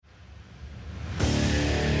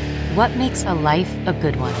What makes a life a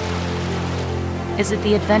good one? Is it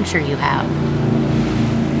the adventure you have?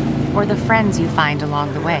 Or the friends you find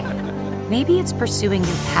along the way? Maybe it's pursuing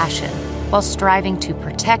your passion while striving to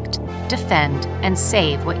protect, defend, and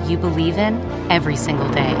save what you believe in every single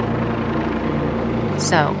day.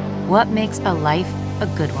 So, what makes a life a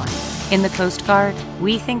good one? In the Coast Guard,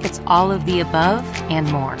 we think it's all of the above and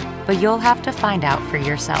more, but you'll have to find out for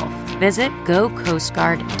yourself. Visit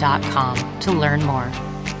gocoastguard.com to learn more.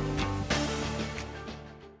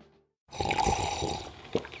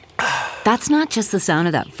 That's not just the sound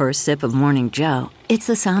of that first sip of Morning Joe. It's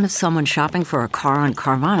the sound of someone shopping for a car on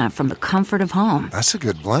Carvana from the comfort of home. That's a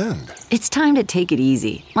good blend. It's time to take it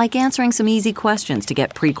easy, like answering some easy questions to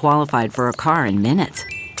get pre-qualified for a car in minutes.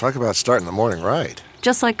 Talk about starting the morning right.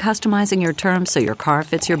 Just like customizing your terms so your car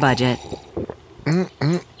fits your budget.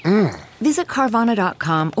 Visit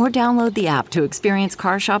Carvana.com or download the app to experience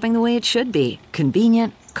car shopping the way it should be.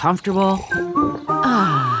 Convenient, comfortable.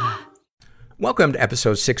 Welcome to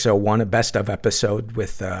episode 601, a best of episode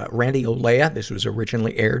with Randy Olea. This was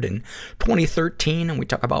originally aired in 2013, and we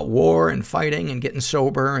talk about war and fighting and getting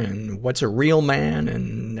sober and what's a real man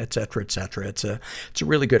and et cetera, et cetera. It's a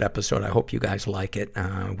really good episode. I hope you guys like it.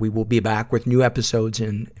 We will be back with new episodes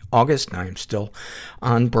in August. I'm still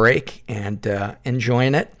on break and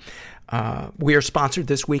enjoying it. We are sponsored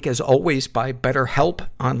this week, as always, by BetterHelp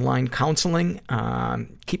Online Counseling.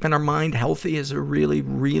 Keeping our mind healthy is a really,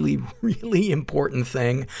 really, really important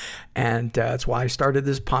thing, and that's why I started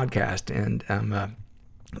this podcast, and I'm a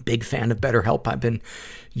big fan of BetterHelp. I've been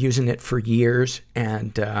using it for years,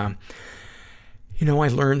 and I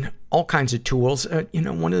learned all kinds of tools.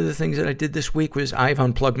 One of the things that I did this week was I've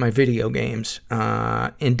unplugged my video games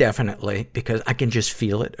indefinitely because I can just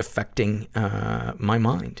feel it affecting my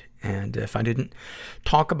mind. And if I didn't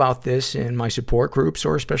talk about this in my support groups,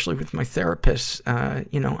 or especially with my therapists, I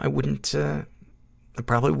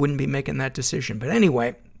probably wouldn't be making that decision. But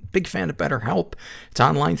anyway, big fan of BetterHelp. It's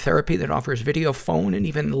online therapy that offers video, phone, and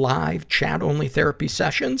even live chat-only therapy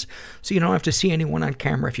sessions, so you don't have to see anyone on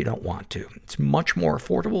camera if you don't want to. It's much more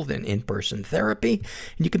affordable than in-person therapy,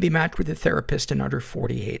 and you can be matched with a therapist in under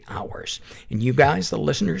 48 hours. And you guys, the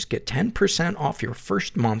listeners, get 10% off your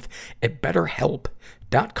first month at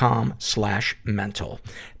BetterHelp.com/mental.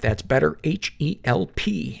 That's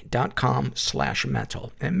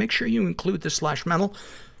BetterHelp.com/mental. And make sure you include the /mental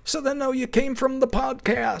so they know you came from the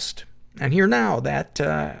podcast. And here now,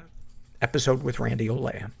 that episode with Randy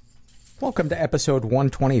Olea. Welcome to episode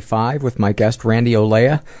 125 with my guest, Randy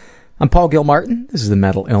Olea. I'm Paul Gilmartin. This is the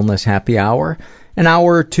Mental Illness Happy Hour. An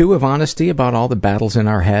hour or two of honesty about all the battles in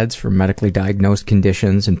our heads, from medically diagnosed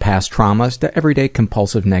conditions and past traumas to everyday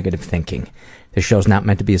compulsive negative thinking. This show's not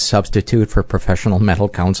meant to be a substitute for professional mental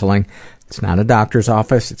counseling. It's not a doctor's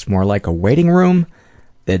office. It's more like a waiting room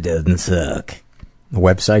that doesn't suck. The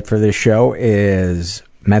website for this show is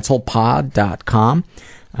mentalpod.com.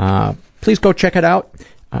 Please go check it out.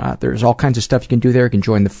 There's all kinds of stuff you can do there. You can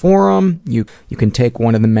join the forum. You can take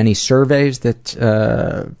one of the many surveys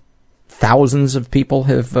that thousands of people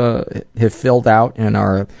have filled out and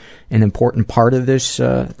are an important part of this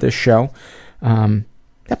show.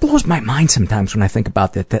 That blows my mind sometimes when I think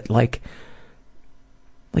about that. That like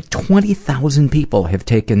 20,000 people have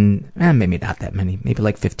taken, maybe not that many, maybe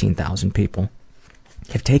like 15,000 people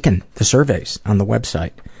have taken the surveys on the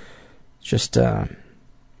website. It's just,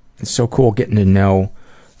 it's so cool getting to know.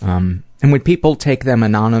 And when people take them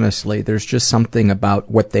anonymously, there's just something about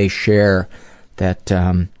what they share that,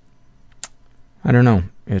 I don't know.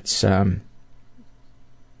 It's, I'm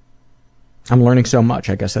learning so much.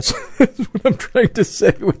 I guess that's what I'm trying to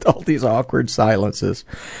say with all these awkward silences.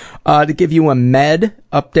 To give you a med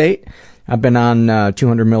update, I've been on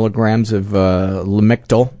 200 milligrams of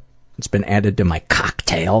Lamictal. It's been added to my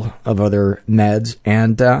cocktail of other meds,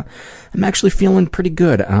 and I'm actually feeling pretty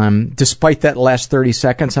good. Despite that last 30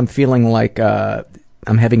 seconds, I'm feeling like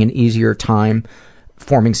I'm having an easier time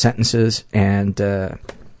forming sentences and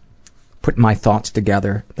putting my thoughts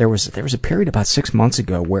together. There was a period about 6 months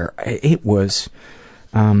ago where it was,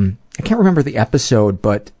 I can't remember the episode,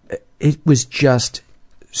 but it was just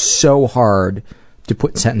so hard to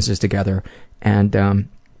put sentences together, and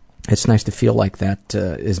it's nice to feel like that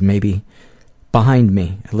is maybe behind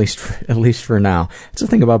me, at least for now. It's the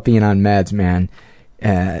thing about being on meds, man.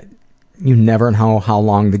 You never know how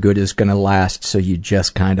long the good is going to last, so you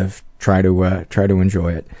just kind of try to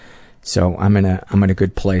enjoy it. So I'm in a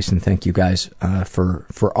good place, and thank you guys for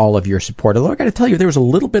all of your support. Although I got to tell you, there was a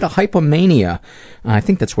little bit of hypomania, I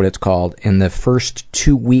think that's what it's called, in the first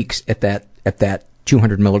 2 weeks at that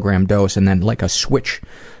 200 milligram dose, and then like a switch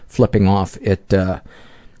flipping off.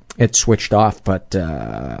 it switched off, but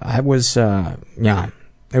I was, yeah,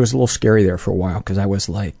 it was a little scary there for a while because I was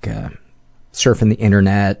like surfing the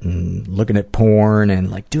internet and looking at porn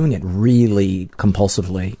and like doing it really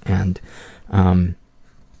compulsively. And then,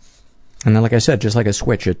 like I said, just like a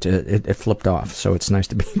switch, it flipped off. So it's nice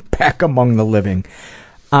to be back among the living.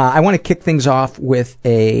 I want to kick things off with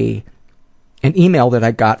an email that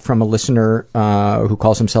I got from a listener who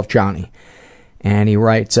calls himself Johnny. And he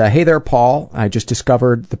writes, hey there, Paul. I just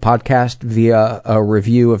discovered the podcast via a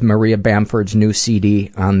review of Maria Bamford's new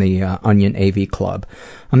CD on the Onion AV Club.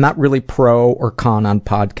 I'm not really pro or con on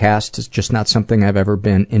podcasts. It's just not something I've ever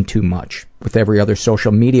been into much. With every other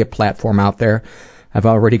social media platform out there, I've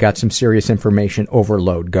already got some serious information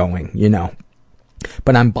overload going, you know.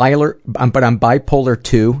 But I'm bipolar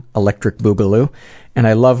 2, electric boogaloo, and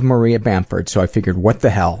I love Maria Bamford, so I figured, what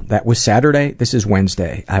the hell? That was Saturday, this is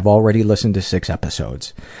Wednesday. I've already listened to 6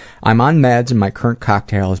 episodes. I'm on meds, and my current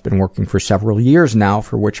cocktail has been working for several years now,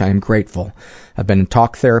 for which I am grateful. I've been in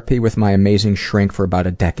talk therapy with my amazing shrink for about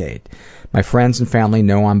a decade. My friends and family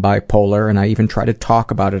know I'm bipolar, and I even try to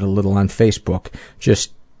talk about it a little on Facebook,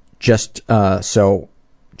 just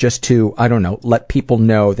to, I don't know, let people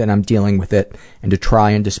know that I'm dealing with it and to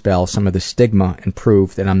try and dispel some of the stigma and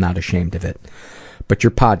prove that I'm not ashamed of it. But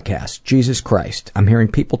your podcast, Jesus Christ, I'm hearing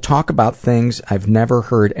people talk about things I've never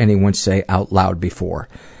heard anyone say out loud before.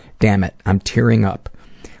 Damn it, I'm tearing up.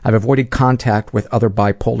 I've avoided contact with other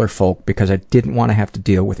bipolar folk because I didn't want to have to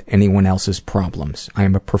deal with anyone else's problems. I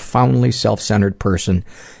am a profoundly self-centered person,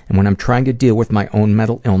 and when I'm trying to deal with my own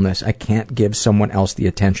mental illness, I can't give someone else the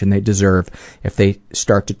attention they deserve if they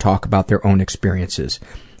start to talk about their own experiences.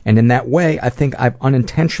 And in that way, I think I've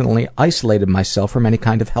unintentionally isolated myself from any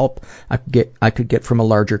kind of help I could get from a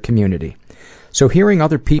larger community. So hearing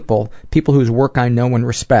other people whose work I know and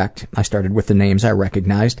respect, I started with the names I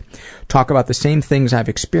recognized, talk about the same things I've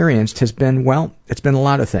experienced has been, well, it's been a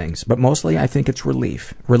lot of things, but mostly I think it's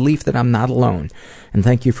relief. Relief that I'm not alone. And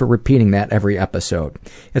thank you for repeating that every episode.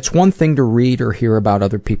 It's one thing to read or hear about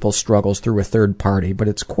other people's struggles through a third party, but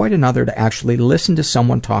it's quite another to actually listen to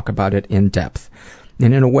someone talk about it in depth,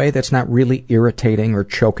 and in a way that's not really irritating or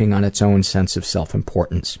choking on its own sense of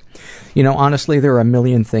self-importance. You know, honestly, there are a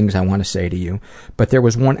million things I want to say to you, but there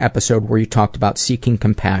was one episode where you talked about seeking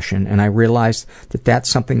compassion, and I realized that that's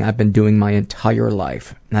something I've been doing my entire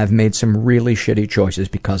life, and I've made some really shitty choices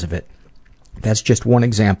because of it. That's just one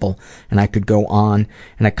example, and I could go on,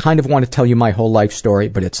 and I kind of want to tell you my whole life story,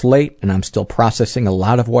 but it's late, and I'm still processing a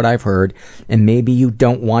lot of what I've heard, and maybe you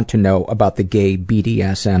don't want to know about the gay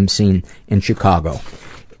BDSM scene in Chicago.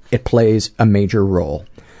 It plays a major role.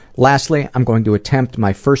 Lastly, I'm going to attempt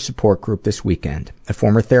my first support group this weekend. A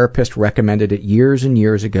former therapist recommended it years and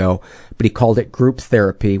years ago, but he called it group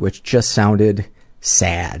therapy, which just sounded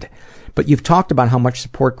sad. But you've talked about how much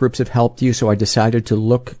support groups have helped you, so I decided to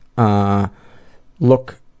look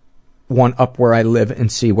one up where I live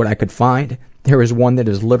and see what I could find. There is one that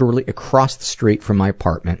is literally across the street from my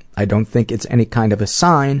apartment. I don't think it's any kind of a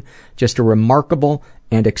sign, just a remarkable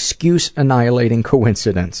and excuse-annihilating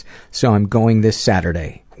coincidence. So I'm going this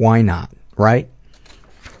Saturday. Why not, right?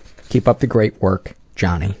 Keep up the great work,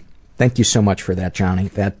 Johnny. Thank you so much for that, Johnny.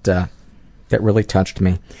 That really touched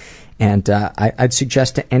me. And I'd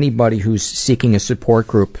suggest to anybody who's seeking a support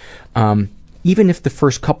group, even if the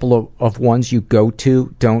first couple of ones you go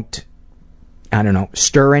to don't, I don't know,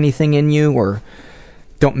 stir anything in you or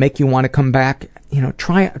don't make you want to come back, you know,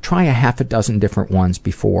 try a half a dozen different ones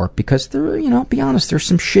before, because there, you know, be honest, there's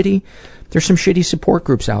some shitty support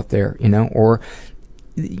groups out there, you know, or,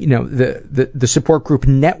 you know, the support group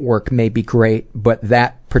network may be great, but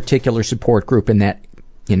that particular support group in that,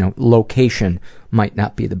 you know, location might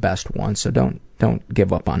not be the best one. So don't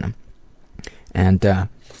give up on them. And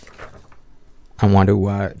I want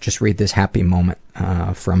to just read this happy moment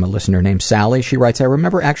from a listener named Sally. She writes, I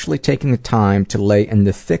remember actually taking the time to lay in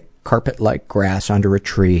the thick carpet-like grass under a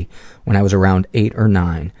tree when I was around 8 or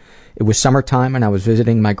 9. It was summertime and I was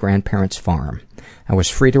visiting my grandparents' farm. I was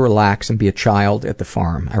free to relax and be a child at the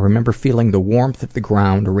farm. I remember feeling the warmth of the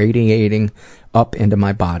ground radiating up into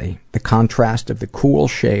my body, the contrast of the cool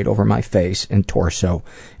shade over my face and torso,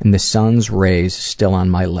 and the sun's rays still on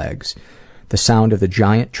my legs. The sound of the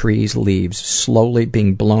giant tree's leaves slowly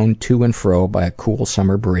being blown to and fro by a cool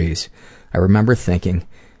summer breeze. I remember thinking,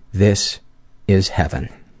 this is heaven.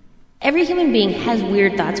 Every human being has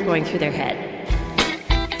weird thoughts going through their head.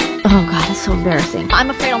 Oh, God, it's so embarrassing. I'm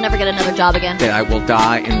afraid I'll never get another job again. That I will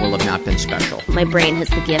die and will have not been special. My brain has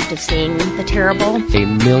the gift of seeing the terrible. A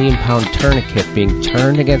million-pound tourniquet being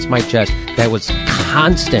turned against my chest that was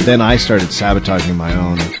constant. Then I started sabotaging my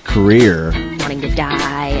own career. Wanting to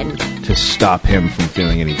die and... to stop him from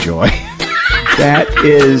feeling any joy. That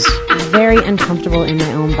is... very uncomfortable in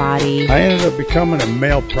my own body. I ended up becoming a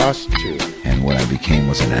male prostitute. And what I became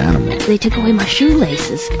was an animal. They took away my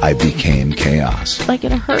shoelaces. I became chaos. Like,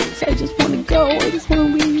 it hurts. I just want to go. I just want to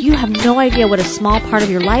leave. You have no idea what a small part of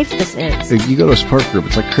your life this is. If you go to a support group,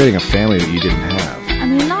 it's like creating a family that you didn't have. I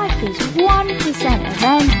mean, life is 1%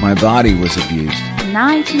 event. My body was abused.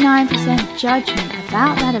 99% judgment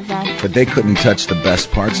about that event. But they couldn't touch the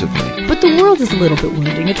best parts of me. But the world is a little bit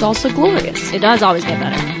wounding. It's also glorious. It does always get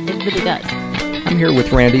better. It really does. I'm here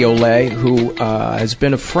with Randy Olea, who has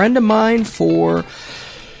been a friend of mine for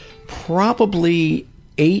probably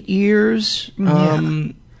 8 years. Yeah.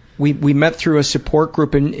 We met through a support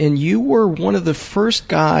group, and you were one of the first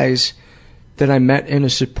guys that I met in a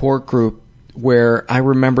support group where I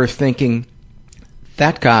remember thinking,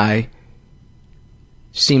 that guy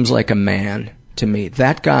seems like a man to me.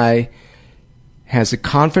 That guy has the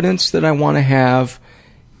confidence that I want to have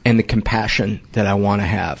and the compassion that I want to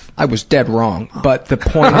have. I was dead wrong, but the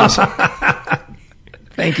point is...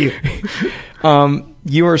 Thank you.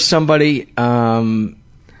 You are somebody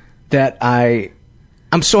that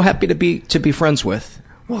I'm so happy to be friends with.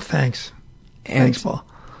 Well, thanks. Thanks, Paul.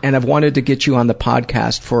 And I've wanted to get you on the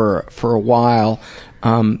podcast for a while,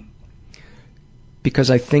 because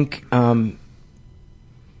I think my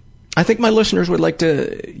listeners would like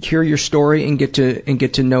to hear your story and get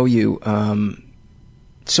to know you.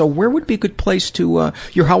 So where would be a good place to...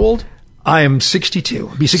 you're how old? I am 62.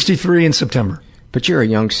 I'll be 63 in September. But you're a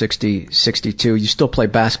young 62. You still play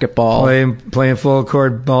basketball. Playing full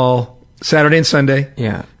court ball Saturday and Sunday.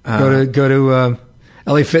 Yeah. Go to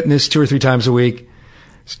LA Fitness 2 or 3 times a week.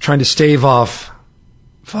 Just trying to stave off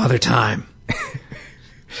father time.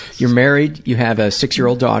 You're married. You have a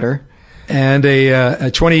 6-year-old daughter. And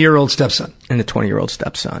a 20-year-old stepson. And a 20-year-old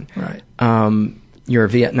stepson. Right. You're a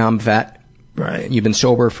Vietnam vet. Right. You've been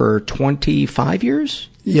sober for 25 years?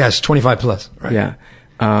 Yes, 25 plus. Right. Yeah.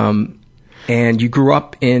 And you grew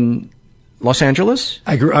up in Los Angeles?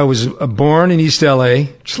 I was born in East LA,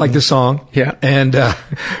 just like the song. Yeah. And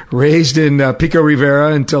raised in Pico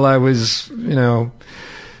Rivera until I was,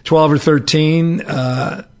 12 or 13.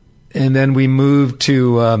 And then we moved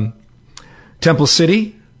to Temple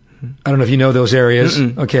City. I don't know if you know those areas.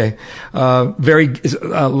 Mm-mm. Okay. A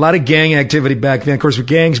lot of gang activity back then. Of course, with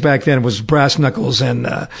gangs back then, it was brass knuckles and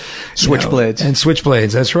switchblades. And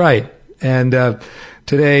switchblades. That's right. And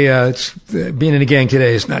today, being in a gang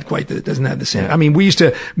today is not quite. It doesn't have the same. I mean, we used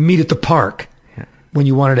to meet at the park when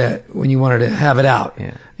you wanted to have it out.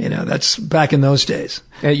 Yeah. That's back in those days.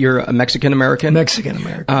 You're a Mexican American. Mexican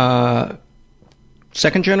American.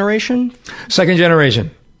 Second generation. Second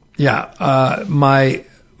generation. Yeah. My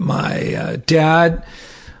dad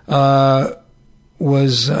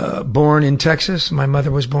was born in Texas. My mother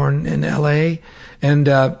was born in L.A. And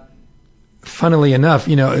funnily enough,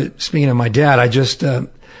 speaking of my dad, I just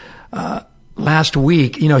last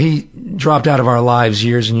week, he dropped out of our lives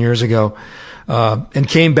years and years ago, and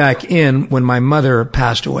came back in when my mother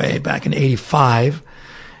passed away back in '85.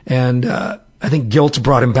 And I think guilt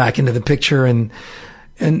brought him back into the picture, and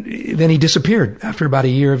then he disappeared after about a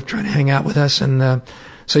year of trying to hang out with us. And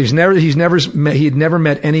so he had never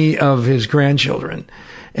met any of his grandchildren.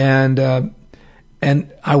 And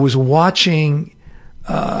I was watching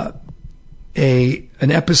an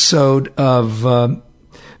episode of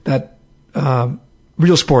that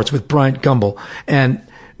Real Sports with Bryant Gumbel, and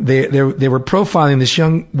they were profiling this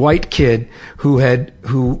young white kid who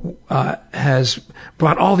has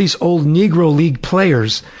brought all these old Negro League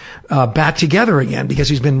players back together again, because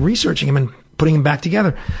he's been researching him and putting him back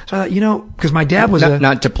together. So I thought, because my dad was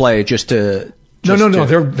not to play, just to. No.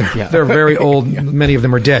 They're very old. Yeah. Many of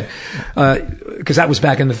them are dead. Because that was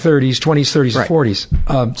back in the 30s, 20s, 30s, right.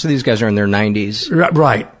 40s. So these guys are in their 90s.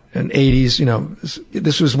 Right. And 80s,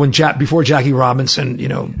 this was when before Jackie Robinson,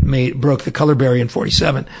 broke the color barrier in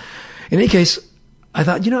 47. In any case, I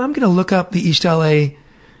thought, I'm going to look up the East LA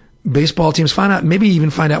baseball teams, find out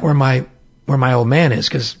where my old man is.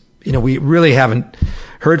 Cause, we really haven't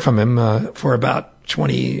heard from him, for about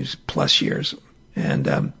 20 plus years.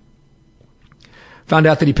 And, found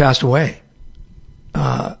out that he passed away.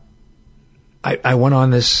 I went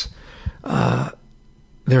on this,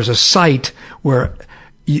 there's a site where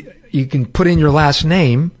you can put in your last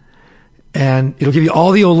name, and it'll give you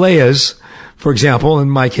all the Oleas, for example, in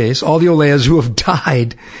my case, all the Oleas who have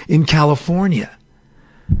died in California.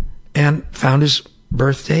 and found his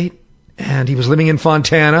birth date, and he was living in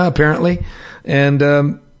Fontana apparently, and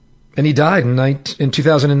he died in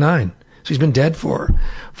 2009. So he's been dead for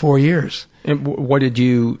 4 years. And what did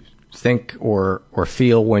you think or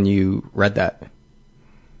feel when you read that?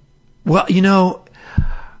 Well,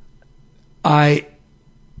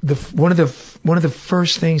 one of the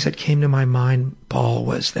first things that came to my mind, Paul,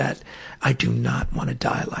 was that I do not want to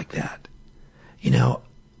die like that.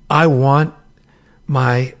 I want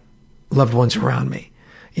my loved ones around me.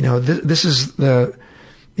 This is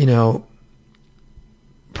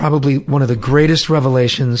probably one of the greatest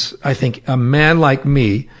revelations, I think, a man like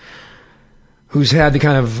me, who's had the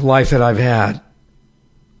kind of life that I've had,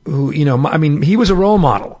 who, he was a role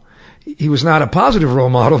model. He was not a positive role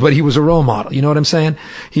model, but he was a role model. You know what I'm saying?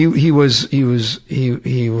 He was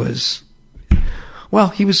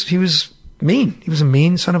mean. He was a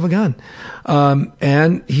mean son of a gun.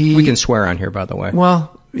 We can swear on here, by the way.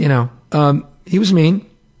 Well, he was mean,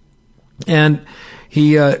 and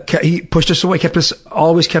he pushed us away,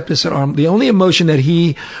 always kept us at arm. The only emotion that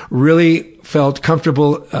he really felt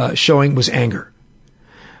comfortable showing was anger.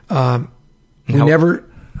 I'm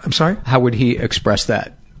sorry? How would he express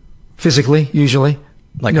that? Physically, usually.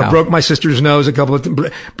 Like broke my sister's nose a couple of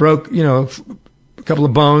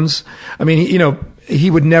bones. I mean, he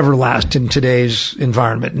would never last in today's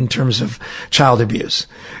environment in terms of child abuse.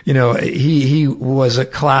 He was a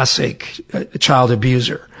classic child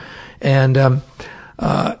abuser. And,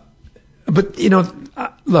 but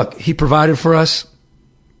look, he provided for us.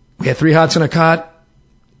 We had 3 hots and a cot.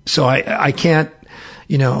 So I can't,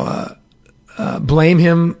 blame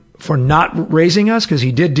him for not raising us, because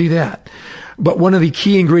he did do that. But one of the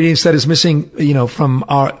key ingredients that is missing, from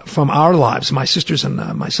our lives, my sisters and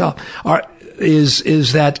myself,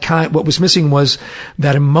 is that what was missing was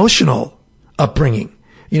that emotional upbringing.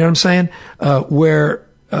 You know what I'm saying? Where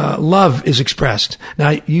love is expressed.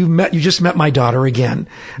 Now you just met my daughter again.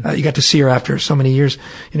 You got to see her after so many years.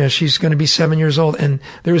 She's going to be 7 years old, and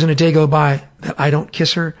there isn't a day go by that I don't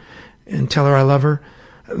kiss her and tell her I love her.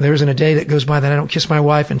 There isn't a day that goes by that I don't kiss my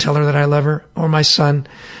wife and tell her that I love her, or my son.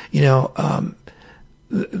 His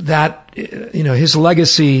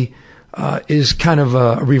legacy is kind of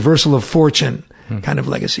a reversal of fortune kind of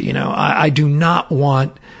legacy. I do not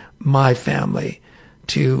want my family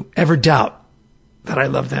to ever doubt that I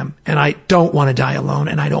love them, and I don't want to die alone,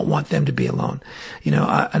 and I don't want them to be alone.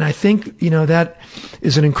 And I think, that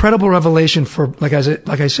is an incredible revelation for, like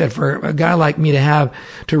I said, for a guy like me to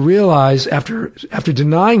realize after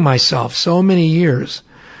denying myself so many years,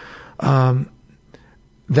 that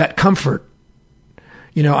comfort.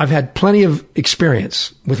 I've had plenty of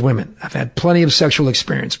experience with women. I've had plenty of sexual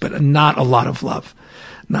experience, but not a lot of love,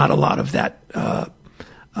 not a lot of that,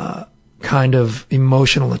 kind of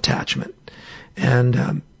emotional attachment.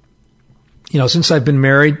 And, since I've been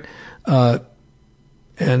married, and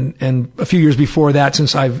a few years before that,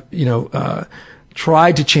 since I've,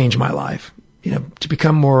 tried to change my life, to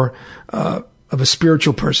become more, of a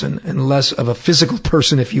spiritual person and less of a physical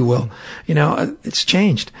person, if you will, it's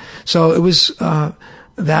changed. So it was,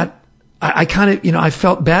 that I kind of, I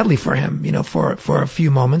felt badly for him, for a few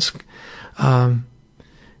moments,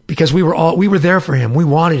 because we were there for him. We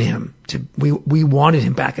wanted him we wanted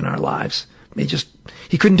him back in our lives.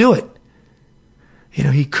 He couldn't do it.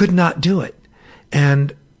 He could not do it.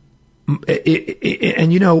 And,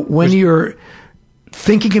 when you're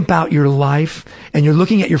thinking about your life and you're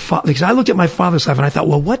looking at your father, because I looked at my father's life and I thought,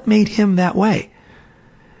 well, what made him that way?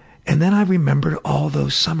 And then I remembered all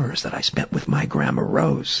those summers that I spent with my Grandma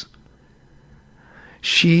Rose.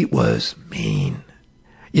 She was mean.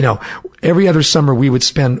 Every other summer we would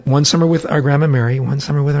spend one summer with our Grandma Mary, one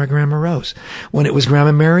summer with our Grandma Rose. When it was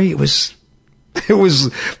Grandma Mary, it was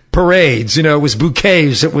parades, it was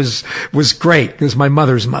bouquets. It was great. It was my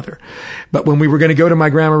mother's mother. But when we were going to go to my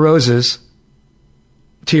Grandma Rose's,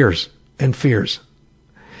 tears and fears.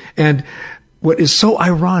 And what is so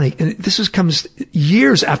ironic, and comes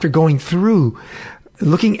years after going through,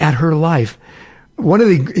 looking at her life, one of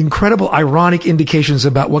the incredible ironic indications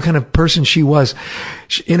about what kind of person she was,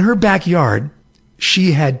 in her backyard,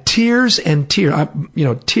 she had tears and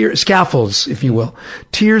tears, scaffolds, if you will,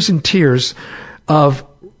 tears and tears of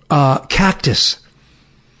cactus.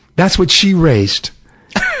 That's what she raised.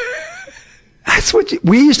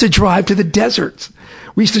 We used to drive to the deserts.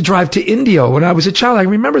 We used to drive to Indio when I was a child. I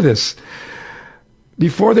remember this.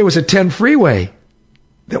 Before there was a 10 freeway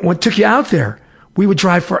that took you out there, we would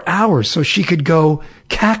drive for hours so she could go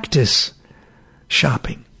cactus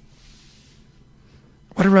shopping.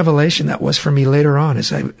 What a revelation that was for me later on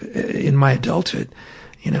in my adulthood,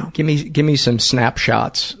 Give me some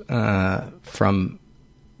snapshots from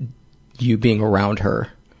you being around her?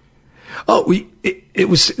 Oh, it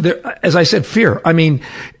was there, as I said, fear. I mean,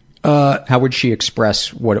 how would she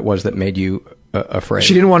express what it was that made you afraid?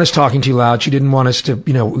 She didn't want us talking too loud. She didn't want us to,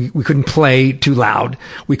 we couldn't play too loud.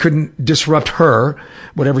 We couldn't disrupt her,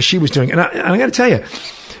 whatever she was doing. And I got to tell you,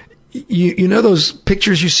 you know those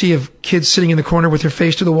pictures you see of kids sitting in the corner with their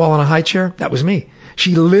face to the wall on a high chair? That was me.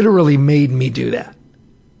 She literally made me do that.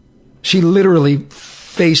 She literally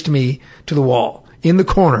faced me to the wall in the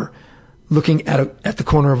corner, looking at the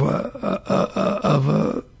corner of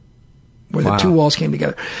where the two walls came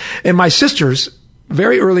together. And my sisters,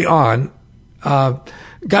 very early on,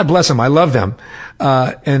 God bless them, I love them,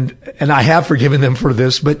 and I have forgiven them for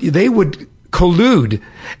this, but they would collude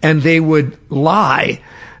and they would lie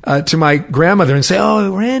to my grandmother and say,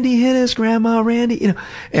 "Oh, Randy hit us, Grandma, Randy,"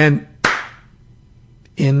 and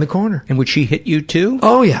in the corner. And would she hit you too?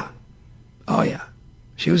 Oh yeah.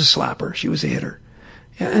 She was a slapper. She was a hitter.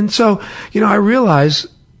 And so, I realized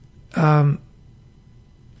that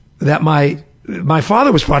my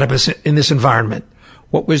father was brought up in this environment.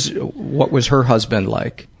 What was her husband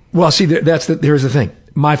like? Well, see, here's the thing.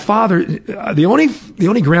 My father, the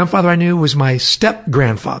only grandfather I knew was my step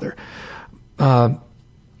grandfather,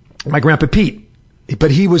 my grandpa Pete,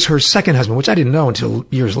 but he was her second husband, which I didn't know until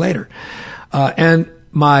years later. And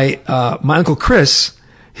my uncle Chris,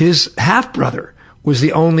 his half brother, was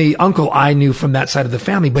the only uncle I knew from that side of the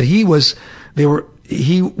family, but he was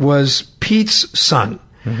Pete's son.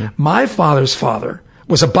 Mm-hmm. My father's father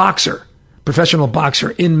was a boxer, professional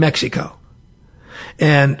boxer in Mexico.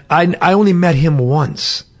 And I only met him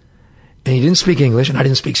once, and he didn't speak English and I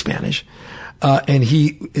didn't speak Spanish. And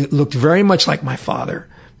it looked very much like my father.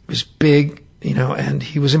 He was big, and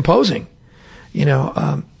he was imposing,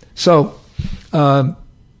 so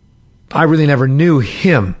I really never knew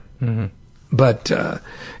him. Mm-hmm. But,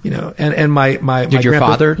 and my Did your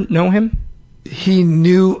father know him? He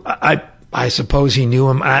knew, I suppose he knew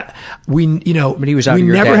him. But he was out of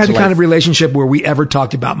your never had the life. kind of relationship where we ever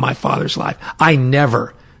talked about my father's life. I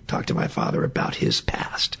never talked to my father about his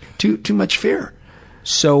past. Too much fear.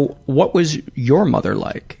 So what was your mother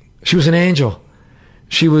like? She was an angel.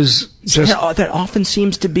 She was just... That often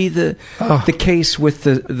seems to be the case with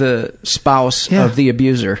the spouse of the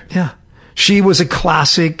abuser. Yeah. She was a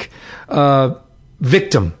classic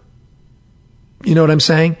victim. You know what I'm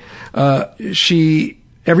saying?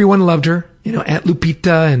 Everyone loved her. Aunt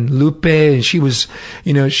Lupita and Lupe, and she was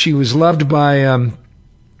loved by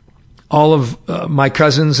all of my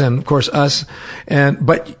cousins and of course us.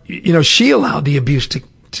 But she allowed the abuse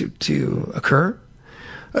to occur.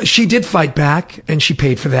 She did fight back, and she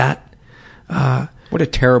paid for that. What a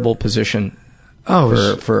terrible position.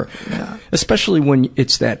 For especially when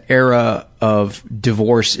it's that era of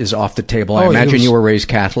divorce is off the table. I imagine you were raised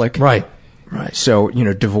Catholic. Right. So,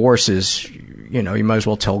 divorce is, you might as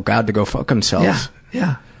well tell God to go fuck himself.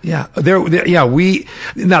 Yeah. There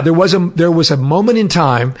was a moment in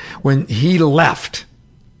time when he left,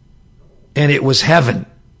 and it was heaven.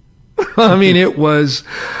 I mean, it was,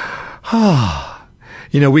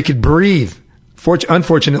 we could breathe.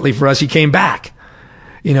 Unfortunately for us, he came back.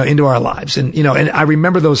 Into our lives. And I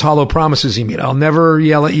remember those hollow promises he made. I'll never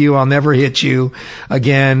yell at you. I'll never hit you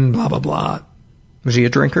again, blah, blah, blah. Was he a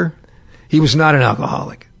drinker? He was not an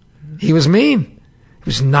alcoholic. He was mean. He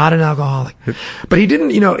was not an alcoholic. But he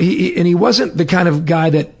didn't, he wasn't the kind of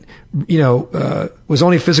guy that, was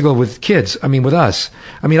only physical with kids. I mean, with us.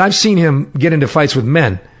 I mean, I've seen him get into fights with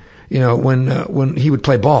men, when he would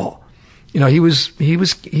play ball. He was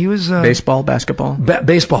baseball, basketball,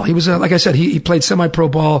 baseball. He was, like I said, he played semi-pro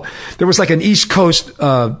ball. There was like an East Coast,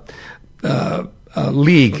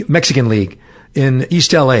 league, Mexican league in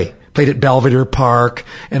East LA. Played at Belvedere Park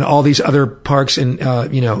and all these other parks in,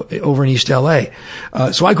 over in East LA.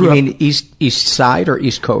 So I grew up. You mean East Side or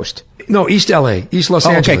East Coast? No, East LA, East Los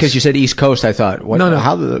Angeles. Okay, because you said East Coast, I thought. No.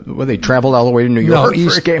 How they traveled all the way to New York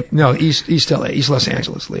for a game? No, East LA, East Los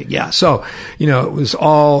Angeles League. Yeah. So, it was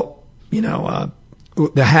all,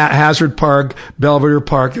 the Hazard Park, Belvedere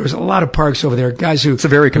Park. There was a lot of parks over there. Guys who. It's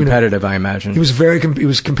very competitive, I imagine. He was he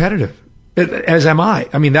was competitive. As am I.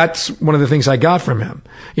 I mean, that's one of the things I got from him.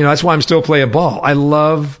 That's why I'm still playing ball. I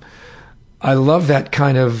love that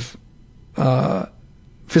kind of,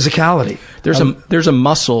 physicality. There's a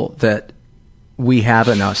muscle that we have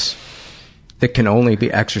in us that can only be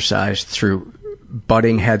exercised through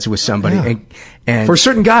butting heads with somebody. Yeah. And for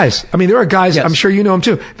certain guys, I mean, there are guys, yes. I'm sure you know them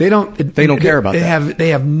too. They don't care about that. They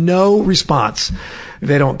have no response.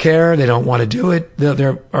 They don't care. They don't want to do it.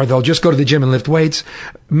 They'll just go to the gym and lift weights.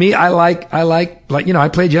 Me, I like, I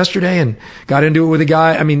played yesterday and got into it with a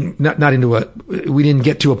guy. I mean, not into it. We didn't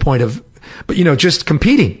get to a point of but just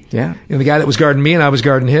competing. Yeah. The guy that was guarding me and I was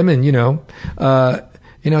guarding him, and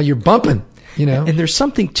you're bumping. And there's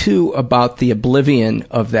something too about the oblivion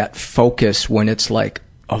of that focus when it's like,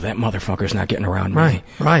 oh, that motherfucker's not getting around me.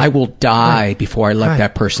 Right. I will die before I let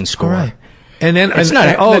that person score. Right. And then, it's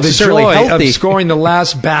not the necessarily joy healthy. of scoring the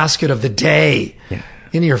last basket of the day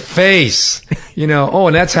in your face,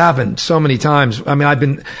 and that's happened so many times. I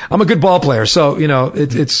mean, I'm a good ball player, so,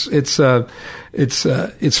 it's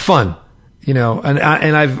fun, and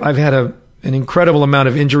I've had an incredible amount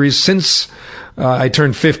of injuries since, I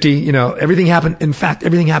turned 50, everything happened. In fact,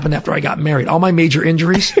 everything happened after I got married. All my major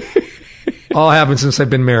injuries all happened since I've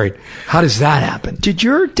been married. How does that happen? Did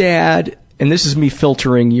your dad, and this is me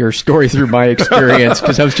filtering your story through my experience,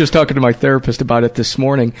 because I was just talking to my therapist about it this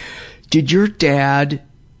morning. Did your dad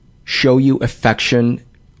show you affection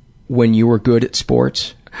when you were good at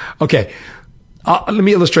sports? Okay. Let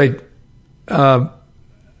me illustrate an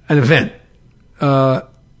event, a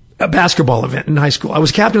basketball event in high school. I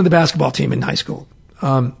was captain of the basketball team in high school.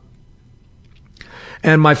 And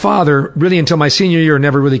my father, really until my senior year,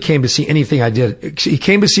 never really came to see anything I did. He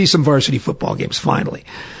came to see some varsity football games, finally.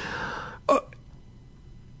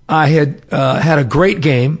 I had had a great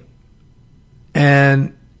game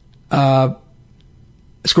and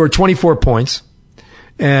scored 24 points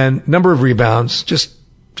and number of rebounds, just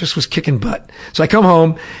was kicking butt. So I come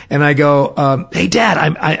home and I go, hey, Dad,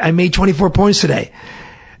 I made 24 points today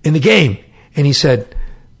in the game. And he said,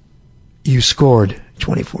 you scored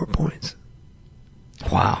 24 points.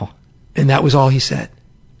 Wow. And that was all he said.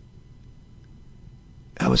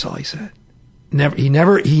 That was all he said. He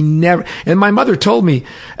never. And my mother told me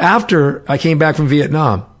after I came back from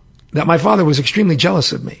Vietnam that my father was extremely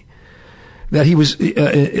jealous of me. That he was,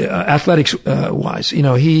 athletics, wise.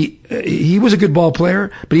 He was a good ball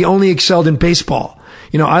player, but he only excelled in baseball.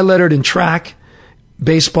 I lettered in track,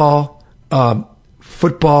 baseball,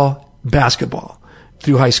 football, basketball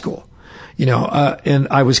through high school. And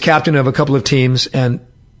I was captain of a couple of teams and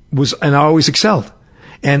I always excelled.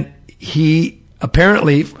 And he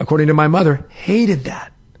apparently, according to my mother, hated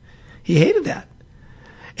that. He hated that.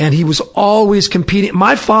 And he was always competing.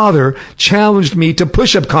 My father challenged me to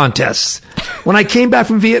push-up contests when I came back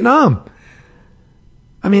from Vietnam.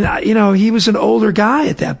 I mean, he was an older guy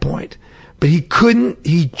at that point, but he couldn't,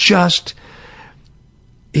 and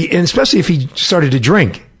especially if he started to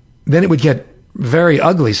drink, then it would get very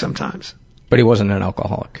ugly sometimes. But he wasn't an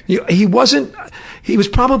alcoholic. He wasn't. He was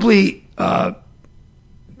probably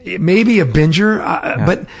maybe a binger,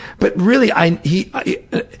 but really,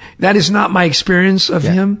 that is not my experience of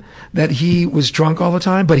him. That he was drunk all the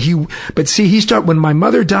time. But when my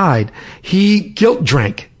mother died, he guilt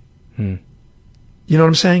drank. You know what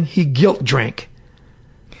I'm saying? He guilt drank.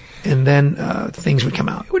 And then things would come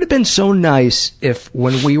out. It would have been so nice if,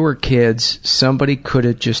 when we were kids, somebody could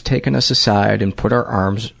have just taken us aside and put their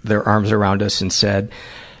arms around us and said,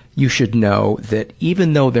 you should know that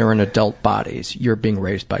even though they're in adult bodies, you're being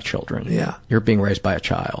raised by children. Yeah. You're being raised by a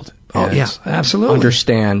child. Oh, and yeah, absolutely.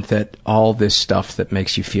 Understand that all this stuff that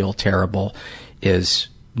makes you feel terrible is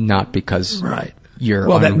not because you're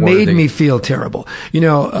unworthy. That made me feel terrible.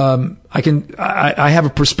 I have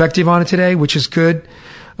a perspective on it today, which is good.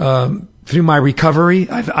 Through my recovery,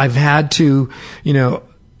 I've had to,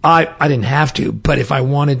 I didn't have to, but if I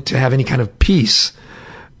wanted to have any kind of peace,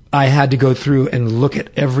 I had to go through and look at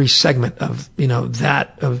every segment of,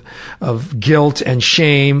 of guilt and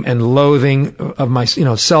shame and loathing of my,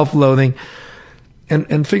 self-loathing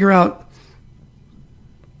and figure out,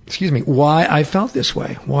 why I felt this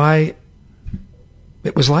way, why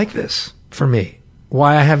it was like this for me,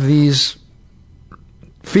 why I have these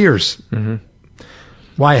fears. Mm-hmm.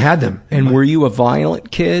 Why I had them. And were you a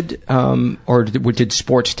violent kid, or did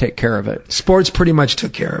sports take care of it? Sports pretty much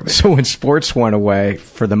took care of it. So when sports went away,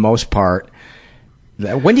 for the most part,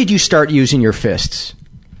 when did you start using your fists?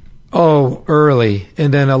 Oh, early,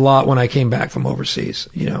 and then a lot when I came back from overseas.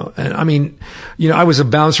 And I mean, I was a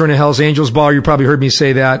bouncer in a Hells Angels bar. You probably heard me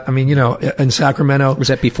say that. I mean, in Sacramento. Was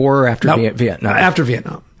that before or after Vietnam? After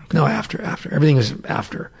Vietnam. No, after. Everything was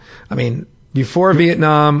after. I mean, before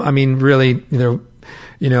Vietnam. I mean, really,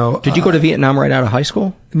 Did you go to Vietnam right out of high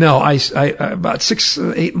school? No, I about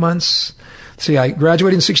 8 months. See, I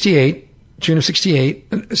graduated in 68, June of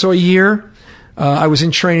 68. So a year, I was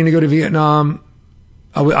in training to go to Vietnam.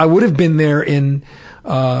 I would have been there in,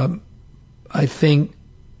 I think,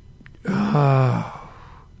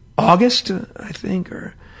 August,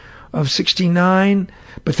 of 69.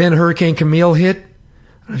 But then Hurricane Camille hit. I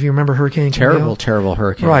don't know if you remember Hurricane Camille. Terrible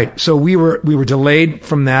hurricane. Right. So we were delayed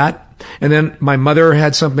from that. And then my mother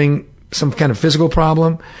had something some kind of physical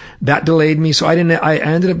problem that delayed me. So I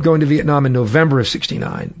ended up going to Vietnam in November of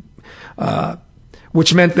 69,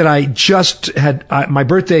 which meant that I just had, my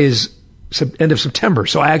birthday is end of September.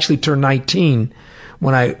 So I actually turned 19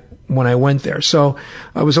 when I went there. So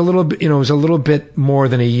I was a little bit, it was a little bit more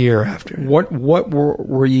than a year after. What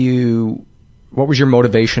was your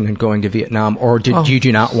motivation in going to Vietnam, or did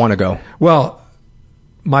you not want to go? Well,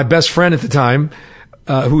 my best friend at the time,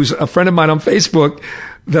 who's a friend of mine on Facebook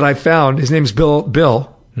that I found, his name's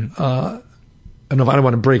Bill. I don't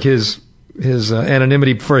want to break his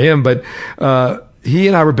anonymity for him, but, he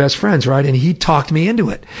and I were best friends, right? And he talked me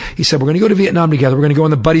into it. He said, we're going to go to Vietnam together. We're going to go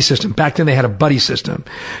in the buddy system. Back then they had a buddy system.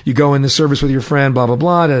 You go in the service with your friend, blah, blah,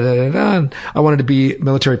 blah, da, da, da, da. And I wanted to be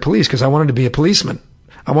military police because I wanted to be a policeman.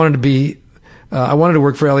 I wanted to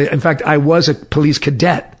work for LA. In fact, I was a police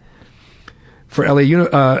cadet for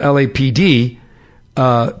LAPD,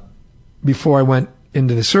 before I went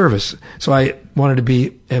into the service. So I wanted to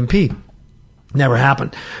be MP. Never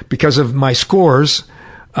happened. Because of my scores,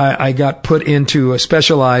 I got put into a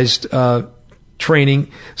specialized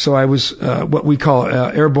training. So I was what we call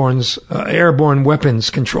airborne weapons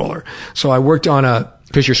controller. So I worked on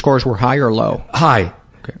because your scores were high or low? High.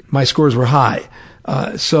 Okay. My scores were high.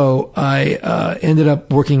 So I ended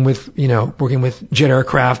up working with jet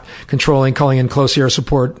aircraft, calling in close air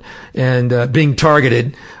support, and being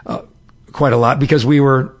targeted quite a lot because we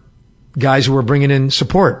were guys who were bringing in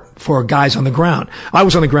support for guys on the ground. I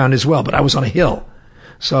was on the ground as well, but I was on a hill.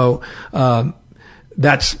 So,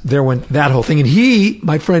 there went that whole thing. And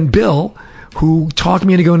my friend Bill, who talked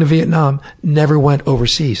me into going to Vietnam, never went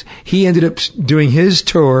overseas. He ended up doing his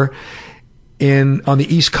tour on the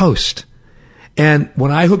East Coast. And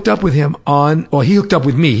when I hooked up with him he hooked up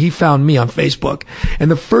with me. He found me on Facebook.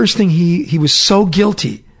 And the first thing he was so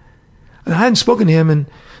guilty. And I hadn't spoken to him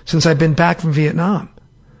since I'd been back from Vietnam.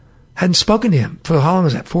 Hadn't spoken to him for how long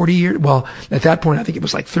was that? 40 years? Well, at that point, I think it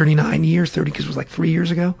was like 39 years, 30, because it was like 3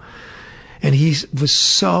 years ago. And he was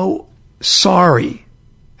so sorry.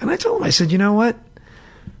 And I told him, I said, you know what?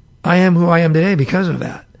 I am who I am today because of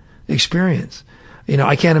that experience.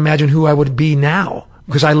 I can't imagine who I would be now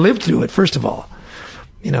because I lived through it, first of all.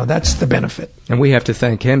 That's the benefit. And we have to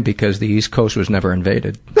thank him because the East Coast was never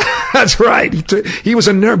invaded. That's right. He was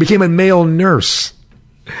became a male nurse.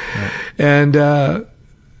 Right. And,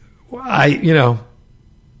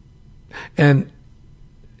 and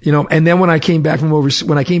then when I came back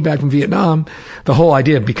from Vietnam, the whole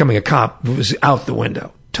idea of becoming a cop was out the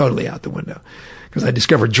window, totally out the window. Because I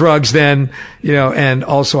discovered drugs then, and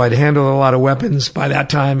also I'd handled a lot of weapons by that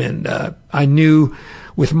time. And, I knew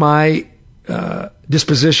with my,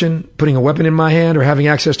 disposition, putting a weapon in my hand or having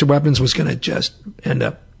access to weapons was going to just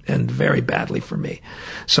end very badly for me.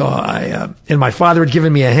 So and my father had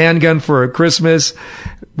given me a handgun for Christmas,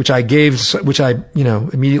 which I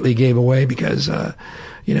immediately gave away because, then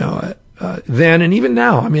and even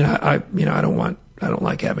now, I don't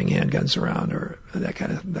like having handguns around or that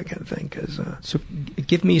kind of thing. So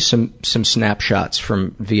give me some snapshots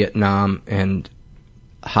from Vietnam and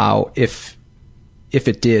how, if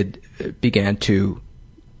it did, began to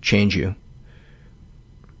change you.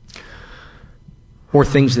 Or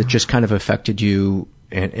things that just kind of affected you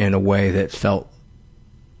in a way that felt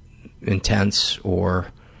intense or...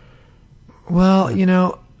 Well,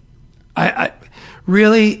 I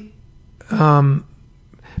really,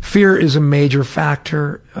 fear is a major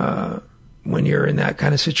factor, when you're in that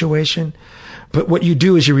kind of situation. But what you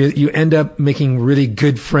do is you end up making really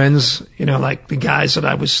good friends, like the guys that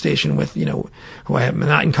I was stationed with, who I am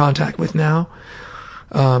not in contact with now.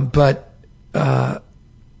 But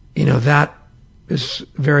that is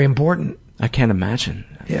very important. I can't imagine.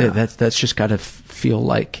 Yeah. That's just got to feel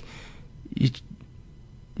like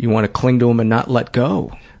you want to cling to them and not let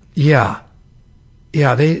go. Yeah.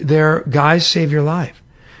 Yeah. They're guys save your life.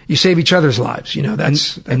 You save each other's lives.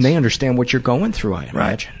 That's and they understand what you're going through, I imagine.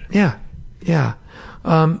 Right. Yeah. Yeah.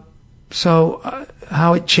 So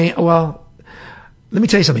how it changed, well, let me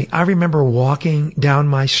tell you something. I remember walking down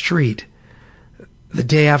my street the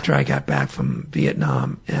day after I got back from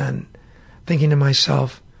Vietnam and thinking to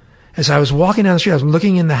myself, as I was walking down the street, I'm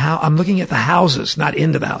looking at the houses, not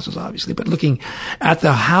into the houses, obviously, but looking at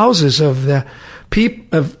the houses of the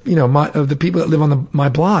people, of the people that live on my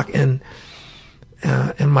block and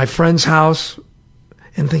my friend's house,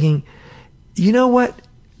 and thinking, you know what?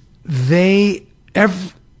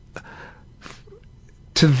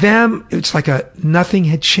 To them, it's like nothing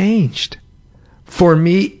had changed. For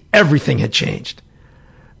me, everything had changed.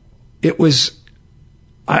 It was,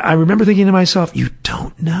 I remember thinking to myself, you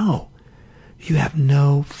don't know. You have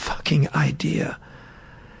no fucking idea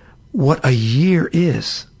what a year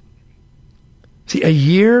is. See, a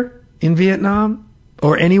year in Vietnam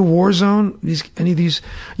or any war zone, any of these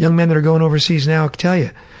young men that are going overseas now, I can tell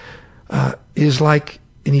you, is like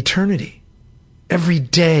an eternity. Every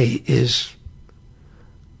day is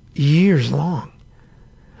years long.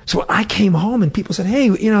 So I came home and people said, hey,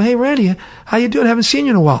 hey, Randy, how you doing? Haven't seen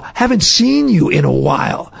you in a while. Haven't seen you in a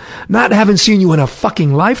while. Not haven't seen you in a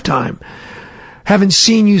fucking lifetime. Haven't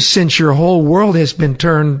seen you since your whole world has been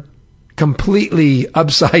turned completely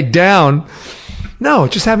upside down. No,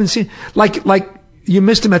 just haven't seen. Like you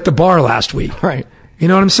missed him at the bar last week. Right. You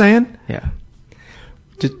know what I'm saying? Yeah.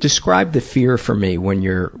 Describe the fear for me when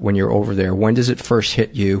you're over there. When does it first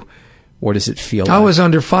hit you? What does it feel like? I was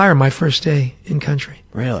under fire my first day in country.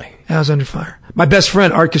 Really? I was under fire. My best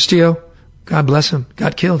friend, Art Castillo, God bless him,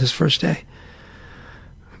 got killed his first day.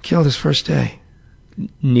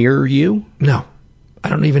 Near you? No. I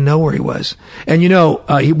don't even know where he was. And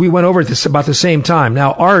we went over this about the same time.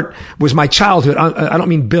 Now, Art was my childhood. I don't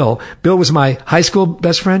mean Bill. Bill was my high school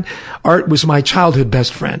best friend. Art was my childhood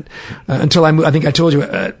best friend. Until I moved, I think I told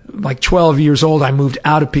you, like 12 years old, I moved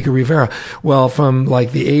out of Pico Rivera. Well, from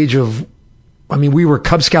like the age of, we were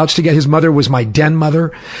Cub Scouts together. His mother was my den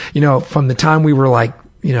mother. From the time we were like,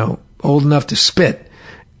 old enough to spit.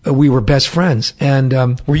 We were best friends, and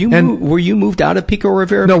were you moved out of Pico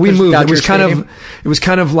Rivera? No, we moved. It was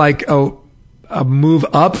kind of like a move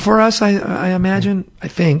up for us. I imagine. I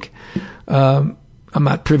think. I'm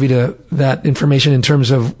not privy to that information in terms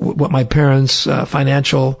of what my parents'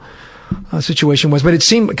 financial situation was, but it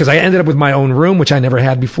seemed, because I ended up with my own room, which I never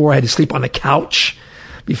had before. I had to sleep on the couch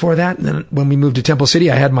before that, and then when we moved to Temple City,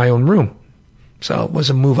 I had my own room. So it was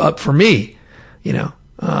a move up for me,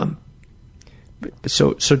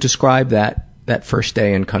 So describe that first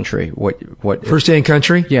day in country. What first day in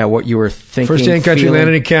country? Yeah, what you were thinking. First day in country,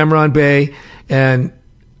 landed in Cameron Bay, and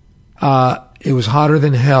it was hotter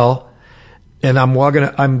than hell. And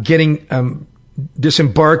I'm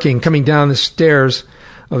disembarking, coming down the stairs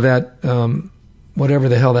of that whatever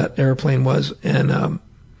the hell that airplane was, and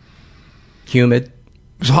humid.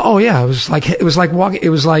 Oh yeah, it was like walking. It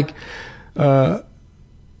was like that.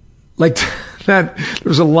 There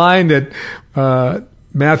was a line that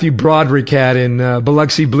Matthew Broderick had in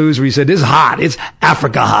Biloxi Blues where he said, "This is hot. It's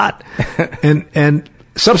Africa hot." and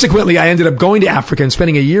subsequently, I ended up going to Africa and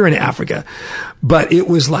spending a year in Africa. But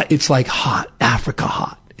it's like hot, Africa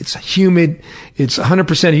hot. It's humid. It's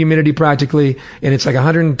 100% humidity practically, and it's like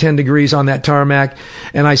 110 degrees on that tarmac.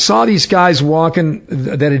 And I saw these guys walking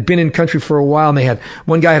that had been in country for a while, and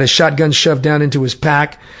one guy had a shotgun shoved down into his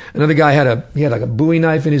pack. Another guy had like a Bowie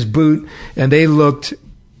knife in his boot, and they were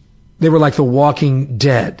like the Walking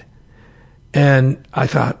Dead. And I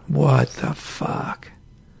thought, what the fuck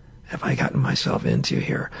have I gotten myself into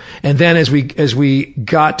here? And then as we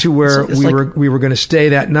got to where we were going to stay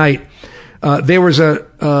that night, there was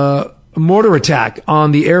a mortar attack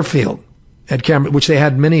on the airfield at Cameron, which they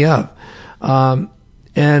had many of.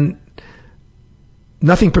 And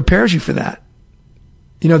nothing prepares you for that.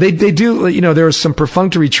 They do, there was some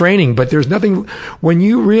perfunctory training, but there's nothing when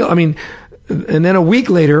and then a week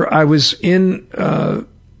later, I was in,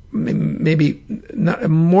 maybe not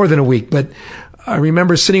more than a week, but I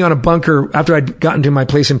remember sitting on a bunker after I'd gotten to my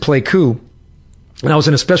place in Pleiku, and I was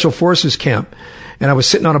in a special forces camp. And I was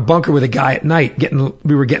sitting on a bunker with a guy at night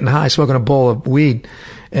we were getting high, smoking a bowl of weed.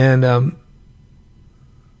 And, I don't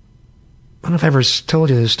know if I ever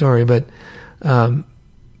told you this story, but,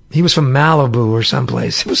 he was from Malibu or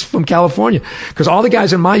someplace. He was from California. Cause all the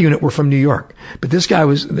guys in my unit were from New York. But this guy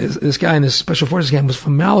in this special forces camp was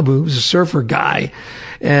from Malibu. He was a surfer guy.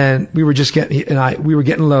 And we were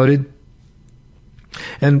getting loaded.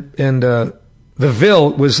 And the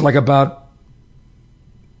Ville was like about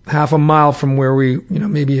half a mile from where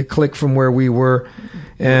maybe a click from where we were.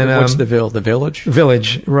 And what's the Ville? The village?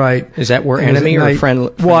 Village, right. Is that where enemy or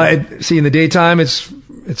friendly? Well, in the daytime it's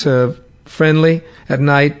a friendly. At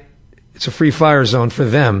night, it's a free fire zone for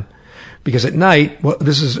them. Because at night,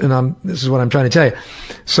 this is what I'm trying to tell you.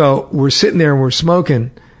 So we're sitting there and we're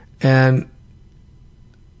smoking, and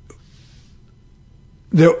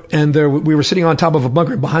we were sitting on top of a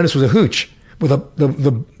bunker. Behind us was a hooch. With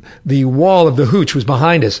the wall of the hooch was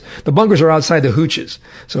behind us. The bunkers are outside the hooches.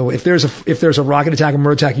 So if there's a rocket attack or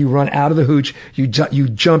murder attack, you run out of the hooch, you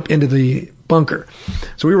jump into the bunker.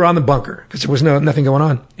 So we were on the bunker because there was nothing going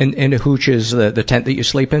on. And a hooch is the tent that you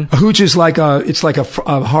sleep in? A hooch is like a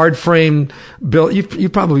hard frame built.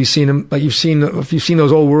 You've probably seen them. Like if you've seen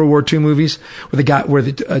those old World War II movies where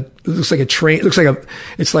it looks like a train.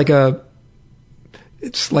 It's like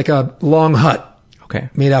a long hut. Okay.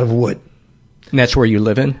 Made out of wood. And that's where you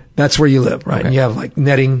live in? That's where you live, right? Okay. And you have like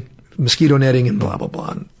netting, mosquito netting and blah, blah,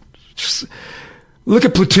 blah. And Look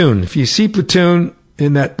at Platoon. If you see Platoon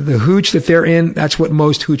in the hooch that they're in, that's what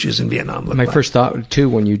most hooches in Vietnam look like. My first thought, too,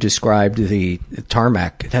 when you described the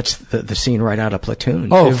tarmac, that's the scene right out of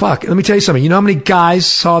Platoon. Oh, too. fuck. Let me tell you something. You know how many guys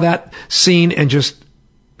saw that scene and just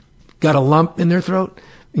got a lump in their throat?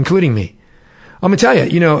 Including me. I'm going to tell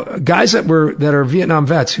you, guys that are Vietnam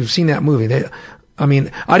vets who've seen that movie, I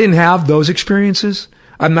didn't have those experiences.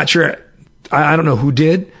 I'm not sure. I don't know who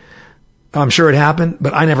did. I'm sure it happened,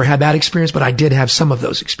 but I never had that experience, but I did have some of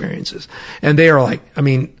those experiences. And they are like,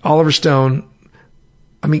 Oliver Stone,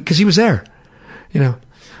 cause he was there,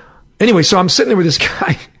 Anyway, so I'm sitting there with this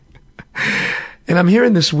guy and I'm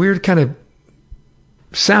hearing this weird kind of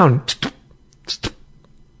sound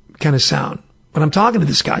when I'm talking to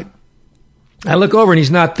this guy. I look over and he's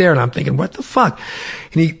not there and I'm thinking, what the fuck?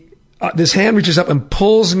 And this hand reaches up and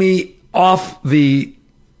pulls me off the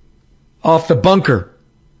bunker.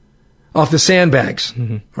 Off the sandbags,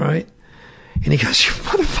 right? And he goes, "You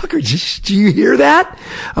motherfucker, do you hear that?"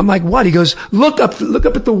 I'm like, "What?" He goes, look up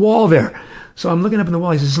at the wall there. So I'm looking up in the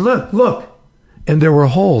wall. He says, look. And there were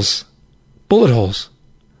holes, bullet holes.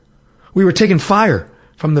 We were taking fire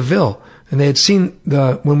from the Ville, and they had seen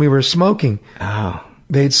when we were smoking. Oh.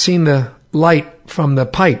 They had seen the light from the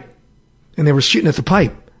pipe, and they were shooting at the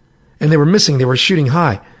pipe, and they were missing. They were shooting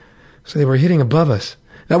high, so they were hitting above us.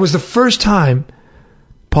 That was the first time,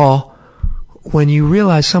 Paul, when you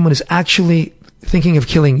realize someone is actually thinking of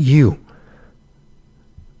killing you.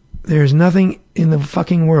 There's nothing in the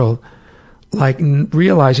fucking world like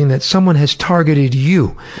realizing that someone has targeted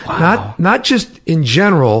you. Wow. Not just in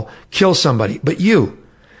general, kill somebody, but you.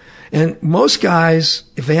 And most guys,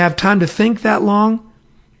 if they have time to think that long,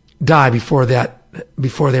 die before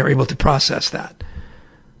they're able to process that.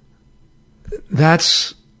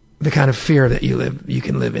 That's the kind of fear that you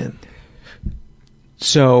can live in.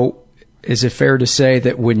 So, is it fair to say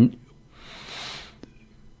that when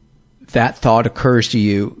that thought occurs to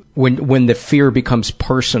you, when the fear becomes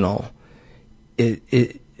personal,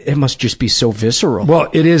 it must just be so visceral? Well,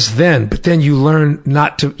 it is then, but then you learn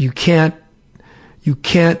you can't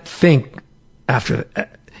think after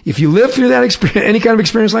that. If you live through that experience, any kind of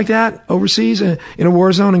experience like that overseas in a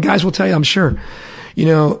war zone, and guys will tell you, I'm sure,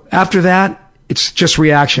 after that, it's just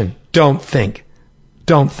reaction. Don't think.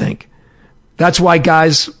 That's why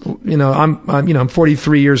guys, I'm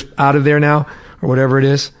 43 years out of there now, or whatever it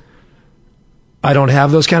is. I don't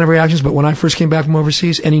have those kind of reactions, but when I first came back from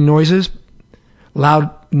overseas, any noises,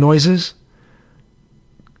 loud noises,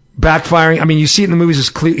 backfiring. You see it in the movies,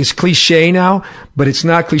 it's cliche now, but it's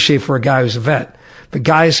not cliche for a guy who's a vet. But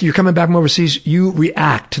guys, you're coming back from overseas, you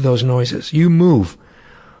react to those noises. You move.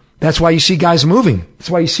 That's why you see guys moving. That's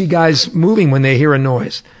why you see guys moving when they hear a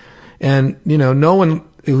noise. And, no one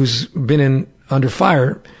who's been under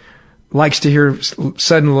fire likes to hear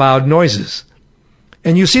sudden loud noises.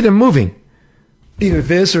 And you see them moving. Either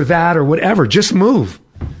this or that or whatever. Just move.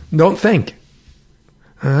 Don't think.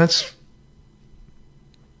 I'm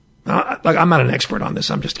not an expert on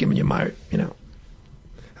this. I'm just giving you my,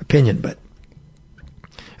 opinion.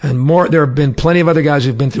 There have been plenty of other guys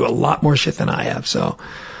who've been through a lot more shit than I have. So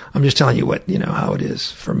I'm just telling you how it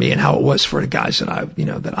is for me and how it was for the guys that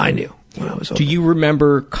I knew. When I was Do you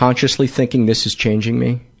remember consciously thinking this is changing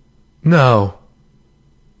me? No.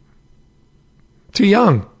 Too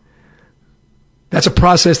young. That's a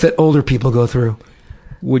process that older people go through.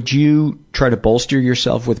 Would you try to bolster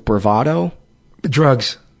yourself with bravado?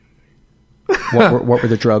 Drugs. What were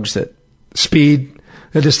the drugs that? Speed.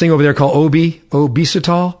 There's this thing over there called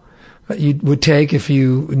Obisitol. That you would take if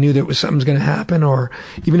you knew that something's going to happen, or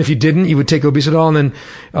even if you didn't, you would take Obisitol, and then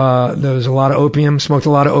there was a lot of opium, smoked a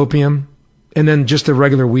lot of opium, and then just the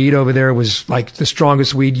regular weed over there was like the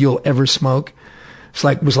strongest weed you'll ever smoke.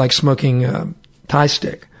 It was like smoking Thai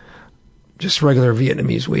stick, just regular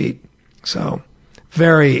Vietnamese weed. So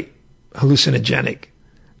very hallucinogenic,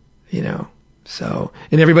 So,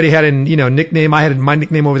 and everybody had a nickname. My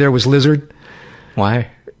nickname over there was Lizard.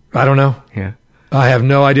 Why? I don't know. Yeah. I have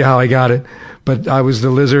no idea how I got it, but I was the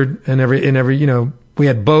Lizard, and we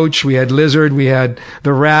had Boach, we had Lizard, we had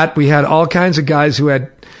the Rat, we had all kinds of guys who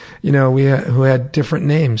had, who had different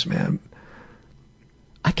names, man.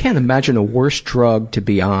 I can't imagine a worse drug to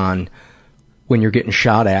be on when you're getting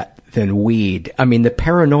shot at than weed. The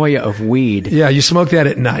paranoia of weed. Yeah, you smoke that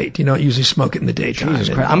at night. You don't usually smoke it in the daytime.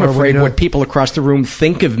 Jesus Christ. I'm afraid what people across the room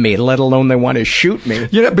think of me, let alone they want to shoot me.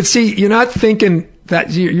 But see, you're not thinking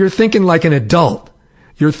that. You're thinking like an adult.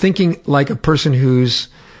 You're thinking like a person who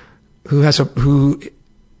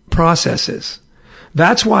processes.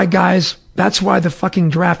 That's why the fucking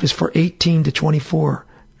draft is for 18 to 24 or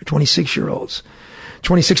 26 year olds.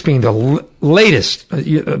 26 being the latest.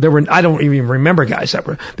 I don't even remember guys that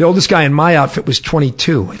were, the oldest guy in my outfit was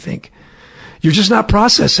 22, I think. You're just not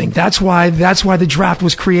processing. That's why the draft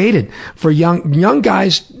was created. For young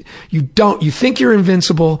guys, you think you're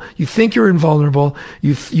invincible, you think you're invulnerable,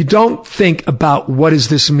 you don't think about what does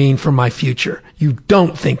this mean for my future. You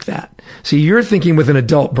don't think that. See, you're thinking with an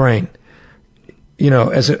adult brain,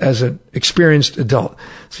 as an experienced adult.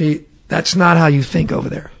 See, that's not how you think over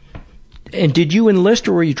there. And did you enlist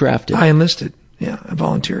or were you drafted? I enlisted. Yeah, I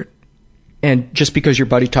volunteered. And just because your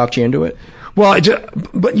buddy talked you into it? Well,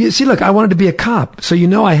 but you see, look, I wanted to be a cop. So,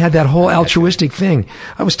 I had that whole altruistic thing.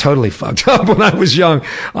 I was totally fucked up when I was young.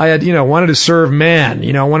 I had, wanted to serve man.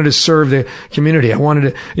 I wanted to serve the community. I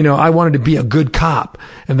wanted to be a good cop.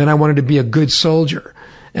 And then I wanted to be a good soldier.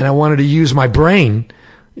 And I wanted to use my brain,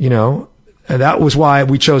 and that was why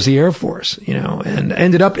we chose the Air Force, and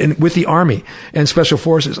ended up with the Army and Special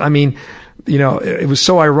Forces. I mean, it was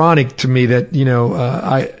so ironic to me that,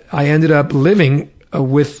 I ended up living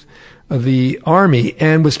with the Army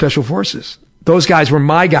and with Special Forces. Those guys were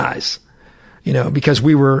my guys, because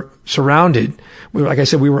we were surrounded. Like I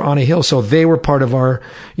said, we were on a hill. So they were part of our,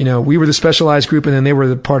 we were the specialized group, and then they were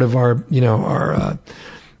the part of our, our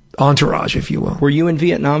entourage, if you will. Were you in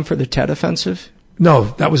Vietnam for the Tet Offensive? No,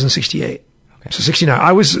 that was in 68. Okay. So 69.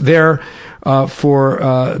 I was there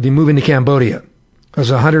for the move into Cambodia. It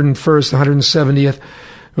was 101st,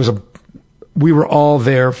 170th. We were all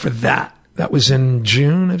there for that. That was in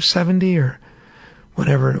June of 70 or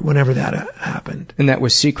whenever that happened. And that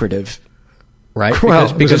was secretive, right?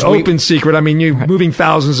 Well, because it was an open secret. I mean, moving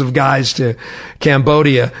thousands of guys to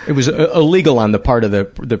Cambodia. It was illegal on the part of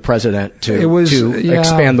the president to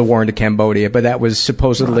expand the war into Cambodia, but that was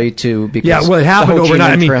supposedly because it happened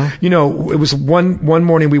overnight. I mean, it was one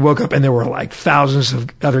morning we woke up and there were like thousands of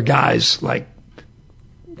other guys like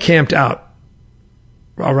camped out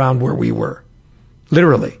around where we were,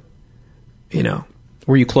 literally.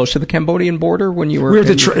 Were you close to the Cambodian border when you were? I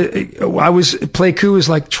was Pleiku is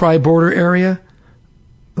like tri-border area,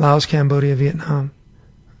 Laos, Cambodia, Vietnam.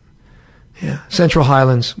 Yeah, Central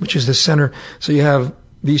Highlands, which is the center. So you have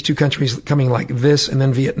these two countries coming like this, and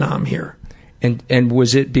then Vietnam here. And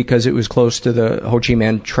was it because it was close to the Ho Chi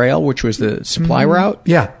Minh Trail, which was the supply route?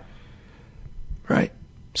 Yeah. Right.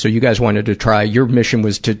 So you guys wanted to your mission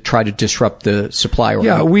was to try to disrupt the supply route.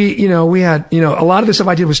 Yeah, we had, a lot of the stuff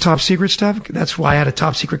I did was top secret stuff. That's why I had a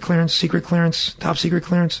top secret clearance, top secret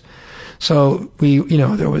clearance. So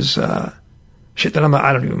there was, shit that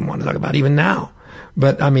I don't even want to talk about even now.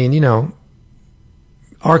 But I mean,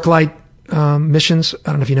 ArcLight, missions.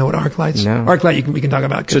 I don't know if you know what ArcLights. No. ArcLight we can talk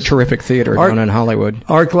about. It's a terrific theater down in Hollywood.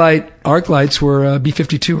 ArcLights were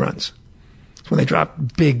B-52 runs. That's when they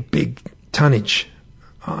dropped big tonnage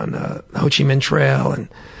on the Ho Chi Minh Trail and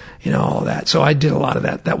all that. So I did a lot of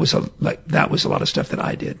that. That was a lot of stuff that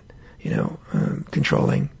I did.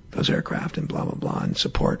 Controlling those aircraft and blah blah blah and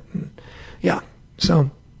support and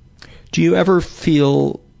So, do you ever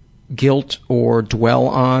feel guilt or dwell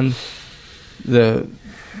on the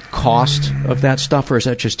cost of that stuff, or is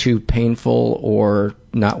that just too painful or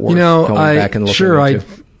not worth going back and looking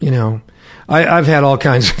into? I've had all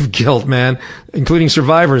kinds of guilt, man, including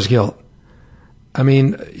survivor's guilt. I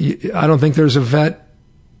mean, I don't think there's a vet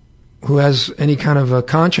who has any kind of a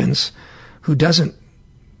conscience who doesn't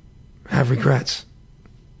have regrets.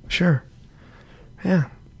 Sure. Yeah.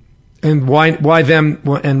 And why them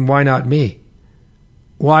and why not me?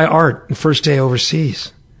 Why Art the first day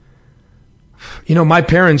overseas? My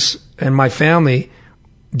parents and my family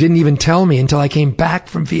didn't even tell me until I came back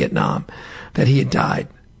from Vietnam that he had died.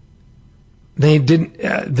 They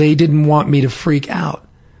didn't want me to freak out,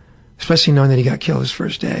 especially knowing that he got killed his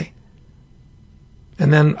first day.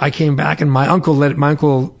 And then I came back, and my uncle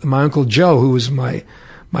Joe, who was my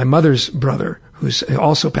mother's brother, who's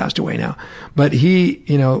also passed away now, but he,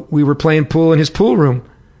 we were playing pool in his pool room,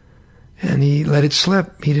 and he let it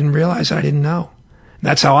slip. He didn't realize I didn't know.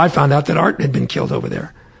 That's how I found out that Art had been killed over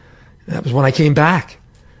there. That was when I came back,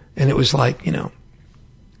 and it was like,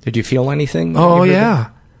 Did you feel anything? Oh yeah,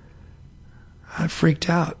 I freaked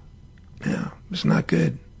out. Yeah, it was not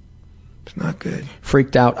good. It's not good.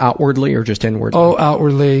 Freaked out outwardly or just inwardly? Oh,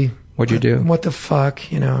 outwardly. What'd you do? What the fuck?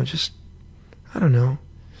 Just, I don't know.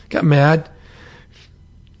 Got mad.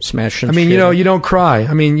 Smashed some I mean, shit. you don't cry.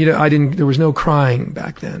 I mean, there was no crying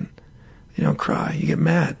back then. You don't cry. You get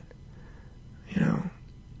mad.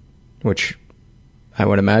 Which I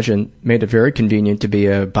would imagine made it very convenient to be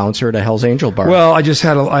a bouncer at a Hell's Angel bar. Well, I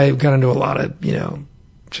got into a lot of,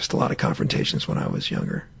 just a lot of confrontations when I was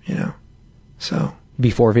younger, So.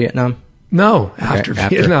 Before Vietnam? No, after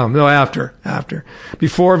Vietnam. No, after.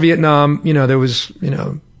 Before Vietnam, there was,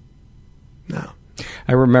 no.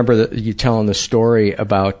 I remember you telling the story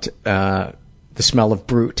about the smell of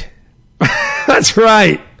Brute. That's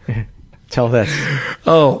right. Tell that.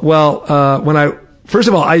 Oh, well, first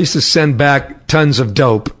of all, I used to send back tons of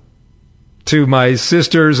dope to my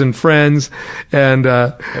sisters and friends, and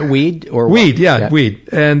weed or weed, yeah, weed,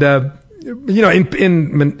 and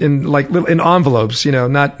in like little in envelopes,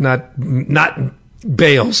 not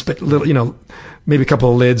bales, but little, maybe a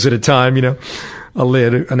couple of lids at a time, a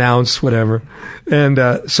lid, an ounce, whatever. And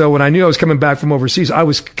so when I knew I was coming back from overseas, I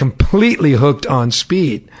was completely hooked on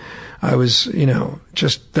speed. I was,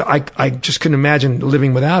 I just couldn't imagine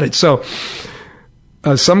living without it. So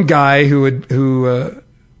some guy who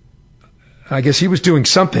I guess he was doing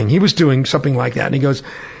something like that, and he goes,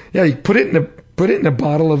 "Yeah, you put it in a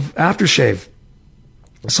bottle of aftershave."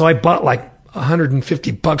 So I bought like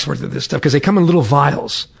 $150 worth of this stuff because they come in little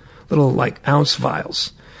vials, little like ounce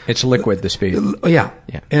vials. It's liquid, the speed. Yeah.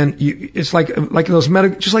 And it's like those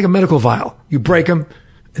just like a medical vial. You break them,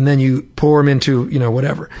 and then you pour them into,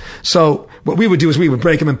 whatever. So what we would do is we would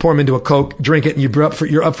break them and pour them into a Coke, drink it, and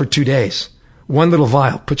you're up for 2 days. One little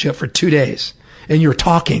vial puts you up for 2 days, and you're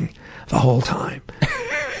talking the whole time.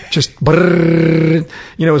 Just, it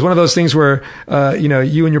was one of those things where,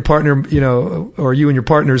 you and your partner, or you and your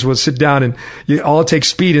partners will sit down and you all take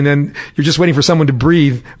speed, and then you're just waiting for someone to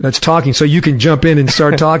breathe that's talking so you can jump in and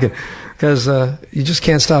start talking because, you just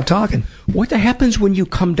can't stop talking. What happens when you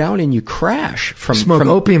come down and you crash from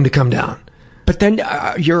opium to come down? But then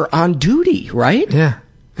you're on duty, right? Yeah.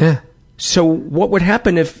 So what would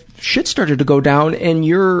happen if shit started to go down and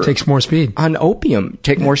you're takes more speed on opium?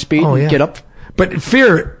 Take more speed and get up. But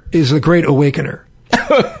fear is a great awakener.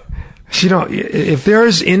 If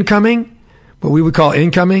there's incoming, what we would call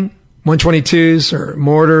incoming, 122s or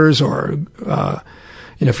mortars or,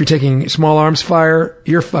 if you're taking small arms fire,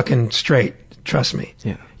 you're fucking straight. Trust me.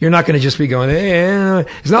 Yeah. You're not going to just be going,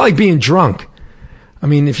 it's not like being drunk. I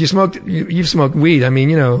mean, if you've smoked weed, I mean,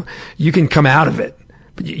 you can come out of it,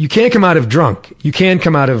 but you can't come out of drunk. You can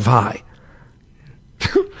come out of high.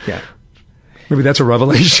 Yeah. Maybe that's a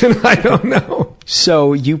revelation. I don't know.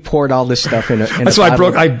 So you poured all this stuff in that's why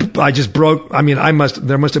I just broke. I mean, there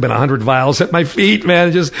must have been 100 vials at my feet, man.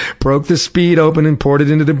 I just broke the speed open and poured it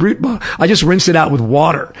into the Brute bottle. I just rinsed it out with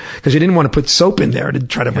water because you didn't want to put soap in there to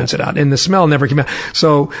try to rinse it out. And the smell never came out.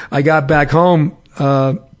 So I got back home,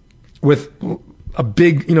 with a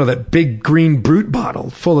big, that big green Brute bottle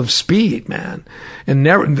full of speed, man. And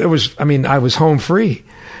I was home free.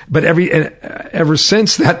 But ever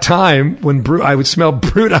since that time when I would smell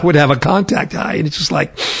Brute, I would have a contact high, and it's just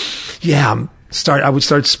like, I would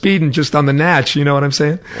start speeding just on the natch. You know what I'm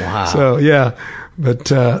saying? Wow. So yeah,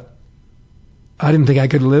 but I didn't think I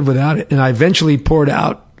could live without it, and I eventually poured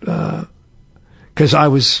out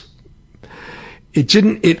because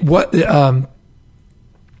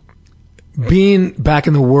being back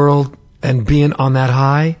in the world and being on that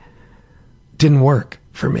high didn't work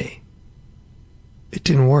for me. It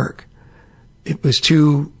didn't work. It was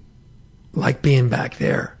too like being back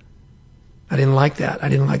there. I didn't like that. I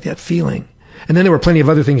didn't like that feeling. And then there were plenty of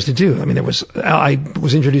other things to do. I mean, I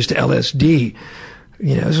was introduced to LSD.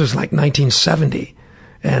 This was like 1970,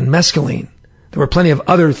 and mescaline. There were plenty of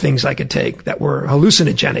other things I could take that were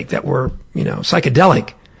hallucinogenic, that were,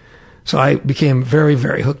 psychedelic. So I became very,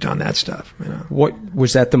 very hooked on that stuff. What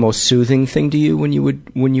was that the most soothing thing to you when you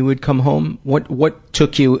would come home? What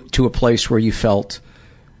took you to a place where you felt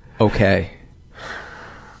okay?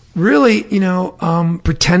 Really,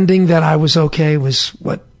 pretending that I was okay was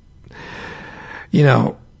what,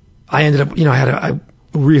 I ended up, I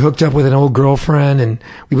re-hooked up with an old girlfriend, and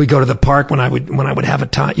we would go to the park when I would have a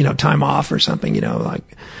time off or something,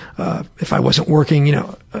 if I wasn't working,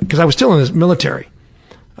 because I was still in the military.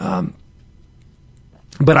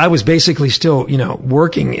 But I was basically still,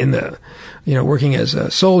 working working as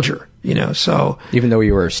a soldier, so. Even though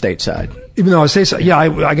you were stateside? Even though I was stateside, yeah,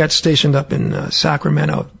 I got stationed up in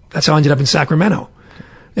Sacramento. That's how I ended up in Sacramento.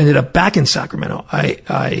 Ended up back in Sacramento.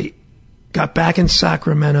 I got back in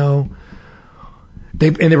Sacramento. They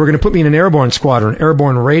were going to put me in an airborne squadron,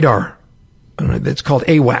 airborne radar. It's called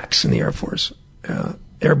AWACS in the Air Force.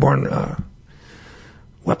 Airborne,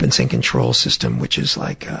 Weapons and Control System, which is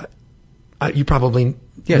like, you probably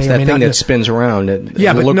it's that thing that spins around.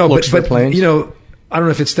 Looks for planes. I don't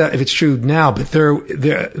know if it's true now, but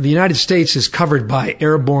the United States is covered by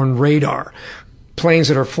airborne radar, planes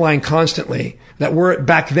that are flying constantly that were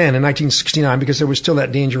back then in 1969, because there was still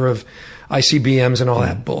that danger of ICBMs and all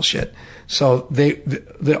that bullshit. So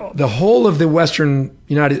the whole of the Western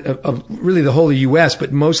really the whole of the U.S.,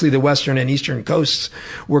 but mostly the Western and Eastern coasts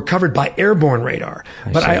were covered by airborne radar.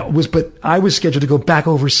 But I was scheduled to go back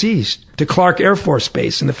overseas to Clark Air Force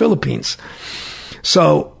Base in the Philippines.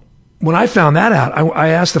 So when I found that out, I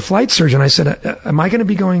asked the flight surgeon, I said, am I going to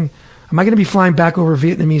be flying back over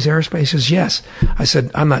Vietnamese airspace? He says, yes. I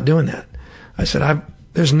said, I'm not doing that. I said,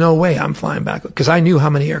 there's no way I'm flying back, because I knew how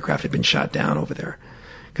many aircraft had been shot down over there.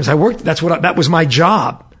 Because that was my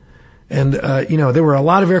job. And, there were a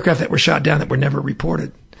lot of aircraft that were shot down that were never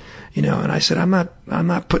reported, and I said, I'm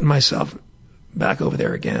not putting myself back over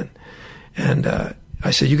there again. And,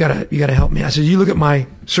 I said, you gotta help me. I said, you look at my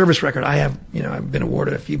service record. I have, I've been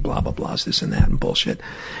awarded a few blah, blah, blahs, this and that and bullshit.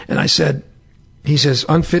 And I said, he says,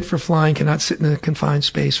 unfit for flying, cannot sit in a confined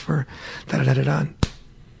space for da-da-da-da-da.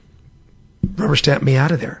 Rubber stamped me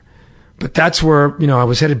out of there. But that's where, I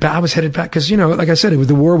was headed back because, like I said,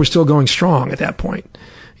 the war was still going strong at that point,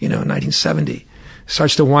 in 1970.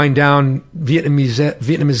 Starts to wind down.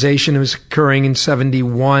 Vietnamization was occurring in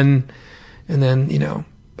 71. And then,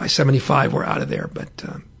 by 75, we're out of there. But,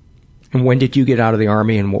 and when did you get out of the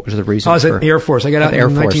Army, and what was the reason? I was at the Air Force. I got out in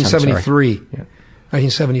 1973.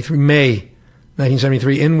 1973, May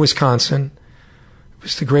 1973 in Wisconsin. It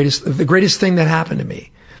was the greatest thing that happened to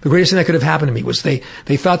me. The greatest thing that could have happened to me was they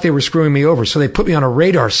thought they were screwing me over. So they put me on a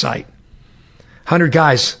radar site. 100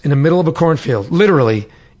 guys in the middle of a cornfield, literally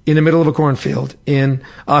in the middle of a cornfield in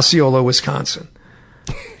Osceola, Wisconsin,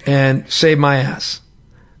 and saved my ass.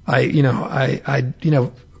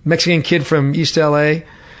 Mexican kid from East LA,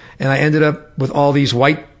 and I ended up with all these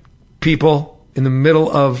white people in the middle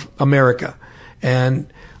of America,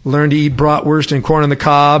 and learned to eat bratwurst and corn on the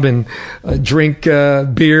cob, and drink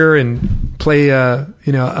beer, and play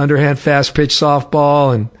underhand fast pitch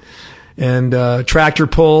softball, and tractor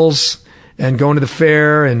pulls, and going to the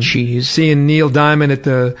fair, and seeing Neil Diamond at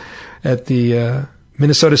the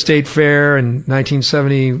Minnesota State Fair in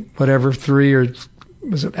 1973, or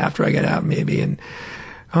was it after I got out maybe? And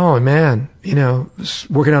oh man, was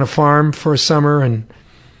working on a farm for a summer, and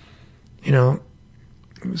it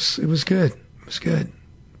was good. It was good.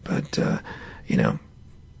 But,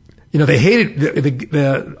 they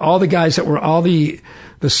hated all the guys that were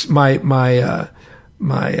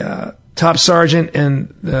my top sergeant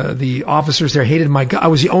and the officers there hated my guy. I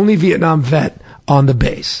was the only Vietnam vet on the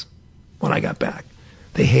base when I got back.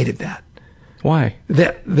 They hated that. Why?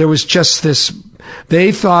 There was just this,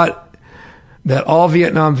 they thought that all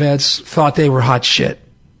Vietnam vets thought they were hot shit.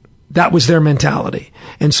 That was their mentality.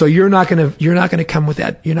 And so you're not going to come with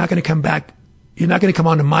that. You're not going to come back. You're not going to come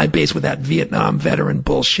onto my base with that Vietnam veteran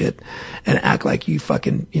bullshit and act like you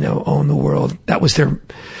fucking, own the world. That was their,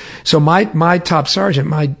 so my top sergeant,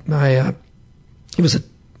 he was a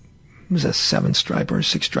 7-striper or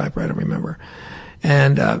 6-striper, I don't remember.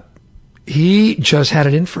 And, he just had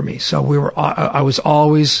it in for me. So I was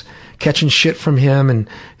always catching shit from him, and,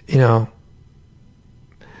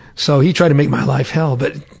 so he tried to make my life hell,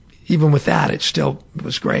 but even with that, it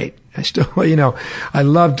was great. I still, I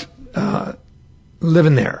loved,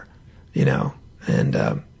 living there, and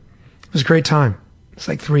it was a great time. It's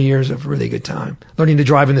like 3 years of really good time. Learning to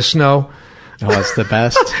drive in the snow. Oh, that's the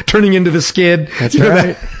best. Turning into the skid. That's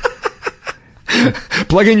right.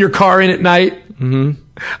 Plugging your car in at night. Mm-hmm.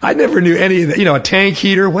 I never knew any of that. A tank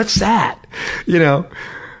heater. What's that?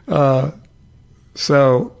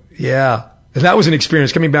 So yeah, that was an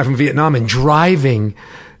experience coming back from Vietnam and driving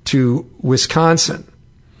to Wisconsin.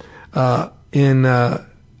 It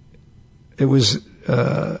was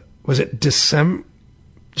it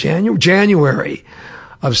January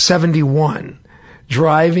of 71,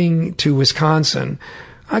 driving to Wisconsin.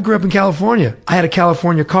 I grew up in California. I had a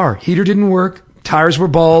California car. Heater didn't work. Tires were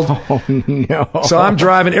bald. Oh, no. So I'm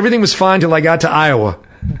driving. Everything was fine till I got to Iowa.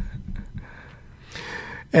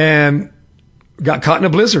 And got caught in a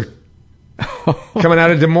blizzard. Coming out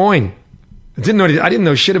of Des Moines. I didn't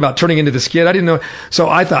know shit about turning into the skid. I didn't know. So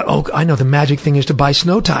I thought, I know the magic thing is to buy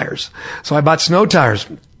snow tires. So I bought snow tires.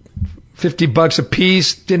 $50 a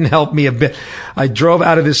piece. Didn't help me a bit. I drove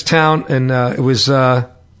out of this town, and it was, oh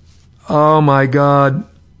my God.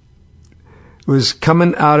 It was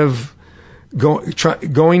coming out of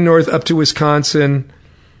going north up to Wisconsin.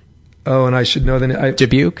 Oh, and I should know the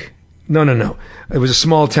Dubuque? No. It was a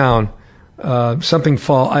small town. Something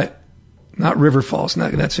Fall. Not River Falls.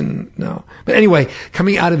 No. But anyway,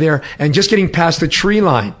 coming out of there and just getting past the tree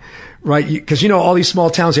line, right? Because all these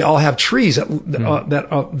small towns, they all have trees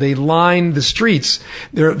that they line the streets.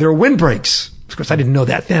 They're windbreaks. Of course, I didn't know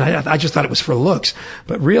that then. I just thought it was for looks,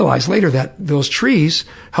 but realized later that those trees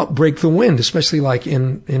help break the wind, especially like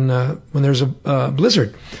in when there's a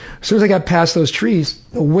blizzard. As soon as I got past those trees,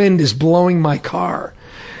 the wind is blowing my car.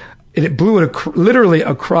 And it blew it literally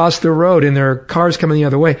across the road, and there are cars coming the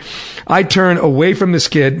other way. I turn away from the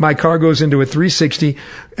skid. My car goes into a 360,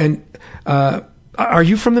 and are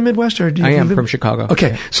you from the Midwest, or do you I am live? from Chicago.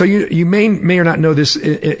 Okay, so you may or not know this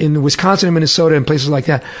in Wisconsin and Minnesota and places like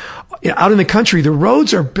that. Out in the country, the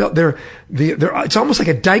roads are built. It's almost like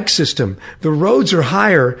a dike system. The roads are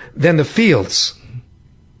higher than the fields,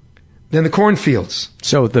 than the cornfields.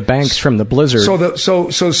 So the banks from the blizzard. So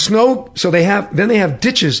snow. So they have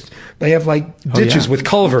ditches. They have like ditches with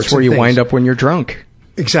culverts. That's where you wind up when you're drunk.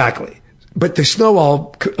 Exactly. But the snow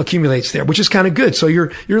all accumulates there, which is kind of good. So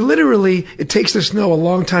you're literally, it takes the snow a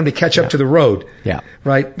long time to catch up to the road. Yeah.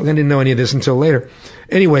 Right? I didn't know any of this until later.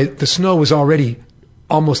 Anyway, the snow was already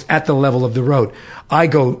almost at the level of the road. I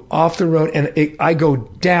go off the road and I go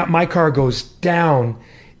down, my car goes down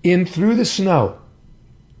in through the snow,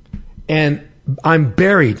 and I'm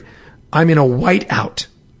buried. I'm in a whiteout.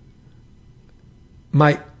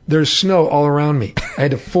 There's snow all around me. I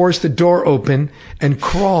had to force the door open and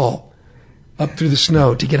crawl up through the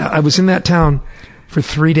snow to get out. I was in that town for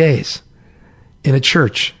 3 days in a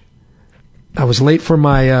church. I was late for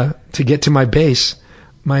my to get to my base,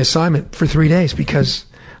 my assignment, for 3 days because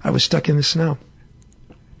I was stuck in the snow.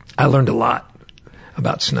 I learned a lot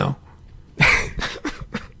about snow.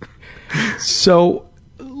 So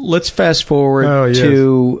let's fast forward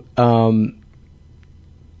to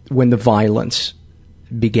when the violence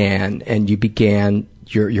began and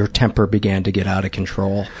your temper began to get out of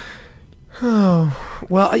control. Oh,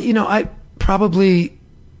 well, I probably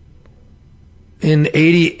in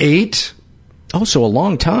 88. Oh, so a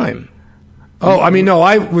long time. Oh, I mean, no,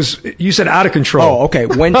 you said out of control. Oh, okay.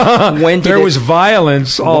 When did there was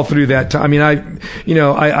violence all through that time. I mean, I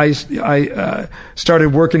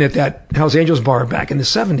started working at that Hells Angels bar back in the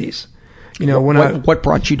 70s. What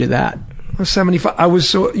brought you to that? I was 75. I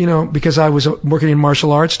was because I was working in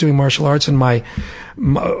martial arts, doing martial arts, and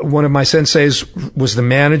one of my senseis was the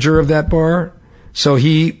manager of that bar. So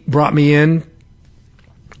he brought me in,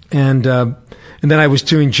 and then I was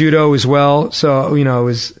doing judo as well. So, it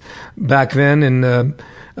was back then. And,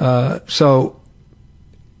 so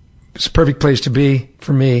it's a perfect place to be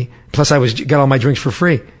for me. Plus I got all my drinks for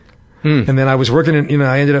free. And then I was working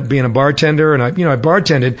I ended up being a bartender, and I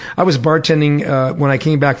bartended. I was bartending, when I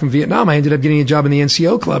came back from Vietnam. I ended up getting a job in the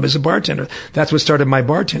NCO club as a bartender. That's what started my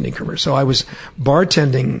bartending career. So I was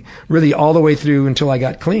bartending really all the way through until I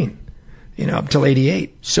got clean, up till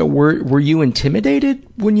 88. So were you intimidated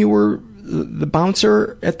when you were the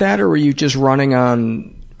bouncer at that, or were you just running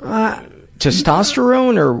on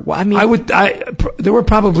testosterone? Or I mean, there were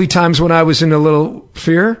probably times when I was in a little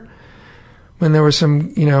fear, when there was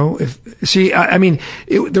some, there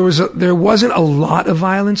wasn't a lot of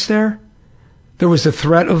violence there. There was the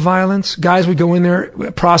threat of violence. Guys would go in there,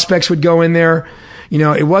 prospects would go in there.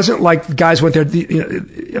 It wasn't like guys went there.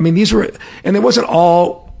 These were, and it wasn't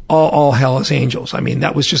all Hells Angels. I mean,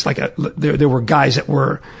 that was just like there were guys that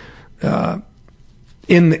were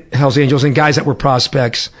in the Hells Angels and guys that were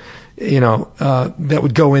prospects, that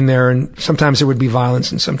would go in there, and sometimes there would be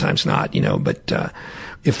violence and sometimes not, but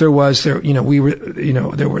if there was, there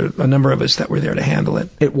were a number of us that were there to handle it.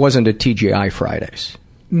 It wasn't a TGI Fridays.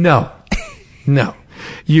 No.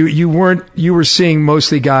 You were seeing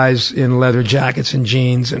mostly guys in leather jackets and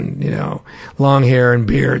jeans and, long hair and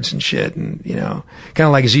beards and shit, and, kind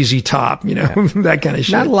of like ZZ Top, that kind of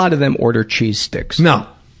shit. Not a lot of them order cheese sticks. No.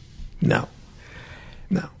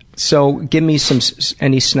 So give me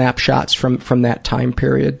any snapshots from that time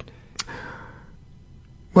period.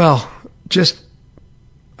 Well, just,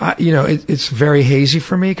 it's very hazy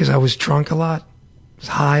for me because I was drunk a lot, was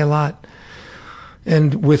high a lot,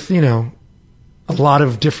 and with, a lot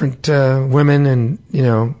of different women, and,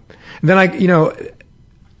 and then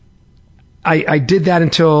I did that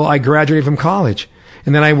until I graduated from college.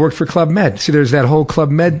 And then I worked for Club Med. See, there's that whole Club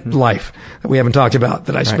Med life that we haven't talked about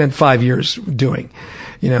that I spent 5 years doing,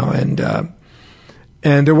 and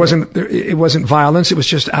it wasn't violence. It was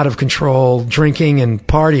just out of control drinking and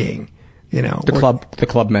partying, The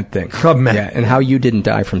Club Med thing. Club Med. Yeah. And how you didn't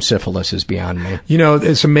die from syphilis is beyond me.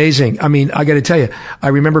 It's amazing. I mean, I got to tell you, I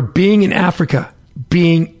remember being in Africa,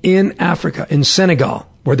 in Senegal,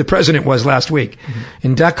 where the president was last week,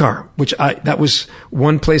 in Dakar, that was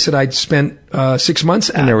one place that I'd spent 6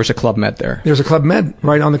 months at. And there was a Club Med there. There was a Club Med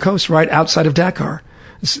right on the coast, right outside of Dakar.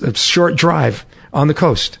 It's a short drive on the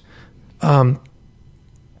coast. And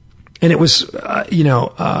it was, why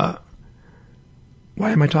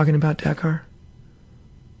am I talking about Dakar?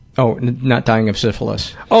 Oh, not dying of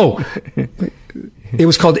syphilis. Oh,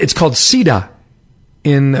 it's called SIDA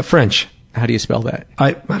in French. How do you spell that?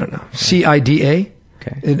 I don't know. CIDA.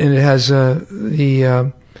 Okay. And it has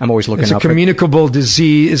I'm always looking it's up. It's a communicable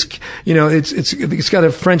disease. It's got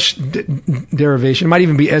a French derivation. It might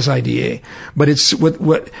even be SIDA. But it's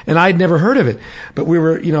and I'd never heard of it. But we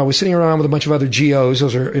were, I was sitting around with a bunch of other GOs.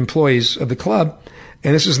 Those are employees of the club.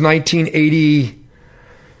 And this was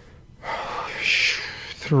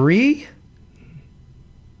 1983,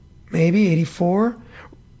 maybe 84,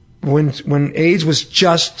 when AIDS was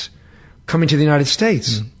just coming to the United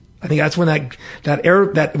States. I think that's when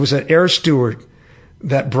that was an air steward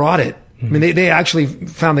that brought it. I mean, they actually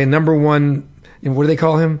found the number one. What do they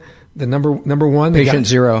call him? The number one patient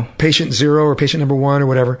zero or patient number one or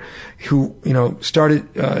whatever, who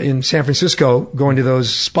started in San Francisco going to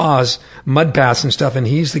those spas, mud baths and stuff, and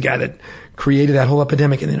he's the guy that created that whole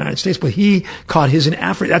epidemic in the United States. But he caught his in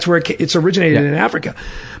Africa. That's where it's originated in Africa.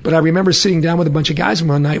 But I remember sitting down with a bunch of guys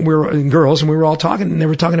one night, and girls, and we were all talking, and they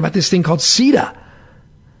were talking about this thing called SIDA.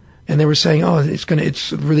 And they were saying, oh,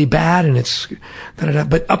 it's really bad, and it's da-da-da.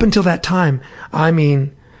 But up until that time, I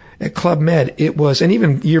mean, at Club Med, it was, and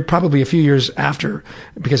even probably a few years after,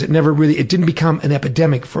 because it didn't become an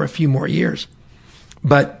epidemic for a few more years.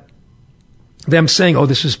 But them saying, oh,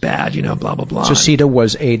 this is bad, blah, blah, blah. So SIDA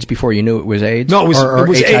was AIDS before you knew it was AIDS? No, it was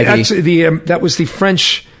HIV? Actually, that was the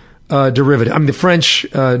French derivative. I mean, the French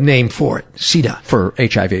name for it, SIDA. For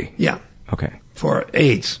HIV? Yeah. Okay. For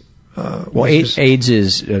AIDS. AIDS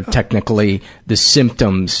is technically the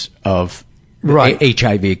symptoms of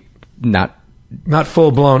HIV, not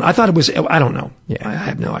full blown. I thought it was. I don't know. Yeah. I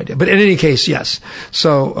have no idea. But in any case, yes.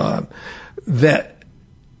 So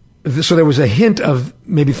so there was a hint of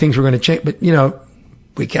maybe things were going to change. But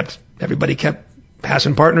everybody kept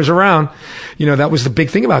passing partners around. That was the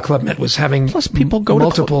big thing about Club Med, was having people go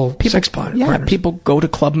multiple sex partners. Yeah, people go to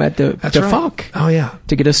Club Med to fuck. Oh yeah,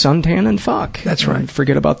 to get a suntan and fuck. That's right. And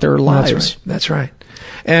forget about their lives. That's right.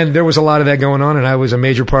 And there was a lot of that going on, and I was a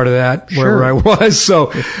major part of that wherever I was.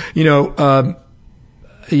 So, it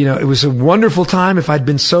was a wonderful time if I'd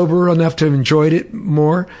been sober enough to have enjoyed it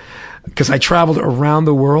more, because I traveled around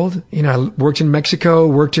the world. I worked in Mexico,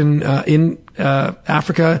 worked in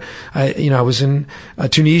Africa. I was in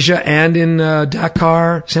Tunisia and in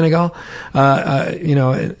Dakar, Senegal.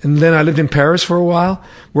 And then I lived in Paris for a while,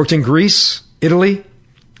 worked in Greece, Italy.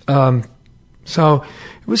 So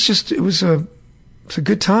it was a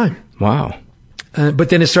good time. Wow. But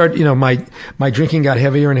then it started, my drinking got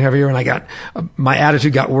heavier and heavier, and my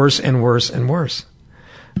attitude got worse and worse and worse.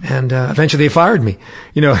 And eventually they fired me.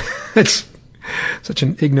 It's such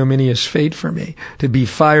an ignominious fate for me to be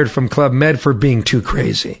fired from Club Med for being too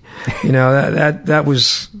crazy. That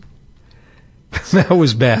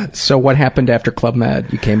was bad. So what happened after Club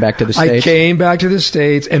Med? You came back to the States? I came back to the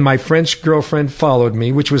States, and my French girlfriend followed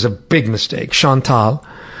me, which was a big mistake. Chantal.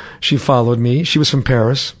 She followed me. She was from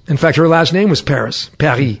Paris. In fact, her last name was Paris.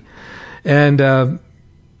 And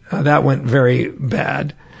that went very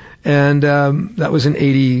bad. And that was in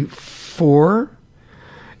 84.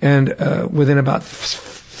 And within about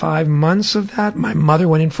 5 months of that, my mother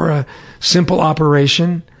went in for a simple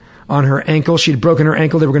operation on her ankle. She had broken her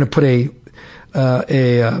ankle. They were going to put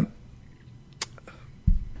a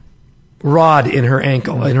rod in her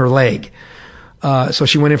ankle, in her leg. So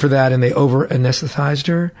she went in for that, and they over-anesthetized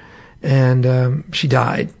her, and she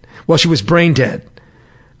died. Well, she was brain dead.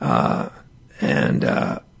 And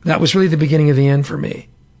that was really the beginning of the end for me.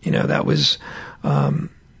 That was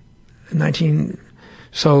 19...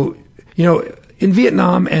 So, in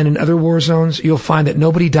Vietnam and in other war zones, you'll find that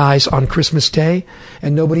nobody dies on Christmas Day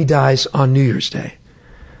and nobody dies on New Year's Day.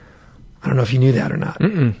 I don't know if you knew that or not.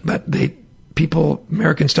 But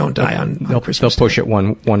Americans don't die on Christmas Day. They'll push it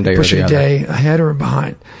one day or the other. Push it a day ahead or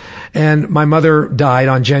behind. And my mother died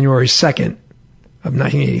on January 2nd of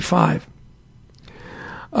 1985.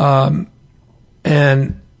 My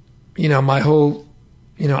whole,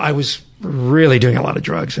 I was really doing a lot of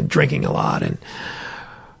drugs and drinking a lot, and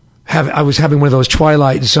I was having one of those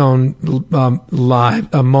Twilight Zone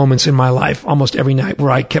live moments in my life almost every night,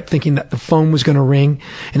 where I kept thinking that the phone was going to ring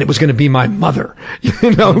and it was going to be my mother,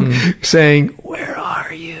 saying, "Where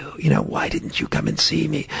are you? Why didn't you come and see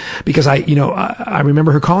me?" Because I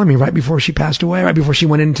remember her calling me right before she passed away, right before she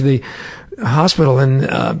went into the hospital,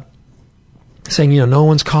 and saying, "No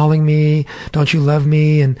one's calling me. Don't you love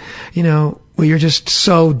me?" And you're just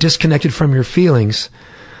so disconnected from your feelings.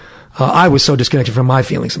 I was so disconnected from my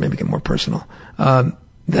feelings, let me make it more personal,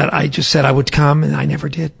 that I just said I would come, and I never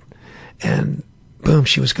did. And boom,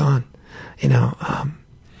 she was gone.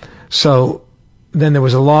 So then there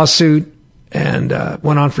was a lawsuit, and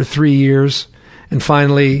went on for 3 years. And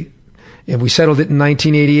finally, we settled it in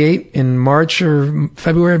 1988, in March or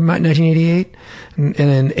February of 1988. And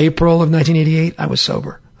in April of 1988, I was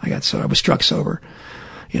sober. I was struck sober.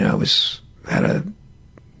 Had a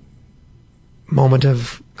moment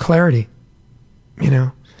of clarity,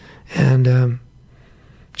 and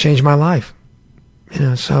changed my life.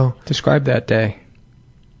 So describe that day.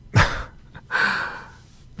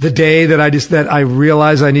 The day that I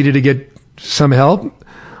realized I needed to get some help.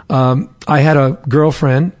 I had a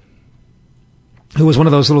girlfriend who was one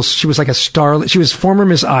of those she was like a starlet. She was former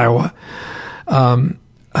Miss Iowa.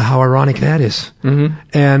 How ironic that is. Mm-hmm.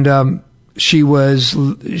 And, she was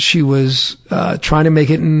trying to make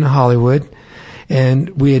it in Hollywood, and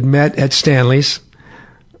we had met at Stanley's,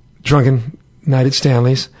 drunken night at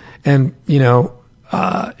Stanley's, and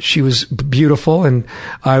she was beautiful, and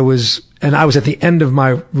I was at the end of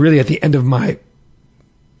my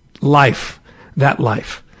life,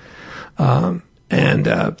 and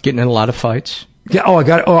getting in a lot of fights.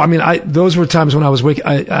 Yeah. Those were times when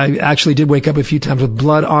I actually did wake up a few times with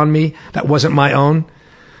blood on me that wasn't my own.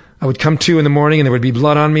 I would come to in the morning and there would be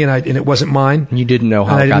blood on me, and it wasn't mine. And you didn't know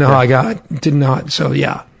how. I didn't know how I didn't know how. So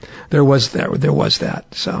yeah, there was that.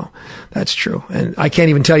 So that's true. And I can't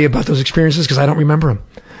even tell you about those experiences because I don't remember them,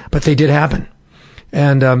 but they did happen.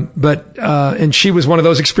 And, and she was one of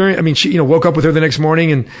those experiences. She, woke up with her the next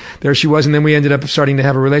morning and there she was. And then we ended up starting to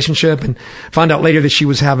have a relationship, and found out later that she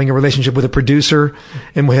was having a relationship with a producer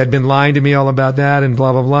and had been lying to me all about that and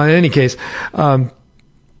blah, blah, blah. In any case, I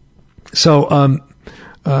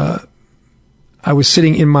was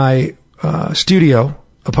sitting in my, studio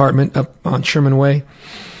apartment up on Sherman Way,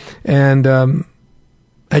 and, we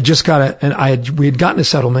had gotten a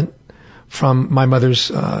settlement from my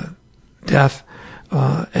mother's, death.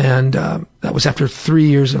 And that was after 3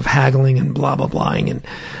 years of haggling and blah, blah, blahing. And,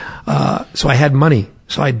 so I had money.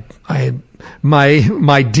 So I had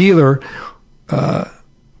my dealer,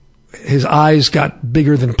 his eyes got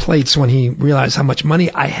bigger than plates when he realized how much money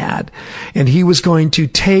I had. And he was going to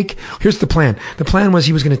here's the plan. The plan was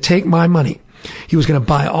he was going to take my money. He was going to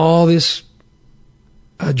buy all this,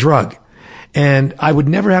 drug. And I would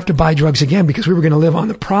never have to buy drugs again because we were going to live on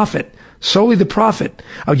the profit. Solely the profit.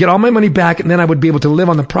 I would get all my money back, and then I would be able to live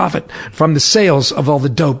on the profit from the sales of all the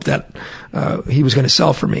dope that he was going to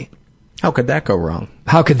sell for me. How could that go wrong?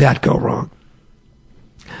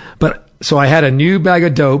 But so I had a new bag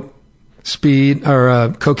of dope, speed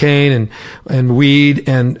or cocaine and weed,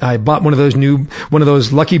 and I bought one of those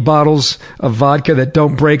lucky bottles of vodka that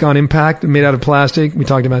don't break on impact, made out of plastic. We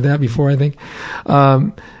talked about that before, I think.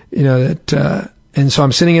 And so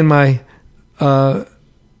I'm sitting in my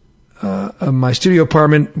studio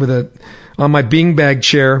apartment on my beanbag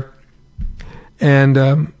chair, and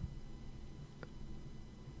a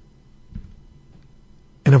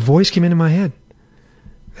voice came into my head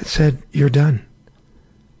that said, "You're done."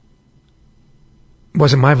 It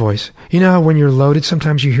wasn't my voice. You know how when you're loaded,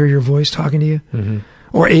 sometimes you hear your voice talking to you? Mm-hmm.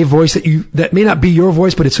 Or a voice that may not be your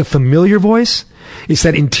voice, but it's a familiar voice. It's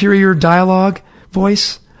that interior dialogue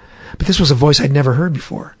voice. But this was a voice I'd never heard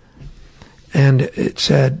before. And it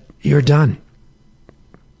said, "You're done."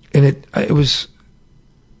 And it was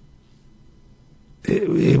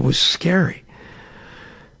scary.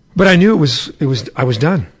 But I knew I was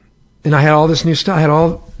done. And I had all this new stuff. I had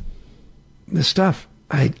all this stuff.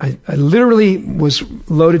 I literally was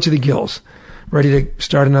loaded to the gills, ready to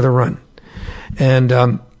start another run. And,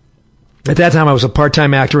 at that time I was a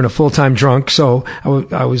part-time actor and a full-time drunk. So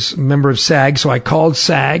I was a member of SAG. So I called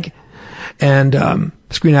SAG and,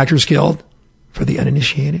 Screen Actors Guild for the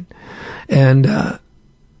uninitiated. And,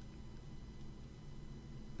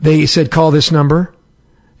 they said, "Call this number."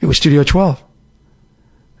 It was Studio 12.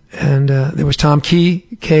 And, there was Tom K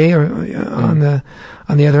on the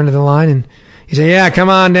other end of the line. And he said, "Yeah, come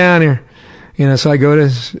on down here." So I go to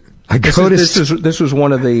this was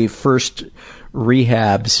one of the first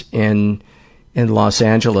rehabs in Los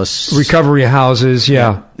Angeles. Recovery houses,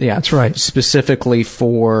 yeah, that's right. Specifically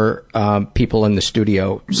for people in the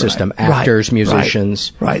studio system, actors,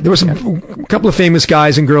 musicians. Right. There was a couple of famous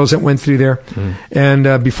guys and girls that went through there,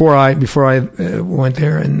 and before I went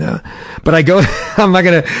there, and but I go. I'm not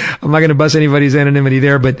gonna bust anybody's anonymity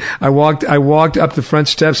there, but I walked up the front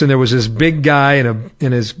steps, and there was this big guy and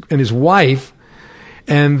his wife,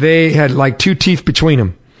 and they had like 2 teeth between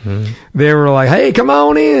them. Mm-hmm. They were like, "Hey, come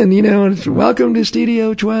on in, welcome to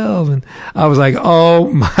Studio 12." And I was like,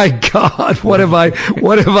 "Oh my God, what have I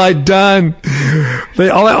done?"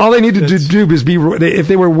 All they needed to do was if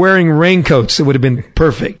they were wearing raincoats, it would have been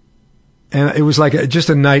perfect. And it was like just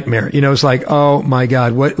a nightmare. It's like, "Oh my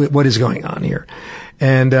God, what is going on here?"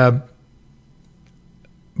 And,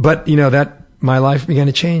 but that my life began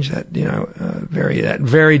to change that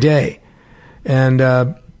very day,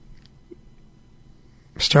 and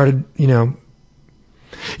started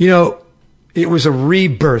it was a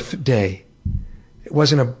rebirth day. It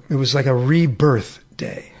was like a rebirth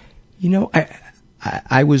day.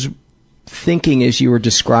 I was thinking as you were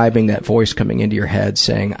describing that voice coming into your head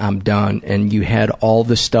saying, I'm done, and you had all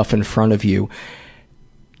this stuff in front of you.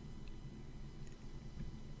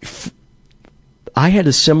 I had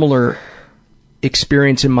a similar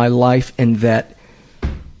experience in my life in that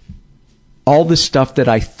all the stuff that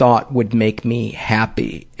I thought would make me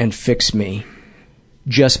happy and fix me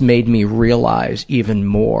just made me realize even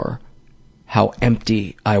more how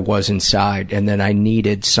empty I was inside, and then I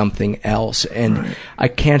needed something else. And right. I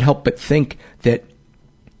can't help but think that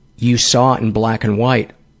you saw it in black and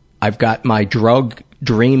white. I've got my drug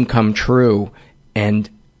dream come true, and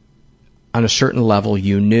on a certain level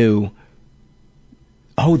you knew,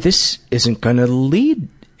 oh, this isn't going to lead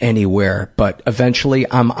anywhere, but eventually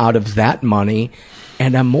I'm out of that money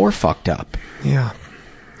and I'm more fucked up. Yeah.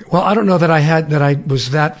 Well, I don't know that I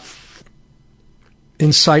was that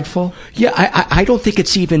insightful. Yeah, I don't think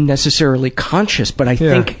it's even necessarily conscious, but I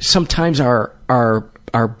think sometimes our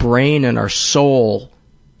brain and our soul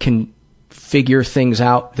can figure things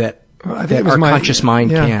out that our conscious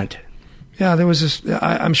mind can't. Yeah, there was this,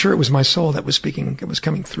 I'm sure it was my soul that was speaking, it was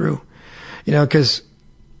coming through. Because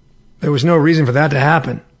there was no reason for that to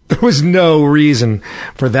happen. There was no reason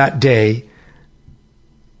for that day,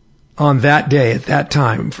 on that day, at that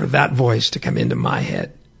time, for that voice to come into my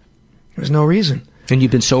head. There was no reason. And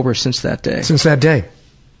you've been sober since that day? Since that day.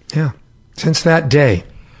 Yeah. Since that day.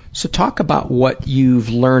 So talk about what you've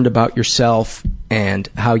learned about yourself and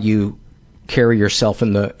how you carry yourself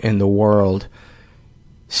in the world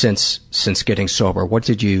since getting sober. What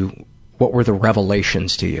were the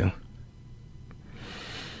revelations to you?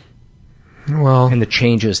 Well, and the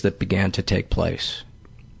changes that began to take place.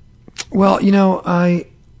 Well, I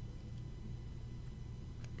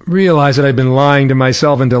realized that I'd been lying to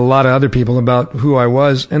myself and to a lot of other people about who I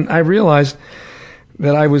was, and I realized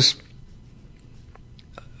that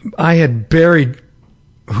I had buried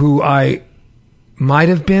who I might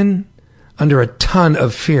have been under a ton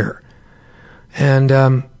of fear. And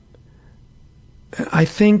I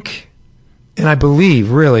think, and I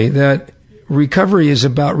believe really, that recovery is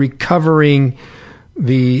about recovering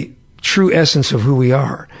the true essence of who we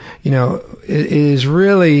are. It is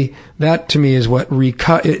really, that to me is what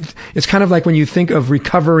it's kind of like when you think of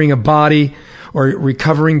recovering a body or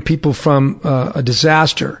recovering people from a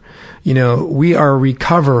disaster. We are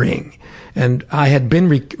recovering, and I have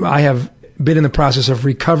been in the process of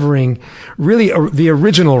recovering really the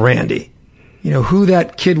original Randy. Who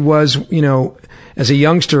that kid was, as a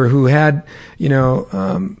youngster who had,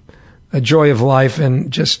 a joy of life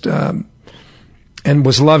and just, and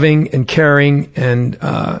was loving and caring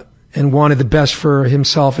and wanted the best for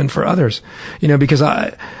himself and for others, because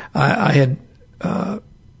I had,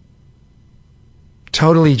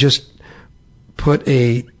 totally just put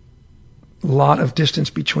a lot of distance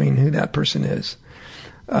between who that person is,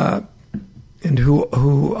 and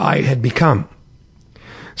who I had become.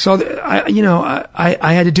 So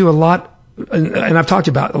I had to do a lot. And I've talked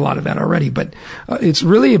about a lot of that already, but it's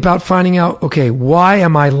really about finding out, okay, why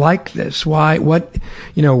am I like this? What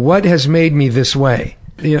has made me this way?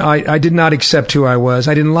 I did not accept who I was.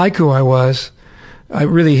 I didn't like who I was. I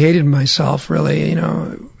really hated myself, really,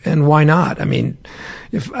 and why not? I mean,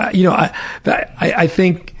 if, I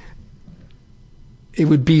think it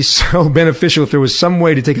would be so beneficial if there was some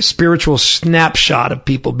way to take a spiritual snapshot of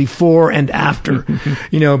people before and after,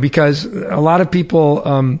 because a lot of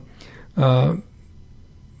people,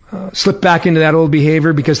 slip back into that old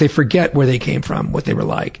behavior because they forget where they came from, what they were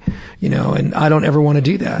like, and I don't ever want to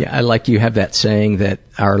do that. Yeah, I like you have that saying that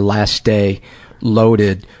our last day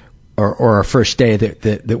loaded, or our first day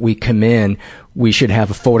that we come in, we should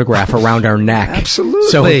have a photograph around our neck. Absolutely.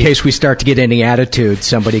 So in case we start to get any attitude,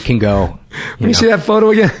 somebody can go. Let me see that photo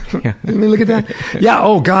again. Yeah. Let me look at that. Yeah.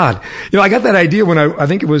 Oh God. I got that idea when I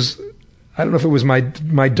think it was, I don't know if it was my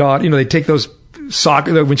daughter, they take those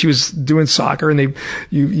soccer, when she was doing soccer, and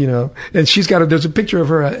and she's got there's a picture of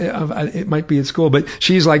her, it might be at school, but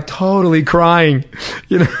she's like totally crying,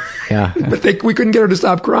 Yeah. But we couldn't get her to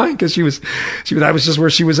stop crying because that was just where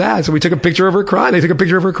she was at. So we took a picture of her crying. They took a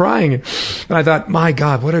picture of her crying. And I thought, my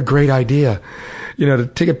God, what a great idea, to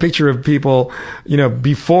take a picture of people,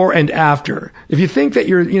 before and after. If you think that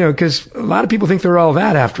you're, because a lot of people think they're all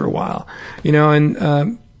that after a while, and,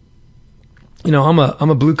 I'm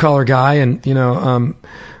a blue collar guy, and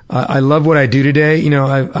I love what I do today.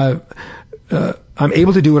 I'm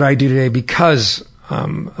able to do what I do today because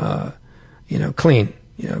clean,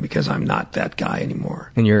 because I'm not that guy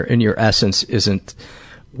anymore. And your essence isn't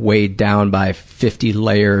weighed down by 50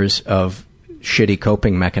 layers of shitty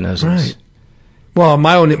coping mechanisms. Right. Well,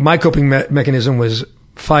 my coping mechanism was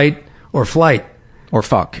fight or flight. Or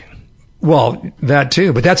fuck. Well, that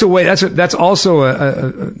too, but that's also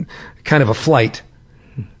a kind of a flight.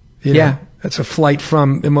 Yeah. That's a flight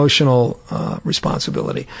from emotional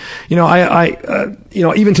responsibility.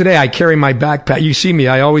 Even today I carry my backpack. You see me,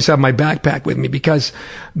 I always have my backpack with me because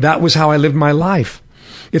that was how I lived my life.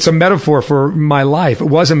 It's a metaphor for my life. It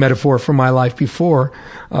was a metaphor for my life before,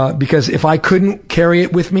 because if I couldn't carry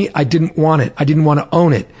it with me, I didn't want it. I didn't want to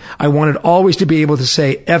own it. I wanted always to be able to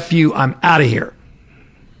say, F you, I'm out of here.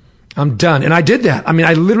 I'm done. And I did that. I mean,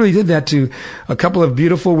 I literally did that to a couple of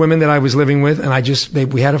beautiful women that I was living with,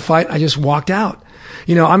 and we had a fight. I just walked out.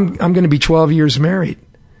 I'm going to be 12 years married.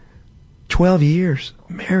 12 years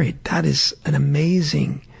married. That is an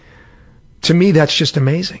amazing, to me, that's just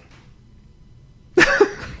amazing.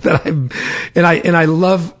 I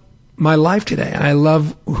love my life today, and I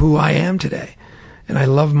love who I am today. And I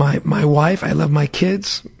love my wife. I love my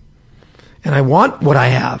kids. And I want what I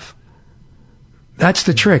have. That's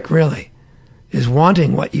the trick, really, is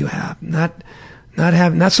wanting what you have, not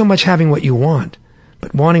so much having what you want,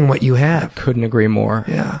 but wanting what you have. Couldn't agree more.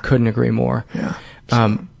 Yeah. Couldn't agree more. Yeah.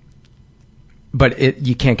 But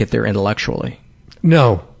you can't get there intellectually.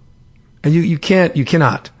 No. And you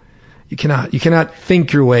cannot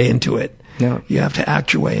think your way into it. No. You have to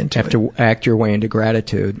act your way into it. You have to act your way into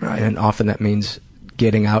gratitude. Right. And often that means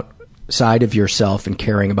getting outside of yourself and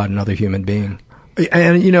caring about another human being.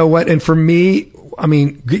 And you know what? And for me, I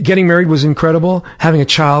mean, getting married was incredible. Having a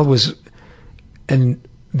child was,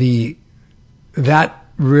 that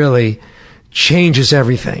really changes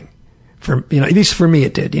everything. At least for me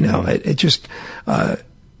it did, it just, and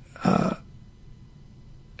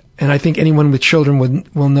I think anyone with children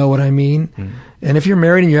will know what I mean. Mm. And if you're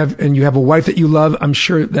married and you have a wife that you love, I'm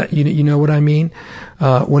sure that you know what I mean.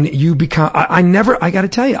 When you become, I got to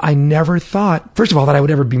tell you, I never thought, first of all, that I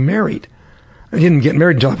would ever be married. I didn't get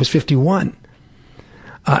married until I was 51.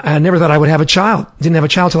 I never thought I would have a child. Didn't have a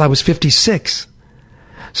child till I was 56.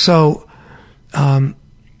 So, I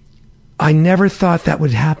never thought that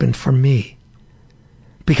would happen for me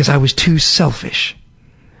because I was too selfish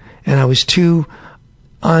and I was too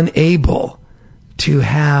unable to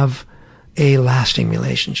have a lasting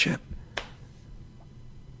relationship.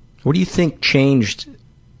 What do you think changed?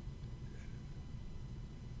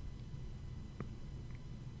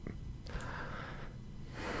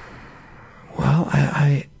 Well,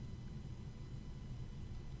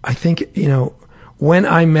 I think, when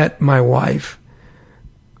I met my wife,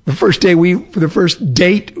 the first date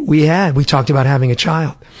we had, we talked about having a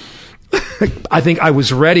child. I think I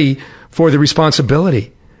was ready for the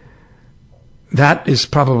responsibility. That is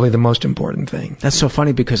probably the most important thing. That's so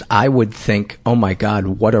funny because I would think, oh my God,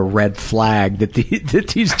 what a red flag that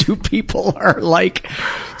these two people are like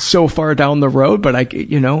so far down the road. But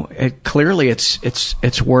clearly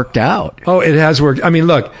it's worked out. Oh, it has worked. I mean,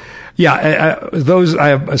 look, yeah, I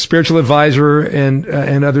have a spiritual advisor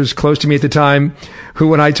and others close to me at the time who,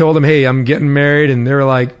 when I told them, hey, I'm getting married, and they were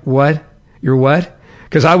like, what? You're what?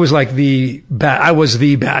 Because I was like I was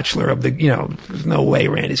the bachelor of the, there's no way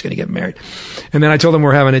Randy's going to get married. And then I told them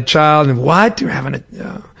we're having a child, and what? You're having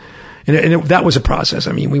that was a process.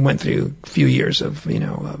 I mean, we went through a few years of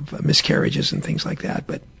miscarriages and things like that.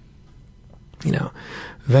 But,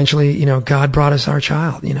 eventually, God brought us our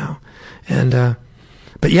child, and,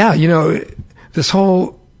 but yeah, this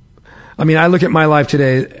whole, I look at my life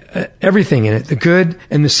today, everything in it, the good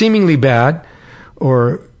and the seemingly bad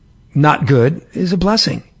or not good is a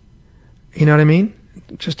blessing. You know what I mean?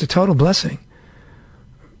 Just a total blessing.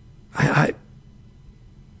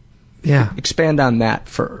 Yeah. Expand on that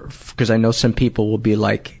because I know some people will be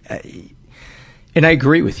like, and I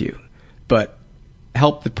agree with you, but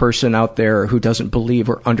help the person out there who doesn't believe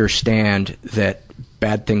or understand that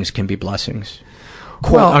bad things can be blessings.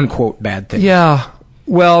 Quote unquote bad things. Yeah.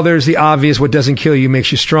 Well, there's the obvious, what doesn't kill you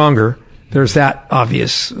makes you stronger. There's that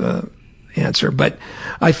obvious answer. But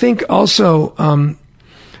I think also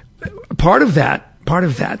part of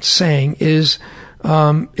that saying is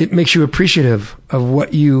it makes you appreciative of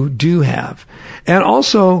what you do have. And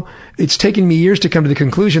also, it's taken me years to come to the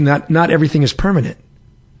conclusion that not everything is permanent.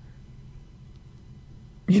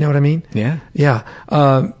 You know what I mean? Yeah.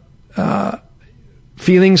 Yeah.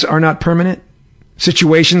 Feelings are not permanent.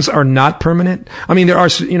 Situations are not permanent.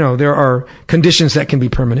 There are conditions that can be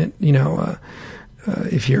permanent,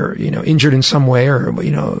 if you're, injured in some way or,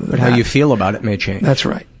 But how you feel about it may change. That's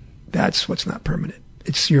right. That's what's not permanent.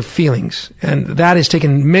 It's your feelings. And that has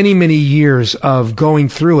taken many, many years of going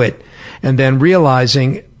through it and then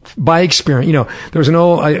realizing by experience, there was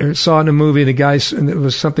I saw in a movie, the guy, and it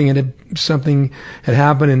was something had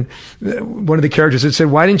happened, and one of the characters had said,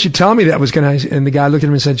 "Why didn't you tell me that was going to," and the guy looked at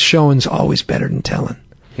him and said, "Showing's always better than telling."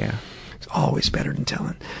 Yeah. It's always better than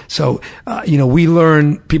telling. So, we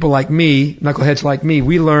learn, people like me, knuckleheads like me,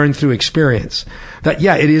 we learn through experience that,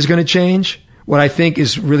 it is going to change. What I think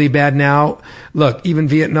is really bad now, look, even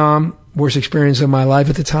Vietnam, worst experience of my life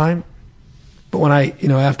at the time. But when I,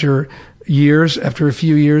 after a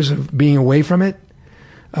few years of being away from it,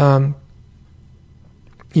 has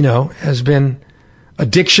been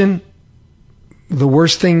addiction. The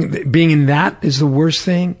worst thing, being in that is the worst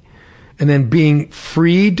thing. And then being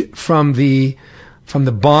freed from the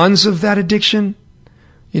bonds of that addiction,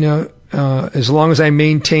 as long as I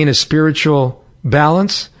maintain a spiritual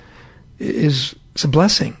balance, it's a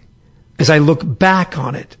blessing. As I look back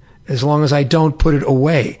on it, as long as I don't put it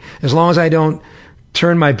away, as long as I don't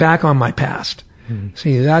turn my back on my past. Mm-hmm.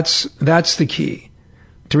 See, that's the key.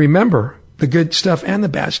 To remember the good stuff and the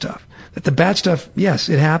bad stuff. That the bad stuff, yes,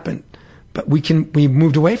 it happened, but we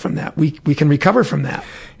moved away from that. We can recover from that.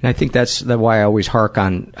 And I think that's why I always hark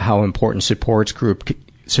on how important support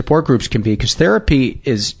groups can be, because therapy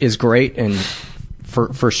is great and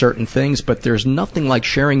for certain things, but there's nothing like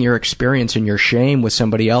sharing your experience and your shame with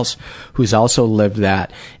somebody else who's also lived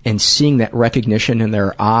that, and seeing that recognition in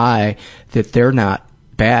their eye that they're not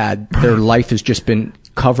bad. Their life has just been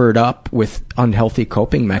covered up with unhealthy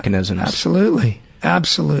coping mechanisms. Absolutely.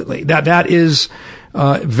 That is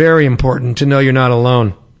very important, to know you're not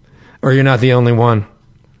alone, or you're not the only one.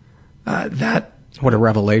 What a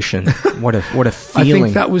revelation. What a feeling. I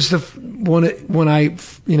think that was when I,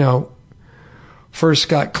 first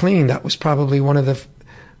got clean, that was probably one of the,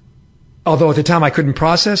 although at the time I couldn't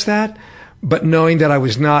process that, but knowing that I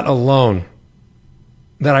was not alone,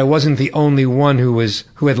 that I wasn't the only one who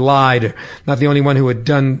had lied, not the only one who had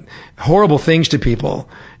done horrible things to people,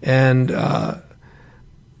 and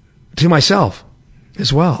to myself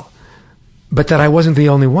as well. But that I wasn't the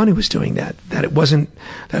only one who was doing that. That it wasn't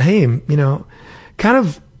that, hey, kind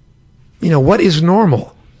of, what is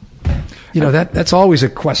normal? That's always a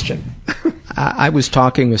question. I was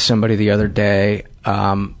talking with somebody the other day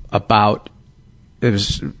about, it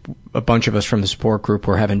was a bunch of us from the support group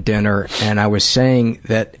were having dinner, and I was saying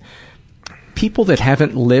that people that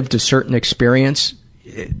haven't lived a certain experience,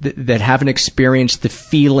 that haven't experienced the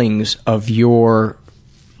feelings of your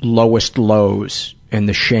lowest lows and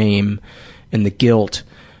the shame and the guilt,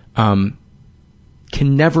 can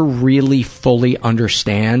never really fully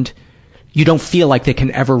understand. You don't feel like they can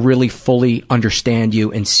ever really fully understand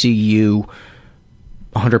you and see you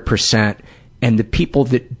 100%. And the people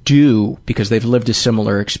that do, because they've lived a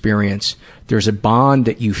similar experience, there's a bond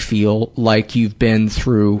that you feel like you've been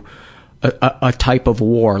through a type of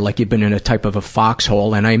war, like you've been in a type of a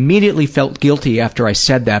foxhole. And I immediately felt guilty after I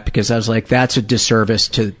said that, because I was like, that's a disservice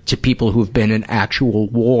to people who've been in actual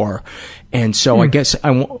war. And so I guess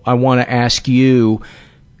I want to ask you,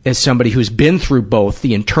 as somebody who's been through both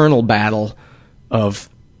the internal battle of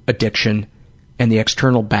addiction and the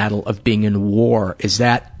external battle of being in war, is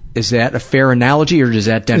that a fair analogy, or does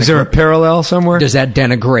that denigrate? Is there a parallel somewhere? Does that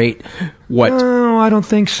denigrate what? No, I don't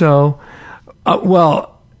think so.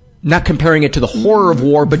 Well, not comparing it to the horror of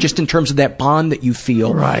war, but just in terms of that bond that you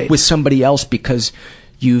feel with somebody else, because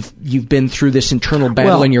you've been through this internal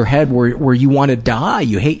battle in your head where you want to die.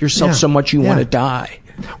 You hate yourself so much you want to die.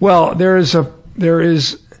 Well, there is,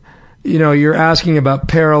 you're asking about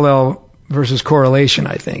parallel versus correlation,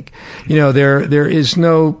 I think. There is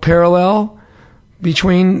no parallel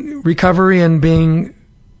between recovery and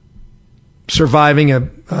surviving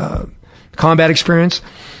a combat experience,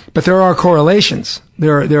 but there are correlations.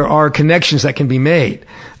 There are connections that can be made.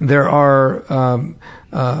 There are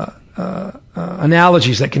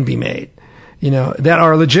analogies that can be made, that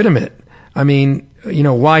are legitimate. I mean,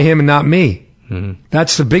 why him and not me? Mm-hmm.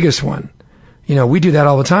 That's the biggest one. We do that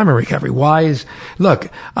all the time in recovery. Look,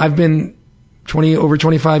 I've been over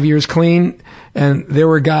 25 years clean, and there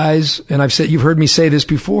were guys, and you've heard me say this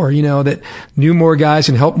before, that knew more guys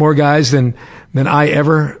and helped more guys than I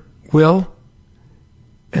ever will.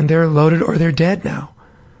 And they're loaded or they're dead now.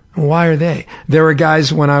 And why are they? There were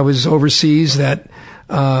guys when I was overseas that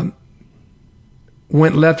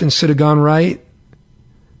went left and should have gone right,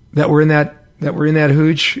 that were in that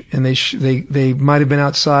hooch, and they might have been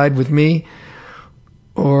outside with me,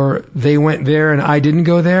 or they went there and I didn't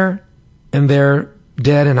go there, and they're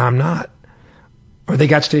dead and I'm not. Or they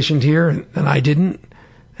got stationed here and I didn't,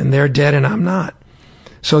 and they're dead and I'm not.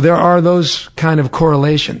 So there are those kind of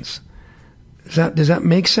correlations. Does that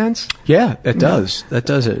make sense? Yeah, it does. That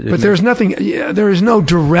does it. But there's nothing. Yeah, there is no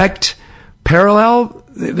direct parallel.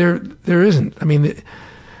 There isn't. I mean,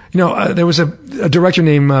 there was a director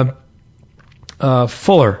named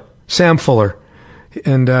Fuller, Sam Fuller,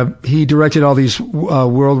 and he directed all these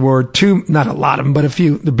World War II. Not a lot of them, but a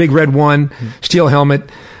few. The Big Red One, Steel Helmet,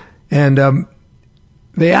 and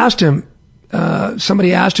they asked him.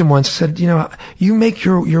 Somebody asked him once, said, you make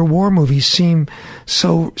your war movies seem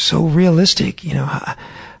so realistic.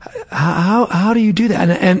 How do you do that?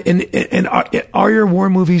 And are your war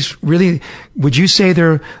movies really, would you say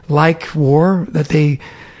they're like war, that they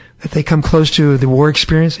come close to the war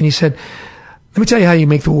experience? And he said, let me tell you how you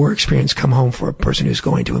make the war experience come home for a person who's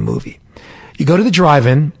going to a movie. You go to the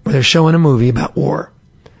drive-in where they're showing a movie about war.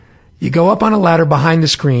 You go up on a ladder behind the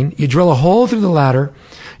screen, you drill a hole through the ladder,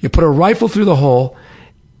 you put a rifle through the hole,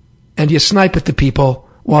 and you snipe at the people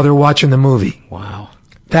while they're watching the movie. Wow.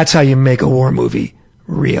 That's how you make a war movie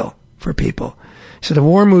real for people. So the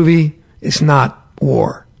war movie is not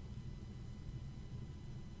war.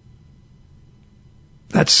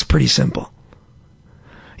 That's pretty simple.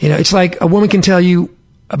 It's like a woman can tell you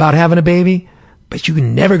about having a baby, but you're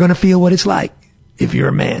never going to feel what it's like if you're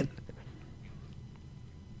a man.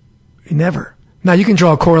 Never. Now, you can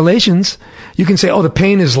draw correlations. You can say, the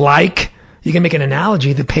pain is like, you can make an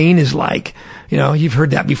analogy. The pain is like, you've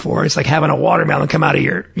heard that before. It's like having a watermelon come out of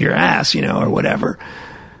your ass, or whatever.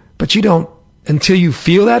 But you don't, until you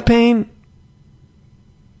feel that pain,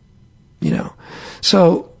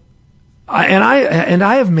 So,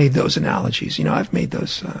 I have made those analogies. I've made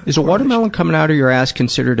those. Is a watermelon coming out of your ass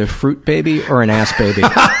considered a fruit baby or an ass baby?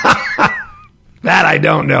 That I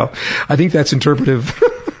don't know. I think that's interpretive.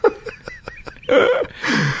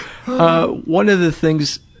 One of the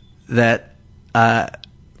things that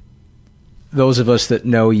those of us that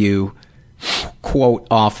know you quote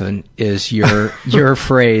often is your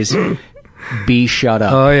phrase, "Be shut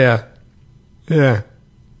up." Oh yeah.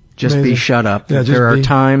 Just Amazing. Be shut up. Yeah, there are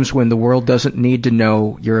times when the world doesn't need to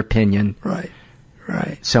know your opinion. Right.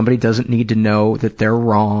 Somebody doesn't need to know that they're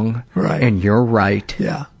wrong. Right. And you're right.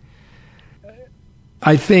 Yeah.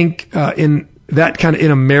 I think in that kind of,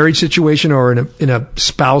 in a marriage situation or in a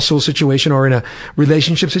spousal situation or in a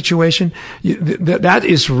relationship situation, that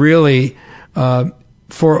is really,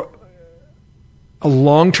 for a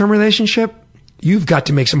long-term relationship, you've got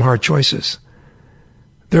to make some hard choices.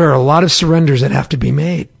 There are a lot of surrenders that have to be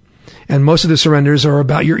made. And most of the surrenders are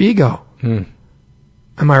about your ego. Am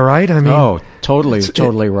I right? I mean,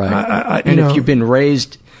 totally right. And if you've been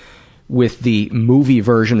raised with the movie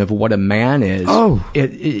version of what a man is,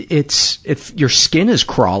 it's your skin is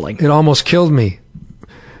crawling. It almost killed me.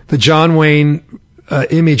 The John Wayne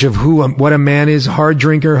image of what a man is, hard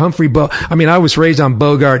drinker, Humphrey I was raised on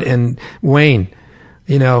Bogart and Wayne,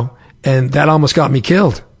 and that almost got me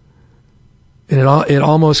killed. And it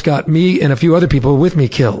almost got me and a few other people with me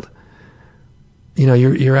killed.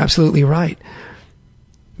 You're absolutely right.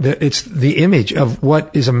 It's the image of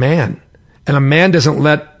what is a man, and a man doesn't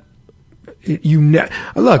let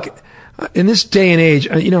look. In this day and age,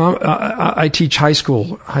 I teach high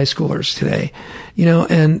schoolers today,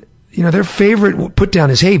 and their favorite put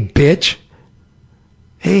down is, "Hey, bitch."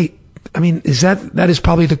 Hey, that is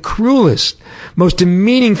probably the cruelest, most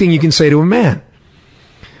demeaning thing you can say to a man.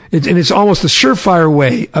 And it's almost the surefire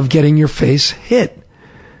way of getting your face hit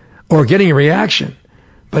or getting a reaction.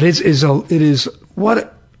 But it is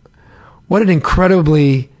what an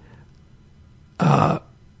incredibly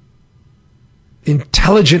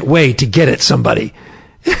intelligent way to get at somebody.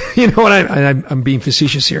 I'm being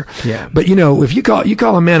facetious here. Yeah. But if you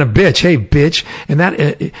call a man a bitch, "Hey, bitch,"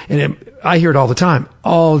 I hear it all the time,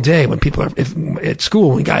 all day when people are at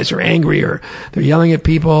school, when guys are angry or they're yelling at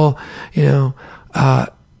people,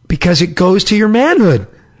 because it goes to your manhood.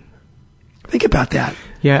 Think about that.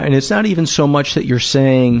 Yeah, and it's not even so much that you're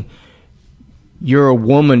saying you're a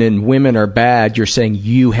woman and women are bad. You're saying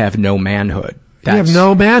you have no manhood. You have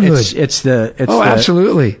no manhood.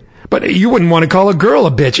 Absolutely. But you wouldn't want to call a girl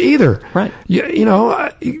a bitch either. Right.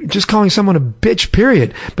 Just calling someone a bitch,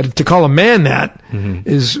 period. But to call a man that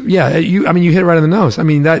is, you hit it right on the nose.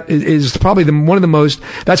 That is probably one of the most,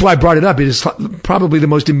 that's why I brought it up. It is probably the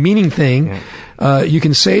most demeaning thing you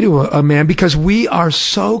can say to a man, because we are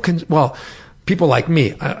so, people like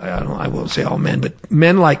me, I won't say all men, but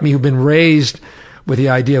men like me who've been raised with the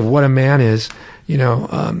idea of what a man is,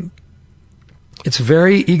 it's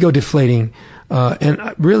very ego deflating.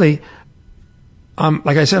 And really,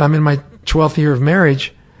 like I said, I'm in my 12th year of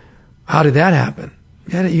marriage. How did that happen?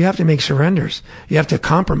 You have to make surrenders. You have to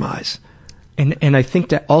compromise. And I think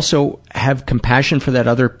to also have compassion for that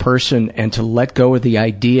other person and to let go of the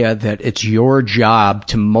idea that it's your job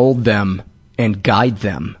to mold them and guide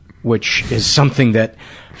them, which is something that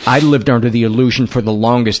I lived under the illusion for the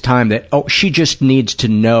longest time that, she just needs to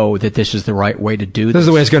know that this is the right way to do this. This is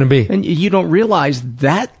the way it's going to be. And you don't realize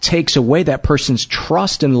that takes away that person's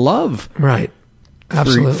trust and love. Right.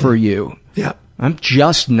 Absolutely. For you. Yeah. I'm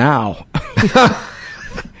just now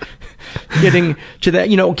getting to that,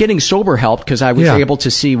 getting sober helped because I was able to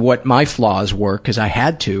see what my flaws were because I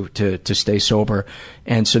had to stay sober.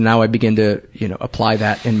 And so now I begin to, apply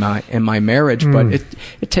that in my marriage. But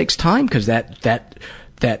it takes time because that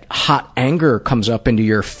hot anger comes up into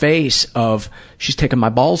your face of she's taking my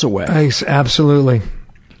balls away. Absolutely.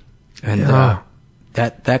 And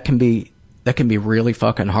that can be really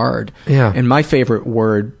fucking hard. Yeah. And my favorite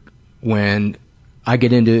word when I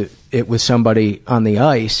get into it with somebody on the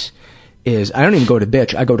ice is I don't even go to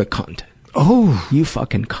bitch, I go to cunt. Oh, you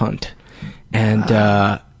fucking cunt.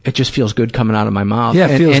 And it just feels good coming out of my mouth. Yeah,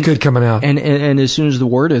 it feels good coming out. And as soon as the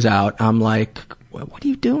word is out, I'm like, what are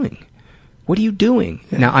you doing? What are you doing?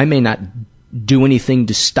 Yeah. Now, I may not do anything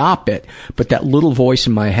to stop it, but that little voice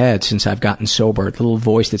in my head since I've gotten sober, the little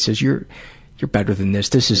voice that says, you're better than this.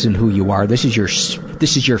 This isn't who you are. This is your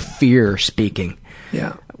fear speaking.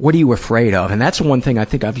 Yeah. What are you afraid of? And that's one thing I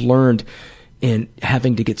think I've learned in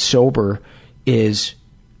having to get sober is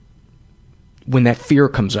when that fear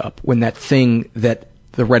comes up, when that thing that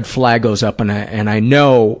the red flag goes up and I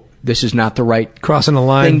know this is not the right crossing the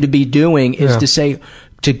line thing to be doing is to say,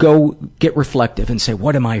 to go get reflective and say,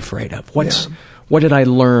 what am I afraid of? What did I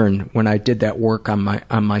learn when I did that work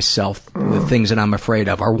on myself? The things that I'm afraid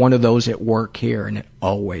of are one of those at work here, and it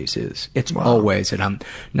always is. It's always that I'm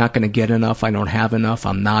not going to get enough. I don't have enough.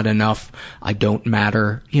 I'm not enough. I don't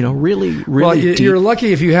matter. Really. Well, you're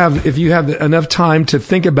lucky if you have enough time to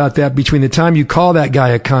think about that between the time you call that guy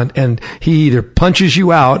a cunt and he either punches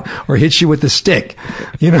you out or hits you with the stick.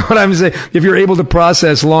 You know what I'm saying? If you're able to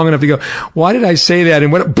process long enough to go, why did I say that?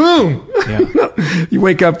 And what? Boom. Yeah. You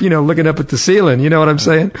wake up, looking up at the ceiling. You know what I'm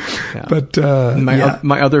saying? Yeah. But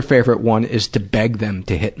my other favorite one is to beg them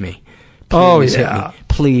to hit me. Please hit me.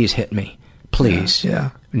 Please hit me. Please. Yeah.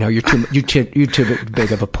 No, you're too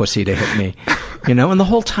big of a pussy to hit me. And the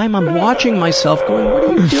whole time I'm watching myself going, what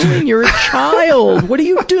are you doing? You're a child. What are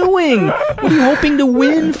you doing? What are you hoping to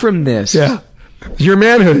win from this? Yeah. Your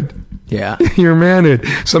manhood. Yeah. Your manhood.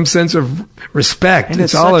 Some sense of respect. And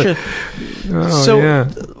it's all such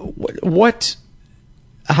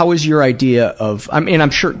how is your idea of, I'm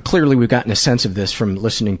sure clearly we've gotten a sense of this from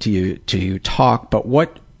listening to you talk, but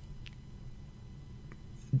what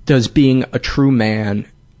does being a true man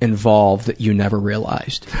involve that you never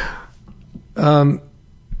realized?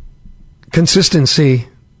 Consistency.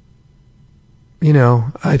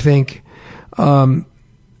 I think, there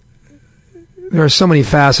are so many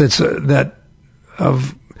facets that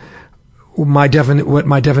of what my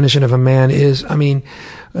definition of a man is.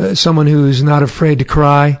 Someone who's not afraid to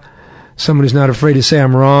cry, someone who's not afraid to say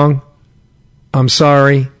I'm wrong, I'm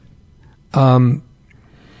sorry. Like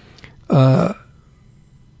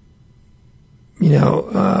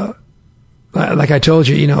I told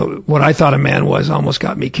you, what I thought a man was almost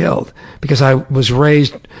got me killed because I was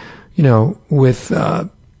raised, with a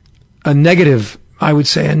negative, I would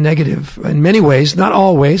say a negative in many ways, not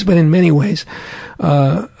always, but in many ways,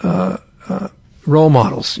 role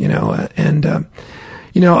models, and,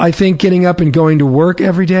 I think getting up and going to work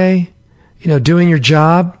every day, doing your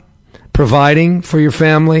job, providing for your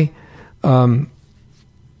family, and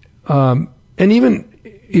even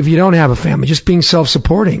if you don't have a family, just being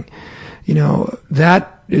self-supporting,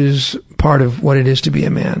 that is part of what it is to be a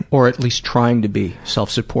man. Or at least trying to be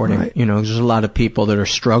self-supporting. Right. There's a lot of people that are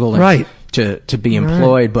struggling to be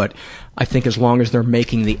employed, but I think as long as they're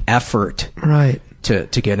making the effort to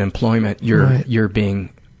get employment, you're being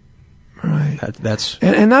that's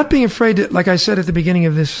and not being afraid to, like I said at the beginning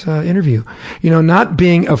of this interview, not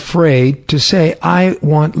being afraid to say I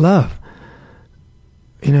want love,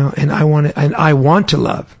 and I want to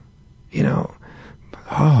love,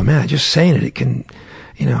 oh man, just saying it can,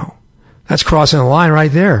 that's crossing a line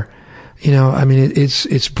right there.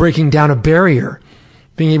 It's breaking down a barrier,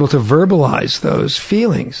 being able to verbalize those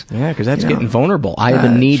feelings. Yeah, because that's getting vulnerable. I have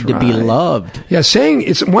a need to be loved. Yeah,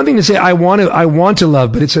 it's one thing to say I want to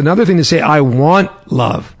love, but it's another thing to say I want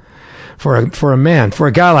love for a man, for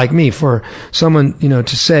a guy like me, for someone,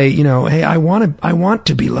 to say, hey, I want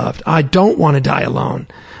to be loved. I don't want to die alone.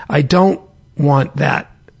 I don't want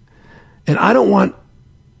that. And I don't want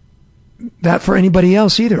that for anybody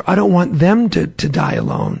else either. I don't want them to die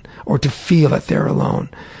alone or to feel that they're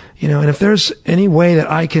alone. And if there's any way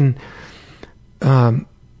that I can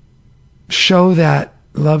show that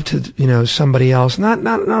love to, somebody else.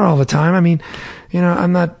 Not all the time. I mean,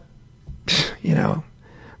 I'm not,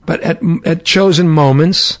 but at chosen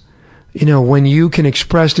moments, when you can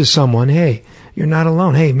express to someone, hey, you're not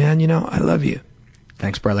alone. Hey, man, I love you.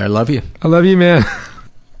 Thanks, brother. I love you. I love you, man.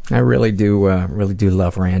 I really do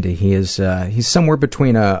love Randy. He is, he's somewhere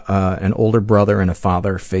between an older brother and a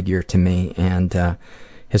father figure to me, and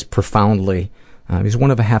has profoundly, he's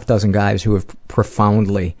one of a half dozen guys who have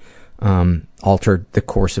profoundly altered the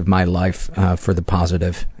course of my life for the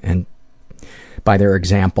positive, and by their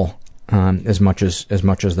example, as much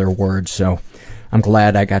as their words. So I'm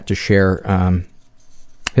glad I got to share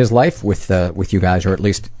his life with you guys, or at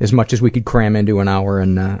least as much as we could cram into an hour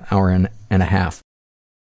and a half.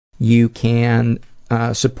 You can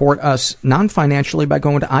support us non-financially by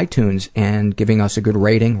going to iTunes and giving us a good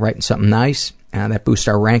rating, writing something nice. That boosts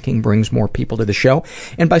our ranking, brings more people to the show.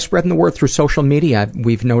 And by spreading the word through social media,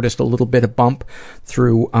 we've noticed a little bit of bump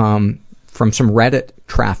through from some Reddit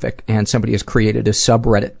traffic, and somebody has created a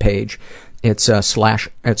subreddit page. It's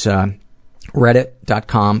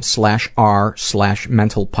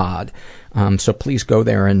reddit.com/r/mentalpod. So please go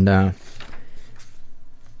there and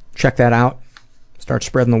check that out. Start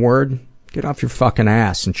spreading the word. Get off your fucking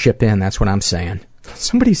ass and chip in. That's what I'm saying.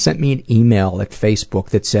 Somebody sent me an email at Facebook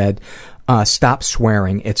that said, stop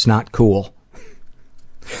swearing. It's not cool.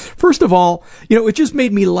 First of all, it just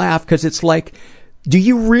made me laugh, because it's like, do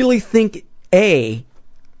you really think, A,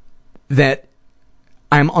 that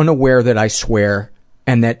I'm unaware that I swear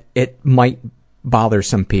and that it might bother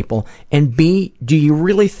some people? And B, do you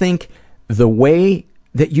really think the way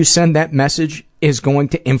that you send that message is going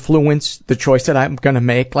to influence the choice that I'm going to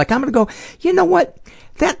make? Like, I'm going to go, you know what?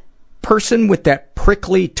 That person with that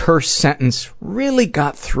prickly, terse sentence really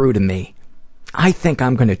got through to me. I think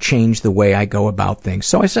I'm going to change the way I go about things.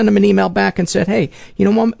 So I sent him an email back and said, hey,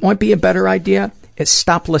 what might be a better idea? Is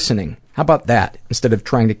stop listening. How about that? Instead of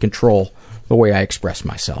trying to control the way I express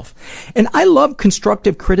myself. And I love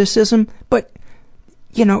constructive criticism, but,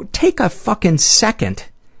 take a fucking second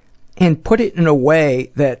and put it in a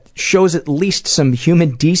way that shows at least some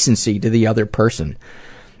human decency to the other person.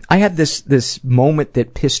 I had this moment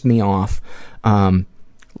that pissed me off,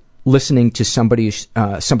 listening to somebody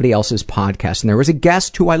else's podcast, and there was a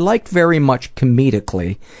guest who I liked very much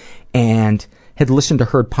comedically, and had listened to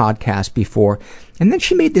her podcast before, and then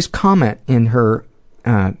she made this comment in her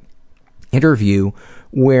interview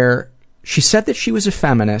where she said that she was a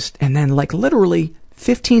feminist, and then literally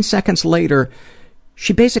 15 seconds later,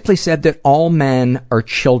 she basically said that all men are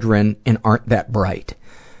children and aren't that bright.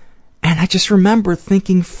 And I just remember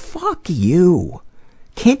thinking, fuck you.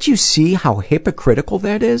 Can't you see how hypocritical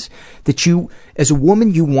that is? That you, as a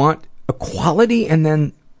woman, you want equality, and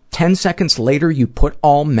then 10 seconds later you put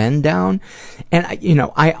all men down? And,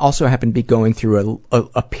 I also happen to be going through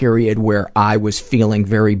a period where I was feeling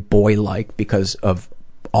very boy-like because of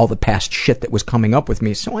all the past shit that was coming up with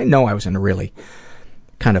me. So I know I was in a really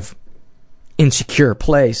kind of insecure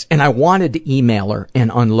place, and I wanted to email her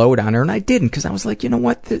and unload on her, and I didn't, because I was like, you know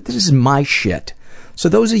what, this is my shit. So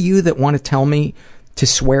those of you that want to tell me to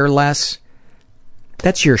swear less,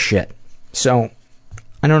 that's your shit. So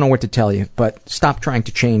I don't know what to tell you, but stop trying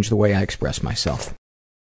to change the way I express myself.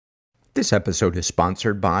 This episode is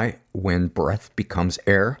sponsored by When Breath Becomes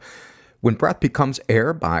Air. When Breath Becomes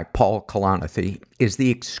Air by Paul Kalanithi is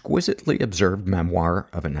the exquisitely observed memoir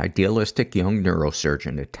of an idealistic young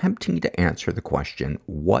neurosurgeon attempting to answer the question,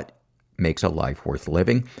 what makes a life worth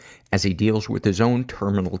living, as he deals with his own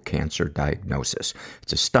terminal cancer diagnosis.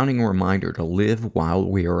 It's a stunning reminder to live while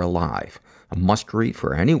we are alive, a must-read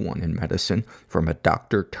for anyone in medicine from a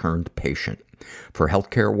doctor-turned-patient. For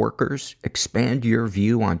healthcare workers, expand your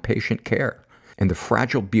view on patient care and the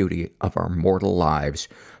fragile beauty of our mortal lives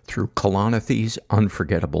through Kalanithi's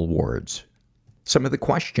unforgettable words. Some of the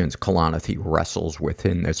questions Kalanithi wrestles with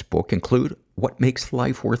in this book include, what makes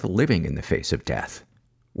life worth living in the face of death?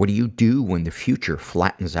 What do you do when the future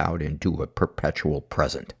flattens out into a perpetual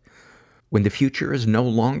present? When the future is no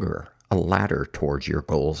longer a ladder towards your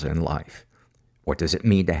goals in life? What does it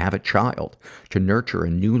mean to have a child, to nurture a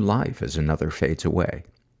new life as another fades away?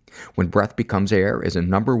 When Breath Becomes Air is a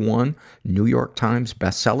 #1 New York Times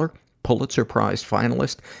bestseller, Pulitzer Prize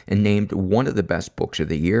finalist, and named one of the best books of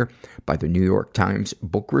the year by the New York Times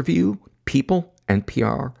Book Review, People,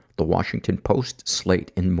 NPR, The Washington Post,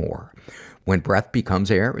 Slate, and more. When Breath Becomes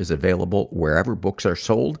Air is available wherever books are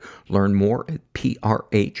sold. Learn more at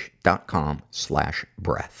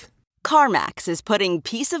prh.com/breath. CarMax is putting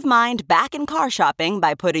peace of mind back in car shopping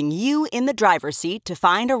by putting you in the driver's seat to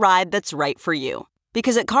find a ride that's right for you.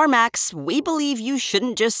 Because at CarMax, we believe you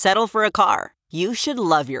shouldn't just settle for a car. you should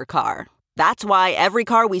love your car. That's why every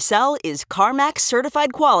car we sell is CarMax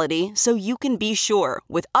certified quality, so you can be sure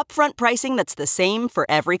with upfront pricing that's the same for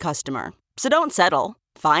every customer. So don't settle.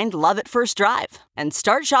 Find love at first drive and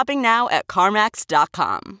start shopping now at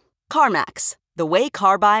CarMax.com. CarMax, the way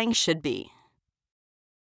car buying should be.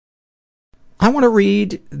 I want to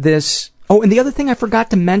read this. Oh, and the other thing I forgot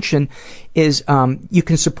to mention is you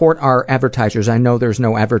can support our advertisers. I know there's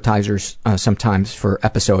no advertisers sometimes for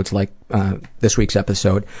episodes like this week's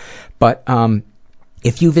episode, but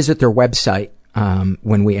if you visit their website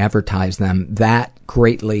when we advertise them, that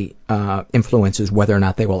greatly influences whether or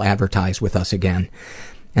not they will advertise with us again.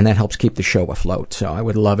 And that helps keep the show afloat. So I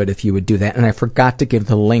would love it if you would do that. And I forgot to give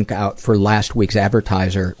the link out for last week's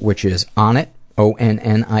advertiser, which is Onnit,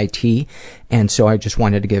 ONNIT. And so I just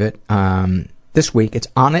wanted to give it this week. It's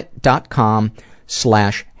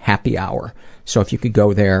onnit.com/happy hour. So if you could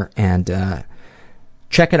go there and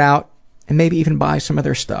check it out and maybe even buy some of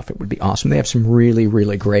their stuff, it would be awesome. They have some really,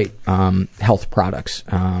 really great health products,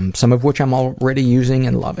 some of which I'm already using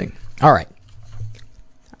and loving. All right.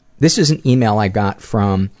 This is an email I got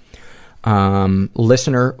from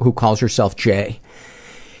listener who calls herself Jay.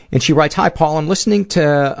 And she writes, "Hi, Paul. I'm listening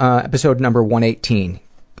to episode number 118.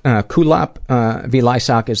 Kulap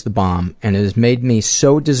Vilaysack is the bomb, and it has made me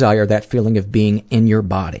so desire that feeling of being in your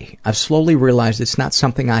body. I've slowly realized it's not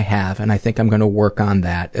something I have, and I think I'm going to work on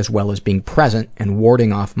that, as well as being present and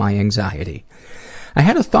warding off my anxiety. I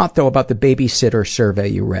had a thought, though, about the babysitter survey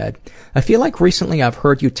you read. I feel like recently I've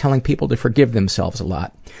heard you telling people to forgive themselves a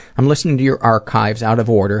lot. I'm listening to your archives out of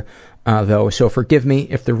order, though, so forgive me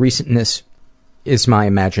if the recentness is my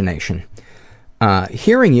imagination.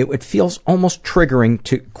 Hearing you, it feels almost triggering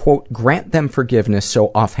to, quote, grant them forgiveness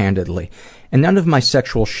so offhandedly. And none of my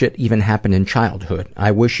sexual shit even happened in childhood.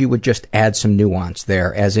 I wish you would just add some nuance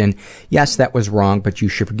there, as in, yes, that was wrong, but you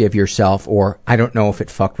should forgive yourself, or I don't know if it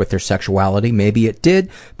fucked with their sexuality. Maybe it did,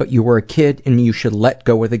 but you were a kid and you should let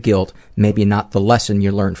go of the guilt, maybe not the lesson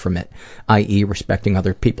you learned from it, i.e. respecting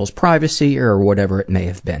other people's privacy or whatever it may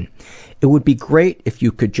have been. It would be great if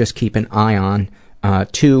you could just keep an eye on,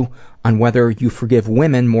 too, on whether you forgive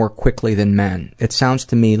women more quickly than men. It sounds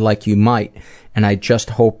to me like you might, and I just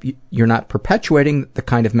hope you're not perpetuating the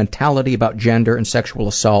kind of mentality about gender and sexual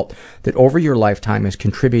assault that over your lifetime has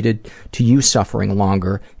contributed to you suffering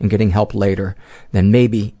longer and getting help later than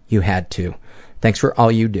maybe you had to. Thanks for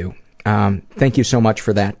all you do." Thank you so much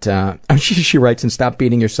for that. She writes, "And stop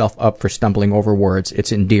beating yourself up for stumbling over words.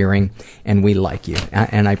 It's endearing, and we like you."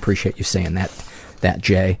 And I appreciate you saying that,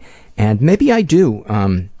 Jay. And maybe I do.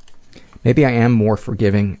 Maybe I am more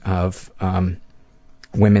forgiving of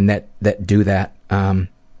women that do that. I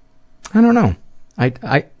don't know.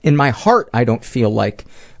 I in my heart, I don't feel like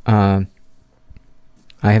I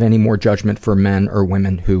have any more judgment for men or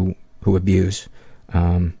women who abuse.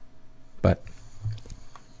 But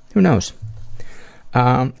who knows?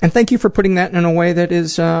 And thank you for putting that in a way that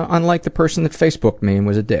is unlike the person that Facebooked me and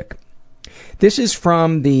was a dick. This is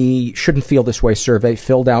from the Shouldn't Feel This Way survey,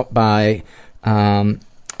 filled out by a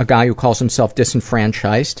guy who calls himself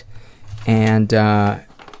Disenfranchised. And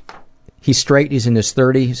he's straight, he's in his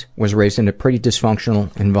 30s, was raised in a pretty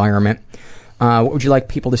dysfunctional environment. What would you like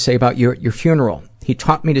people to say about your funeral? He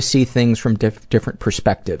taught me to see things from different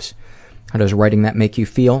perspectives. How does writing that make you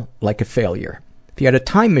feel? Like a failure. If you had a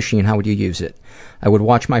time machine, how would you use it? I would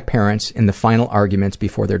watch my parents in the final arguments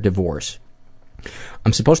before their divorce.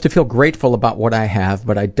 I'm supposed to feel grateful about what I have,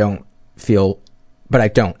 but I don't. I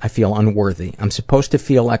feel unworthy. I'm supposed to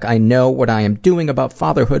feel like I know what I am doing about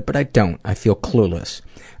fatherhood, but I don't. I feel clueless.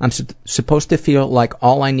 I'm supposed to feel like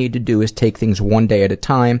all I need to do is take things one day at a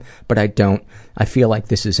time, but I don't. I feel like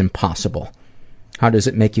this is impossible. How does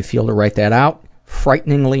it make you feel to write that out?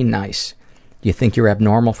 Frighteningly nice. Do you think you're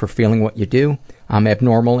abnormal for feeling what you do? I'm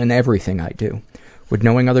abnormal in everything I do. Would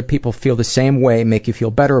knowing other people feel the same way make you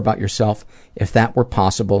feel better about yourself? If that were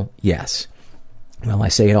possible, yes. Well, I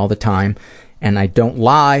say it all the time, and I don't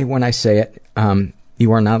lie when I say it.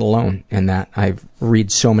 You are not alone in that. I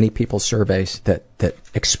read so many people's surveys that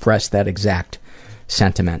express that exact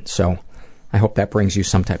sentiment. So I hope that brings you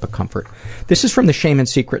some type of comfort. This is from the Shame and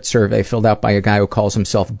Secret survey, filled out by a guy who calls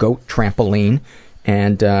himself Goat Trampoline.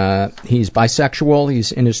 And he's bisexual,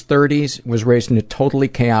 he's in his 30s, was raised in a totally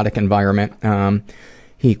chaotic environment.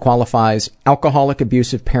 He qualifies, alcoholic,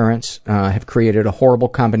 abusive parents have created a horrible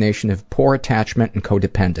combination of poor attachment and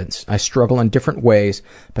codependence. I struggle in different ways,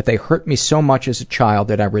 but they hurt me so much as a child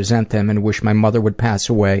that I resent them and wish my mother would pass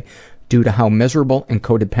away due to how miserable and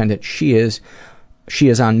codependent she is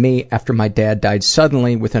on me after my dad died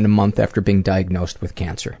suddenly within a month after being diagnosed with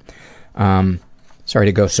cancer. Sorry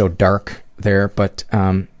to go so dark there, but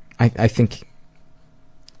I think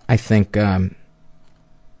I think I'm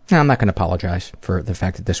not going to apologize for the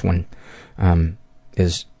fact that this one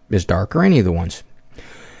is dark, or any of the ones.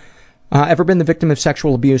 Ever been the victim of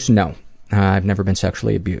sexual abuse? No. I've never been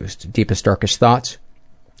sexually abused. Deepest, darkest thoughts?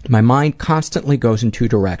 My mind constantly goes in two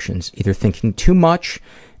directions, either thinking too much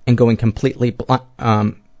and going completely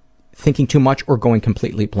thinking too much or going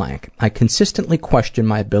completely blank. I consistently question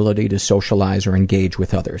my ability to socialize or engage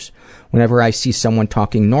with others. Whenever I see someone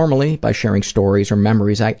talking normally by sharing stories or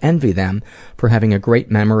memories, I envy them for having a great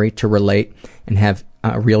memory to relate and have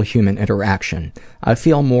a real human interaction. I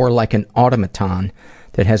feel more like an automaton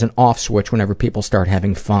that has an off switch whenever people start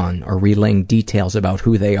having fun or relaying details about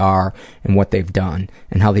who they are and what they've done,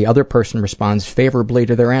 and how the other person responds favorably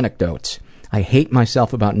to their anecdotes. I hate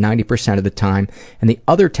myself about 90% of the time, and the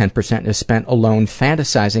other 10% is spent alone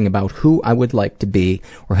fantasizing about who I would like to be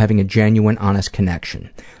or having a genuine, honest connection.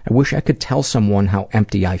 I wish I could tell someone how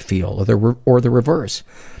empty I feel, or the reverse.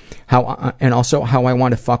 And also how I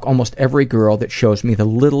want to fuck almost every girl that shows me the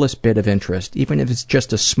littlest bit of interest, even if it's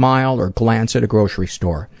just a smile or glance at a grocery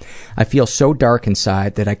store. I feel so dark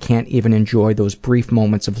inside that I can't even enjoy those brief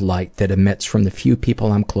moments of light that emits from the few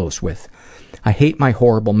people I'm close with. I hate my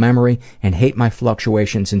horrible memory and hate my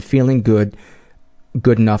fluctuations in feeling good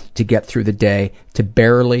enough to get through the day to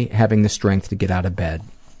barely having the strength to get out of bed.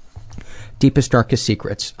 Deepest, darkest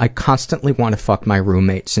secrets. I constantly want to fuck my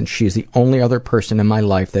roommate since she's the only other person in my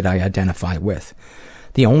life that I identify with.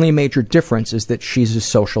 The only major difference is that she's a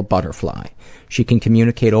social butterfly. She can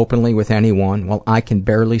communicate openly with anyone, while I can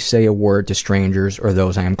barely say a word to strangers or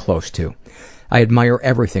those I am close to. I admire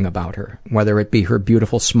everything about her, whether it be her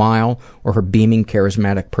beautiful smile or her beaming,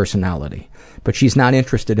 charismatic personality. But she's not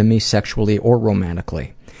interested in me sexually or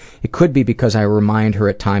romantically. It could be because I remind her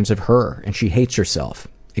at times of her, and she hates herself.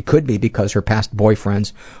 It could be because her past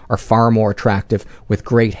boyfriends are far more attractive with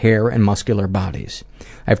great hair and muscular bodies.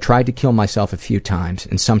 I've tried to kill myself a few times,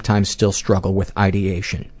 and sometimes still struggle with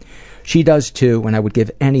ideation. She does too, and I would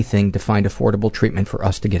give anything to find affordable treatment for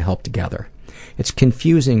us to get help together. It's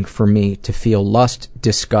confusing for me to feel lust,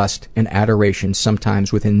 disgust, and adoration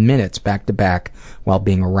sometimes within minutes back to back while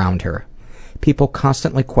being around her. People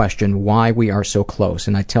constantly question why we are so close,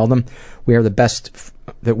 and I tell them we are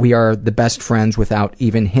the best friends without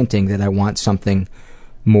even hinting that I want something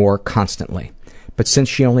more constantly. But since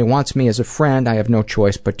she only wants me as a friend, I have no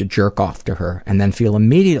choice but to jerk off to her, and then feel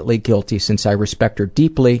immediately guilty since I respect her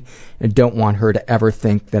deeply and don't want her to ever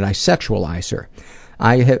think that I sexualize her.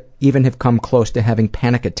 I even have come close to having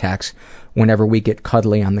panic attacks whenever we get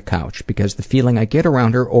cuddly on the couch, because the feeling I get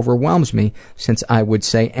around her overwhelms me, since I would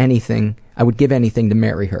give anything to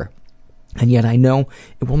marry her. And yet I know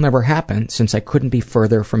it will never happen, since I couldn't be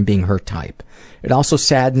further from being her type. It also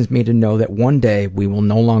saddens me to know that one day we will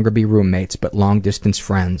no longer be roommates, but long-distance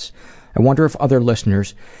friends. I wonder if other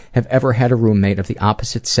listeners have ever had a roommate of the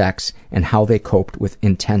opposite sex and how they coped with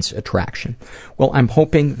intense attraction. Well, I'm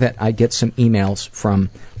hoping that I get some emails from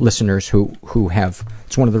listeners who have.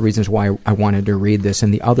 It's one of the reasons why I wanted to read this,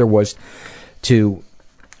 and the other was to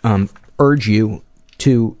urge you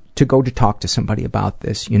to go to talk to somebody about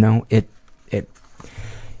this. You know, it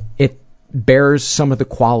bears some of the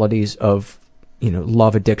qualities of,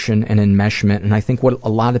 love addiction and enmeshment, and I think what a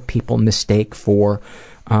lot of people mistake for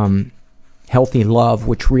healthy love,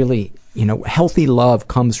 which really, healthy love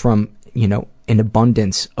comes from, an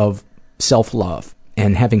abundance of self-love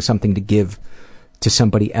and having something to give to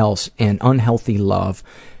somebody else. And unhealthy love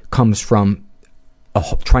comes from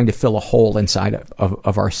trying to fill a hole inside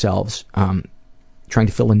of ourselves, trying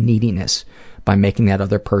to fill a neediness by making that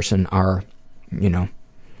other person our,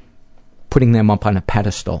 putting them up on a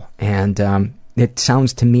pedestal. And it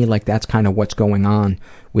sounds to me like that's kind of what's going on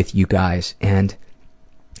with you guys. And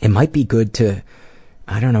it might be good to,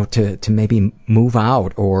 to maybe move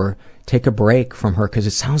out or take a break from her, because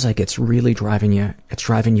it sounds like it's really driving you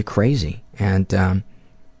crazy. And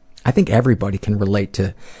I think everybody can relate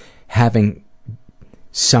to having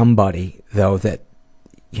somebody, though, that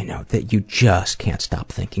that you just can't stop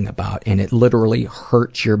thinking about, and it literally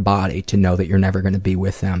hurts your body to know that you're never going to be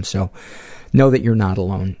with them. So know that you're not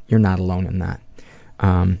alone. You're not alone in that.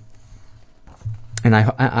 And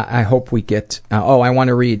I hope we get. I want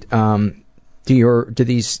to read. Do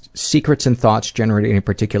these secrets and thoughts generate any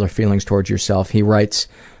particular feelings towards yourself? He writes,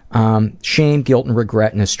 shame, guilt, and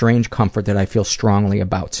regret, and a strange comfort that I feel strongly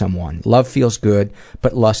about someone. Love feels good,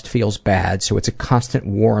 but lust feels bad, so it's a constant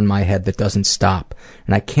war in my head that doesn't stop.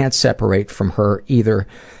 And I can't separate from her either,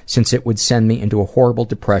 since it would send me into a horrible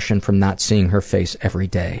depression from not seeing her face every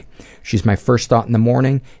day. She's my first thought in the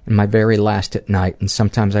morning and my very last at night, and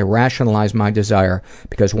sometimes I rationalize my desire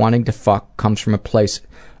because wanting to fuck comes from a place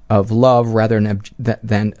of love rather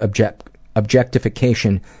than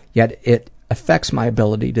objectification, yet it affects my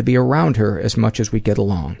ability to be around her as much as we get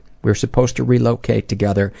along. We're supposed to relocate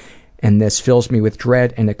together, and this fills me with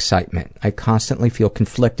dread and excitement. I constantly feel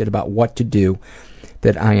conflicted about what to do,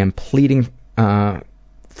 that I am pleading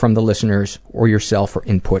from the listeners or yourself for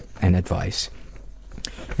input and advice.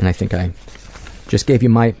 And I think I just gave you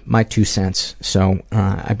my 2 cents, so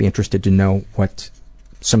I'd be interested to know what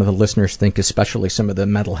some of the listeners think, especially some of the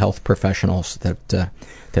mental health professionals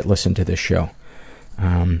that listen to this show.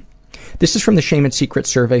 This is from the Shame and Secret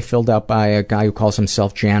survey filled out by a guy who calls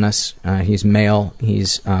himself Janice. He's male,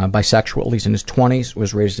 he's bisexual, he's in his 20s,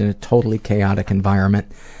 was raised in a totally chaotic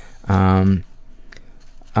environment. Ever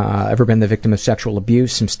been the victim of sexual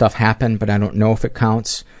abuse? Some stuff happened, but I don't know if it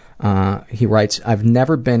counts. He writes, I've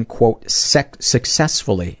never been, quote,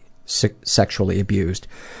 successfully sexually abused.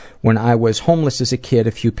 When I was homeless as a kid,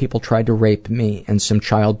 a few people tried to rape me, and some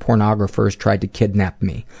child pornographers tried to kidnap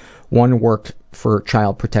me. One worked for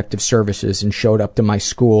Child Protective Services and showed up to my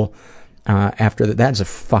school after that. That's a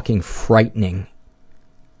fucking frightening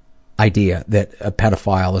idea that a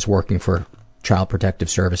pedophile is working for Child Protective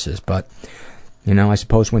Services. But, you know, I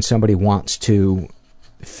suppose when somebody wants to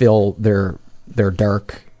fill their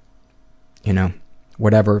dark, you know,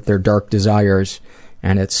 whatever, their dark desires,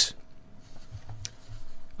 and it's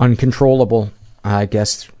uncontrollable, I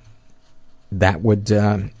guess that would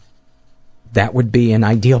be an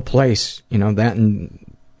ideal place, you know, that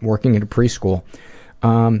and working at a preschool.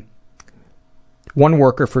 One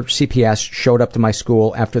worker for CPS showed up to my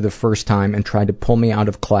school after the first time and tried to pull me out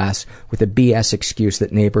of class with a BS excuse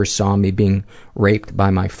that neighbors saw me being raped by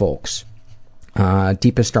my folks.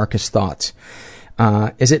 Deepest, darkest thoughts.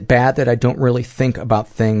 Is it bad that I don't really think about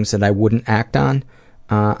things that I wouldn't act on?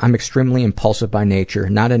 I'm extremely impulsive by nature,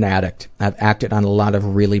 not an addict. I've acted on a lot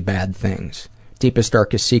of really bad things. Deepest,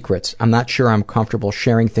 darkest secrets. I'm not sure I'm comfortable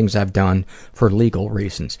sharing things I've done for legal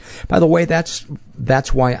reasons. By the way, that's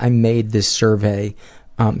why I made this survey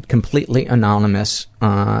completely anonymous,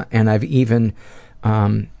 and I've even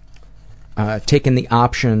taken the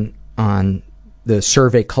option on the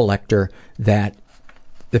survey collector that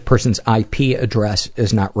the person's IP address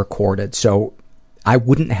is not recorded. So I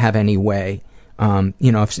wouldn't have any way,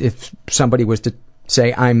 you know, if somebody was to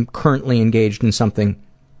say I'm currently engaged in something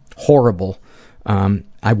horrible,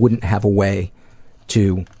 I wouldn't have a way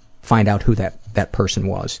to find out who that person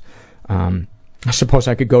was. I suppose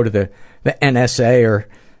I could go to the NSA or,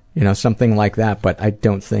 you know, something like that, but I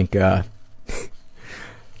don't think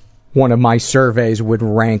one of my surveys would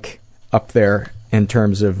rank up there in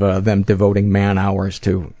terms of them devoting man hours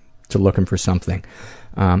to looking for something.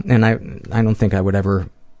 And I don't think I would ever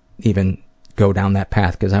even go down that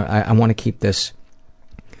path, because I want to keep this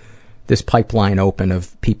pipeline open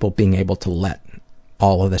of people being able to let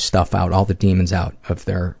all of this stuff out, all the demons out of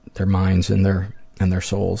their minds and their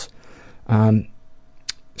souls.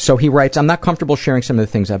 So he writes, I'm not comfortable sharing some of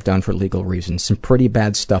the things I've done for legal reasons. Some pretty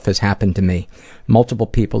bad stuff has happened to me. Multiple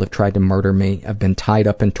people have tried to murder me. I've been tied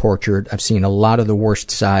up and tortured. I've seen a lot of the worst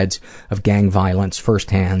sides of gang violence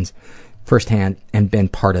firsthand and been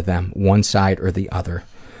part of them, one side or the other.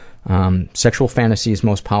 Sexual fantasies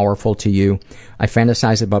most powerful to you. I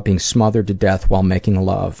fantasize about being smothered to death while making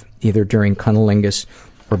love, either during cunnilingus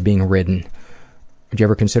or being ridden. Would you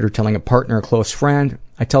ever consider telling a partner or close friend?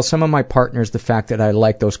 I tell some of my partners the fact that I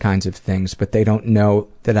like those kinds of things, but they don't know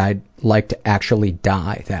that I'd like to actually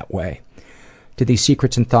die that way. Do these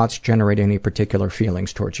secrets and thoughts generate any particular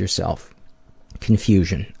feelings towards yourself?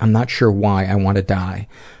 Confusion. I'm not sure why I want to die.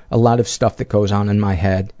 A lot of stuff that goes on in my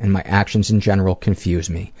head and my actions in general confuse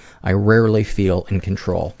me. I rarely feel in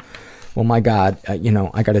control. Well, my God, you know,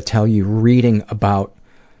 I got to tell you, reading about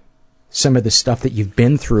some of the stuff that you've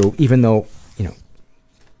been through, even though, you know,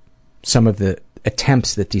 some of the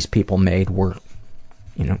attempts that these people made were,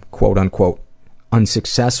 you know, quote unquote,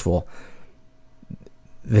 unsuccessful.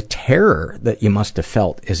 The terror that you must have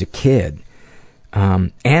felt as a kid,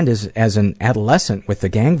 and as an adolescent with the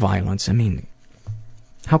gang violence, I mean,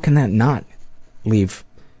 how can that not leave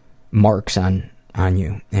marks on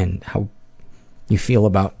you and how you feel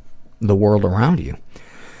about the world around you?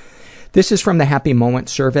 This is from the Happy Moment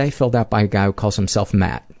survey filled out by a guy who calls himself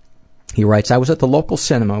Matt. He writes, I was at the local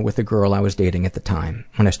cinema with a girl I was dating at the time.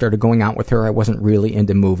 When I started going out with her, I wasn't really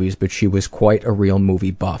into movies, but she was quite a real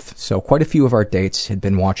movie buff. So quite a few of our dates had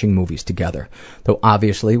been watching movies together, though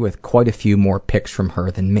obviously with quite a few more picks from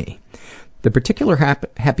her than me. The particular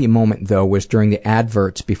happy moment, though, was during the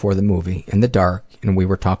adverts before the movie, in the dark, and we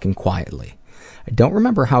were talking quietly. I don't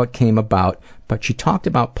remember how it came about, but she talked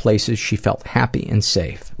about places she felt happy and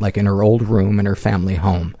safe, like in her old room in her family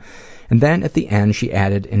home. And then at the end she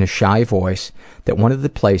added in a shy voice that one of the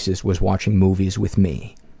places was watching movies with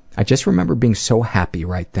me. I just remember being so happy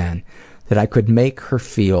right then that I could make her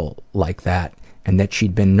feel like that, and that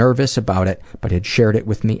she'd been nervous about it but had shared it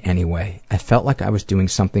with me anyway. I felt like I was doing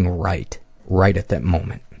something right at that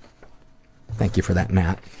moment. Thank you for that,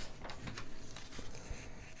 Matt.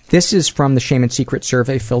 This is from the Shame and Secret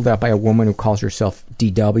survey filled out by a woman who calls herself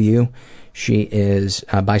DW. She is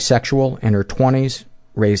bisexual, in her 20s,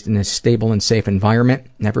 raised in a stable and safe environment,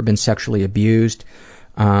 never been sexually abused.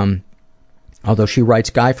 Although she writes,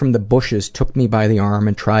 guy from the bushes took me by the arm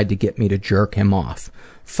and tried to get me to jerk him off.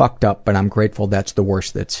 Fucked up, but I'm grateful that's the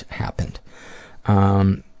worst that's happened.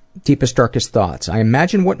 Deepest, darkest thoughts. I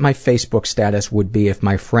imagine what my Facebook status would be if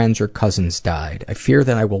my friends or cousins died. I fear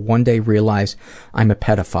that I will one day realize I'm a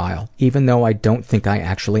pedophile, even though I don't think I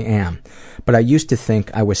actually am. But I used to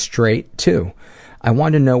think I was straight, too. I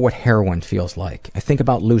want to know what heroin feels like. I think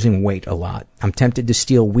about losing weight a lot. I'm tempted to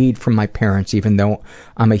steal weed from my parents, even though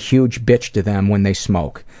I'm a huge bitch to them when they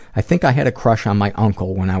smoke. I think I had a crush on my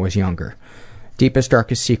uncle when I was younger. Deepest,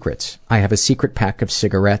 darkest secrets. I have a secret pack of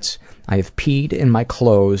cigarettes. I have peed in my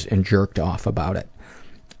clothes and jerked off about it.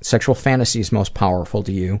 Sexual fantasies most powerful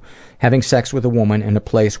to you. Having sex with a woman in a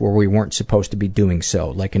place where we weren't supposed to be doing so,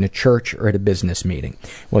 like in a church or at a business meeting.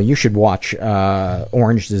 Well, you should watch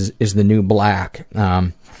Orange is the New Black.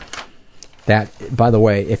 That, by the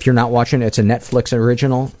way, if you're not watching it, it's a Netflix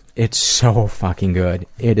original. It's so fucking good.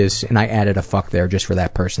 It is, and I added a fuck there just for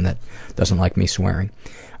that person that doesn't like me swearing.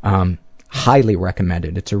 Highly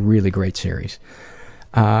recommended. It's a really great series.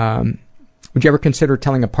 Would you ever consider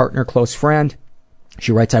telling a partner, close friend?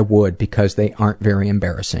 She writes, I would, because they aren't very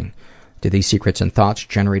embarrassing. Do these secrets and thoughts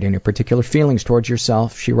generate any particular feelings towards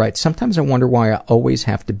yourself? She writes, sometimes I wonder why I always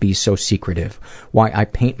have to be so secretive, why I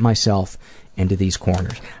paint myself into these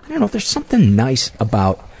corners. I don't know, there's something nice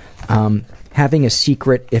about having a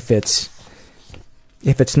secret if it's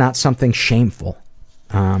not something shameful.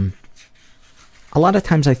 A lot of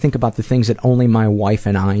times I think about the things that only my wife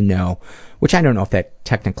and I know, which I don't know if that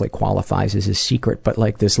technically qualifies as a secret, but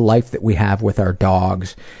like this life that we have with our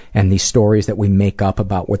dogs and these stories that we make up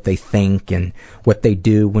about what they think and what they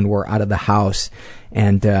do when we're out of the house.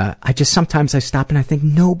 And sometimes I stop and I think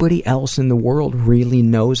nobody else in the world really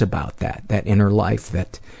knows about that inner life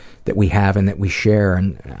that we have and that we share.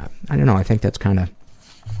 And I don't know, I think that's kind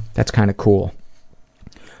of cool.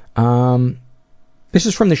 This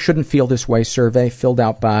is from the Shouldn't Feel This Way survey, filled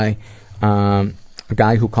out by a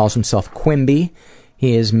guy who calls himself Quimby.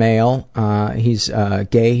 He is male. He's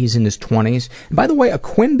gay. He's in his 20s. And by the way, a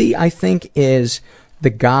Quimby, I think, is the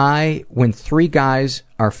guy when three guys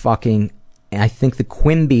are fucking. I think the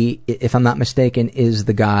Quimby, if I'm not mistaken, is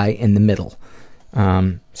the guy in the middle.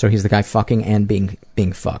 So he's the guy fucking and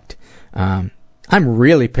being fucked. I'm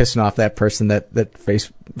really pissing off that person that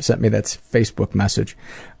sent me that Facebook message.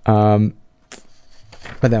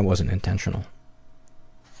 But that wasn't intentional.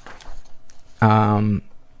 And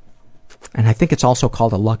I think it's also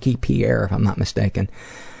called a Lucky Pierre, if I'm not mistaken.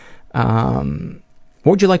 What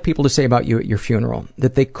would you like people to say about you at your funeral?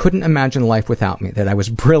 That they couldn't imagine life without me, that I was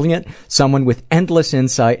brilliant, someone with endless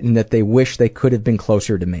insight, and that they wish they could have been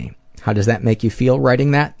closer to me. How does that make you feel,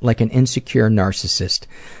 writing that? Like an insecure narcissist.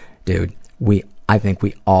 Dude, I think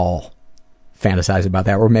we all fantasize about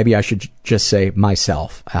that. Or maybe I should just say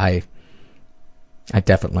myself. I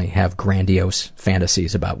definitely have grandiose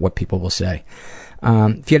fantasies about what people will say.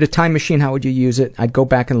 If you had a time machine, how would you use it? I'd go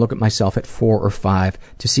back and look at myself at 4 or 5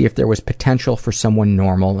 to see if there was potential for someone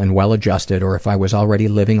normal and well-adjusted, or if I was already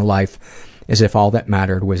living life as if all that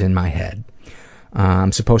mattered was in my head.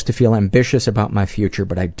 I'm supposed to feel ambitious about my future,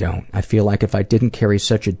 but I don't. I feel like if I didn't carry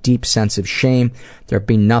such a deep sense of shame, there'd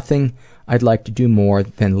be nothing I'd like to do more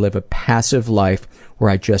than live a passive life where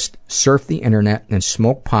I just surf the internet and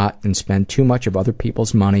smoke pot and spend too much of other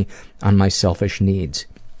people's money on my selfish needs.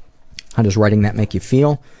 How does writing that make you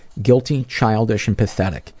feel? Guilty, childish, and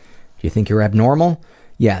pathetic. Do you think you're abnormal?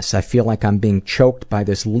 Yes, I feel like I'm being choked by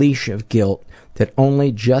this leash of guilt that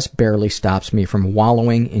only just barely stops me from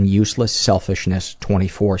wallowing in useless selfishness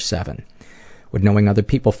 24/7. Would knowing other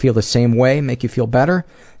people feel the same way make you feel better?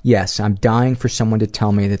 Yes, I'm dying for someone to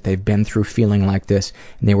tell me that they've been through feeling like this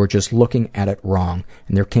and they were just looking at it wrong.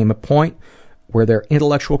 And there came a point where their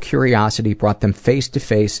intellectual curiosity brought them face to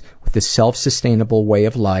face with the self-sustainable way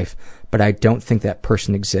of life, but I don't think that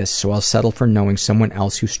person exists, so I'll settle for knowing someone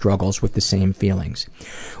else who struggles with the same feelings.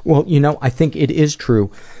 Well, I think it is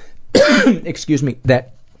true, excuse me,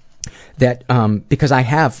 that because I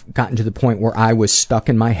have gotten to the point where I was stuck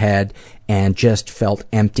in my head and just felt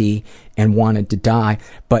empty and wanted to die,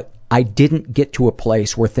 but I didn't get to a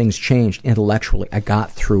place where things changed intellectually. I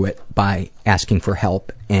got through it by asking for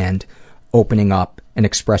help and opening up and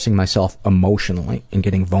expressing myself emotionally and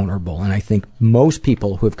getting vulnerable. And I think most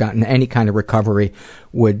people who have gotten any kind of recovery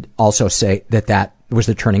would also say that that was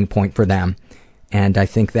the turning point for them. And I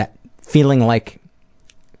think that feeling like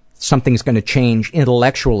something's going to change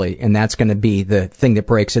intellectually and that's going to be the thing that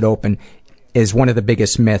breaks it open is one of the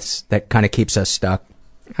biggest myths that kind of keeps us stuck.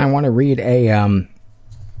 I want to read an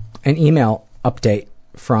email update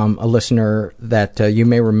from a listener that you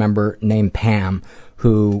may remember named Pam,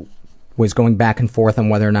 who was going back and forth on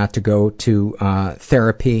whether or not to go to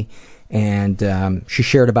therapy, and she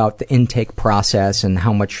shared about the intake process and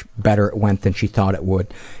how much better it went than she thought it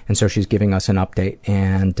would. And so she's giving us an update.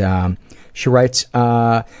 And she writes,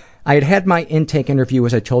 I had had my intake interview,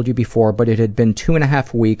 as I told you before, but it had been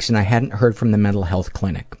 2.5 weeks and I hadn't heard from the mental health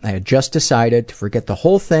clinic. I had just decided to forget the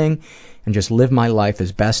whole thing and just live my life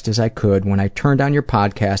as best as I could when I turned on your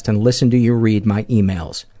podcast and listened to you read my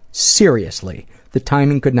emails. Seriously, the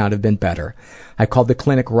timing could not have been better. I called the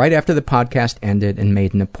clinic right after the podcast ended and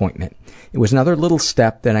made an appointment. It was another little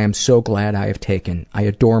step that I am so glad I have taken. I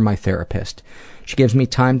adore my therapist. She gives me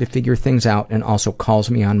time to figure things out and also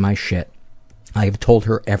calls me on my shit. I have told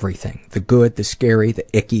her everything, the good, the scary, the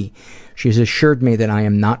icky. She has assured me that I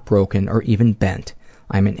am not broken or even bent.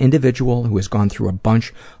 I am an individual who has gone through a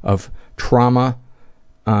bunch of trauma.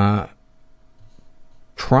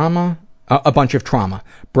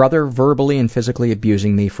 Brother verbally and physically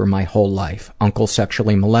abusing me for my whole life. Uncle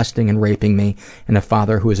sexually molesting and raping me. And a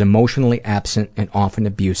father who is emotionally absent and often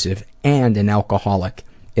abusive. And an alcoholic.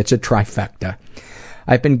 It's a trifecta.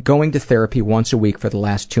 I've been going to therapy once a week for the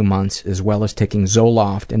last 2 months, as well as taking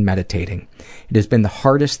Zoloft and meditating. It has been the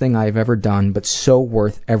hardest thing I have ever done, but so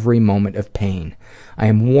worth every moment of pain. I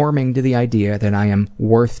am warming to the idea that I am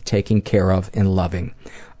worth taking care of and loving.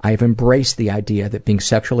 I have embraced the idea that being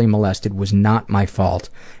sexually molested was not my fault,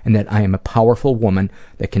 and that I am a powerful woman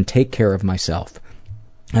that can take care of myself.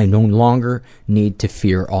 I no longer need to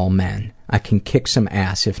fear all men. I can kick some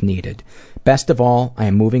ass if needed. Best of all, I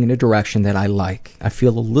am moving in a direction that I like. I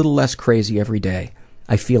feel a little less crazy every day.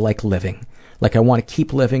 I feel like living. Like I want to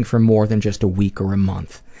keep living for more than just a week or a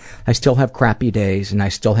month. I still have crappy days and I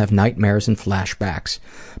still have nightmares and flashbacks.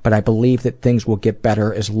 But I believe that things will get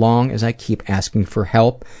better as long as I keep asking for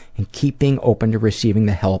help and keep being open to receiving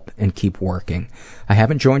the help and keep working. I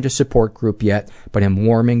haven't joined a support group yet, but I'm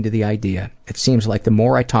warming to the idea. It seems like the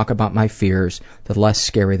more I talk about my fears, the less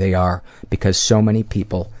scary they are, because so many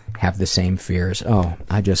people have the same fears. Oh,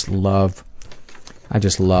 I just loved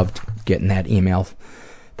getting that email.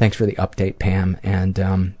 Thanks for the update, Pam.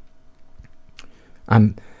 And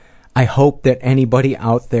I hope that anybody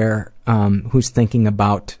out there who's thinking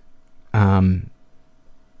about getting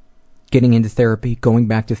into therapy, going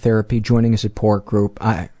back to therapy, joining a support group,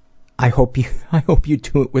 I hope you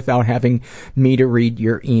do it without having me to read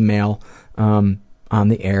your email on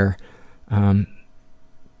the air.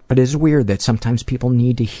 But it is weird that sometimes people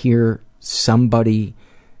need to hear somebody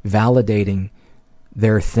validating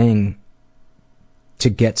their thing to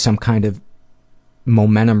get some kind of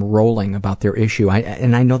momentum rolling about their issue.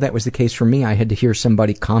 And I know that was the case for me. I had to hear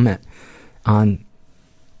somebody comment on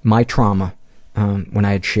my trauma when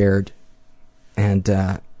I had shared,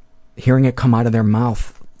 and hearing it come out of their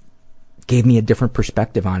mouth gave me a different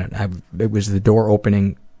perspective on it. It was the door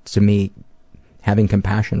opening to me having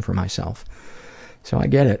compassion for myself. So I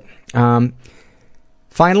get it.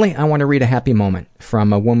 Finally, I want to read a happy moment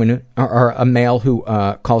from a woman or a male who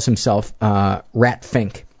calls himself Rat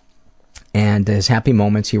Fink. And his happy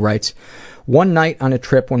moments, he writes, one night on a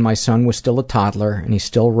trip when my son was still a toddler and he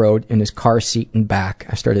still rode in his car seat and back,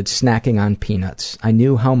 I started snacking on peanuts. I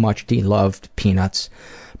knew how much he loved peanuts,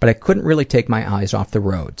 but I couldn't really take my eyes off the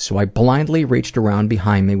road, so I blindly reached around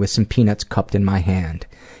behind me with some peanuts cupped in my hand.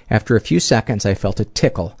 After a few seconds, I felt a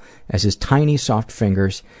tickle as his tiny, soft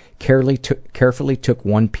fingers carefully took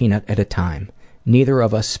one peanut at a time. Neither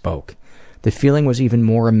of us spoke. The feeling was even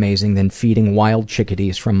more amazing than feeding wild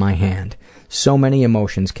chickadees from my hand. So many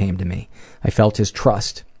emotions came to me. I felt his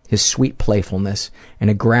trust, his sweet playfulness, and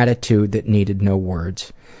a gratitude that needed no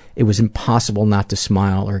words. It was impossible not to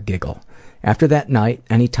smile or giggle. After that night,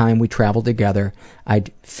 any time we traveled together,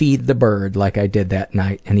 I'd feed the bird like I did that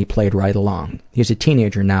night, and he played right along. He's a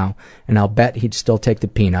teenager now, and I'll bet he'd still take the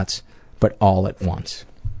peanuts, but all at once.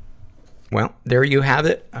 Well, there you have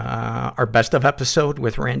it. Our best of episode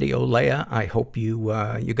with Randy Olea. I hope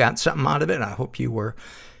you got something out of it. I hope you were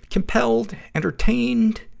compelled,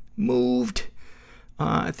 entertained, moved.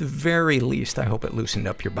 At the very least, I hope it loosened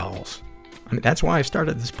up your bowels. I mean, that's why I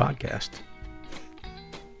started this podcast.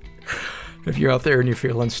 If you're out there and you're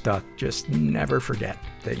feeling stuck, just never forget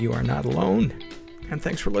that you are not alone. And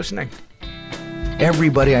thanks for listening.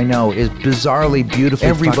 Everybody I know is bizarrely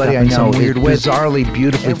beautifully fucked up in some weird way. Bizarrely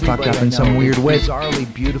beautifully fucked up in some weird way.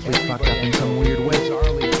 Bizarrely beautifully fucked up in some weird way.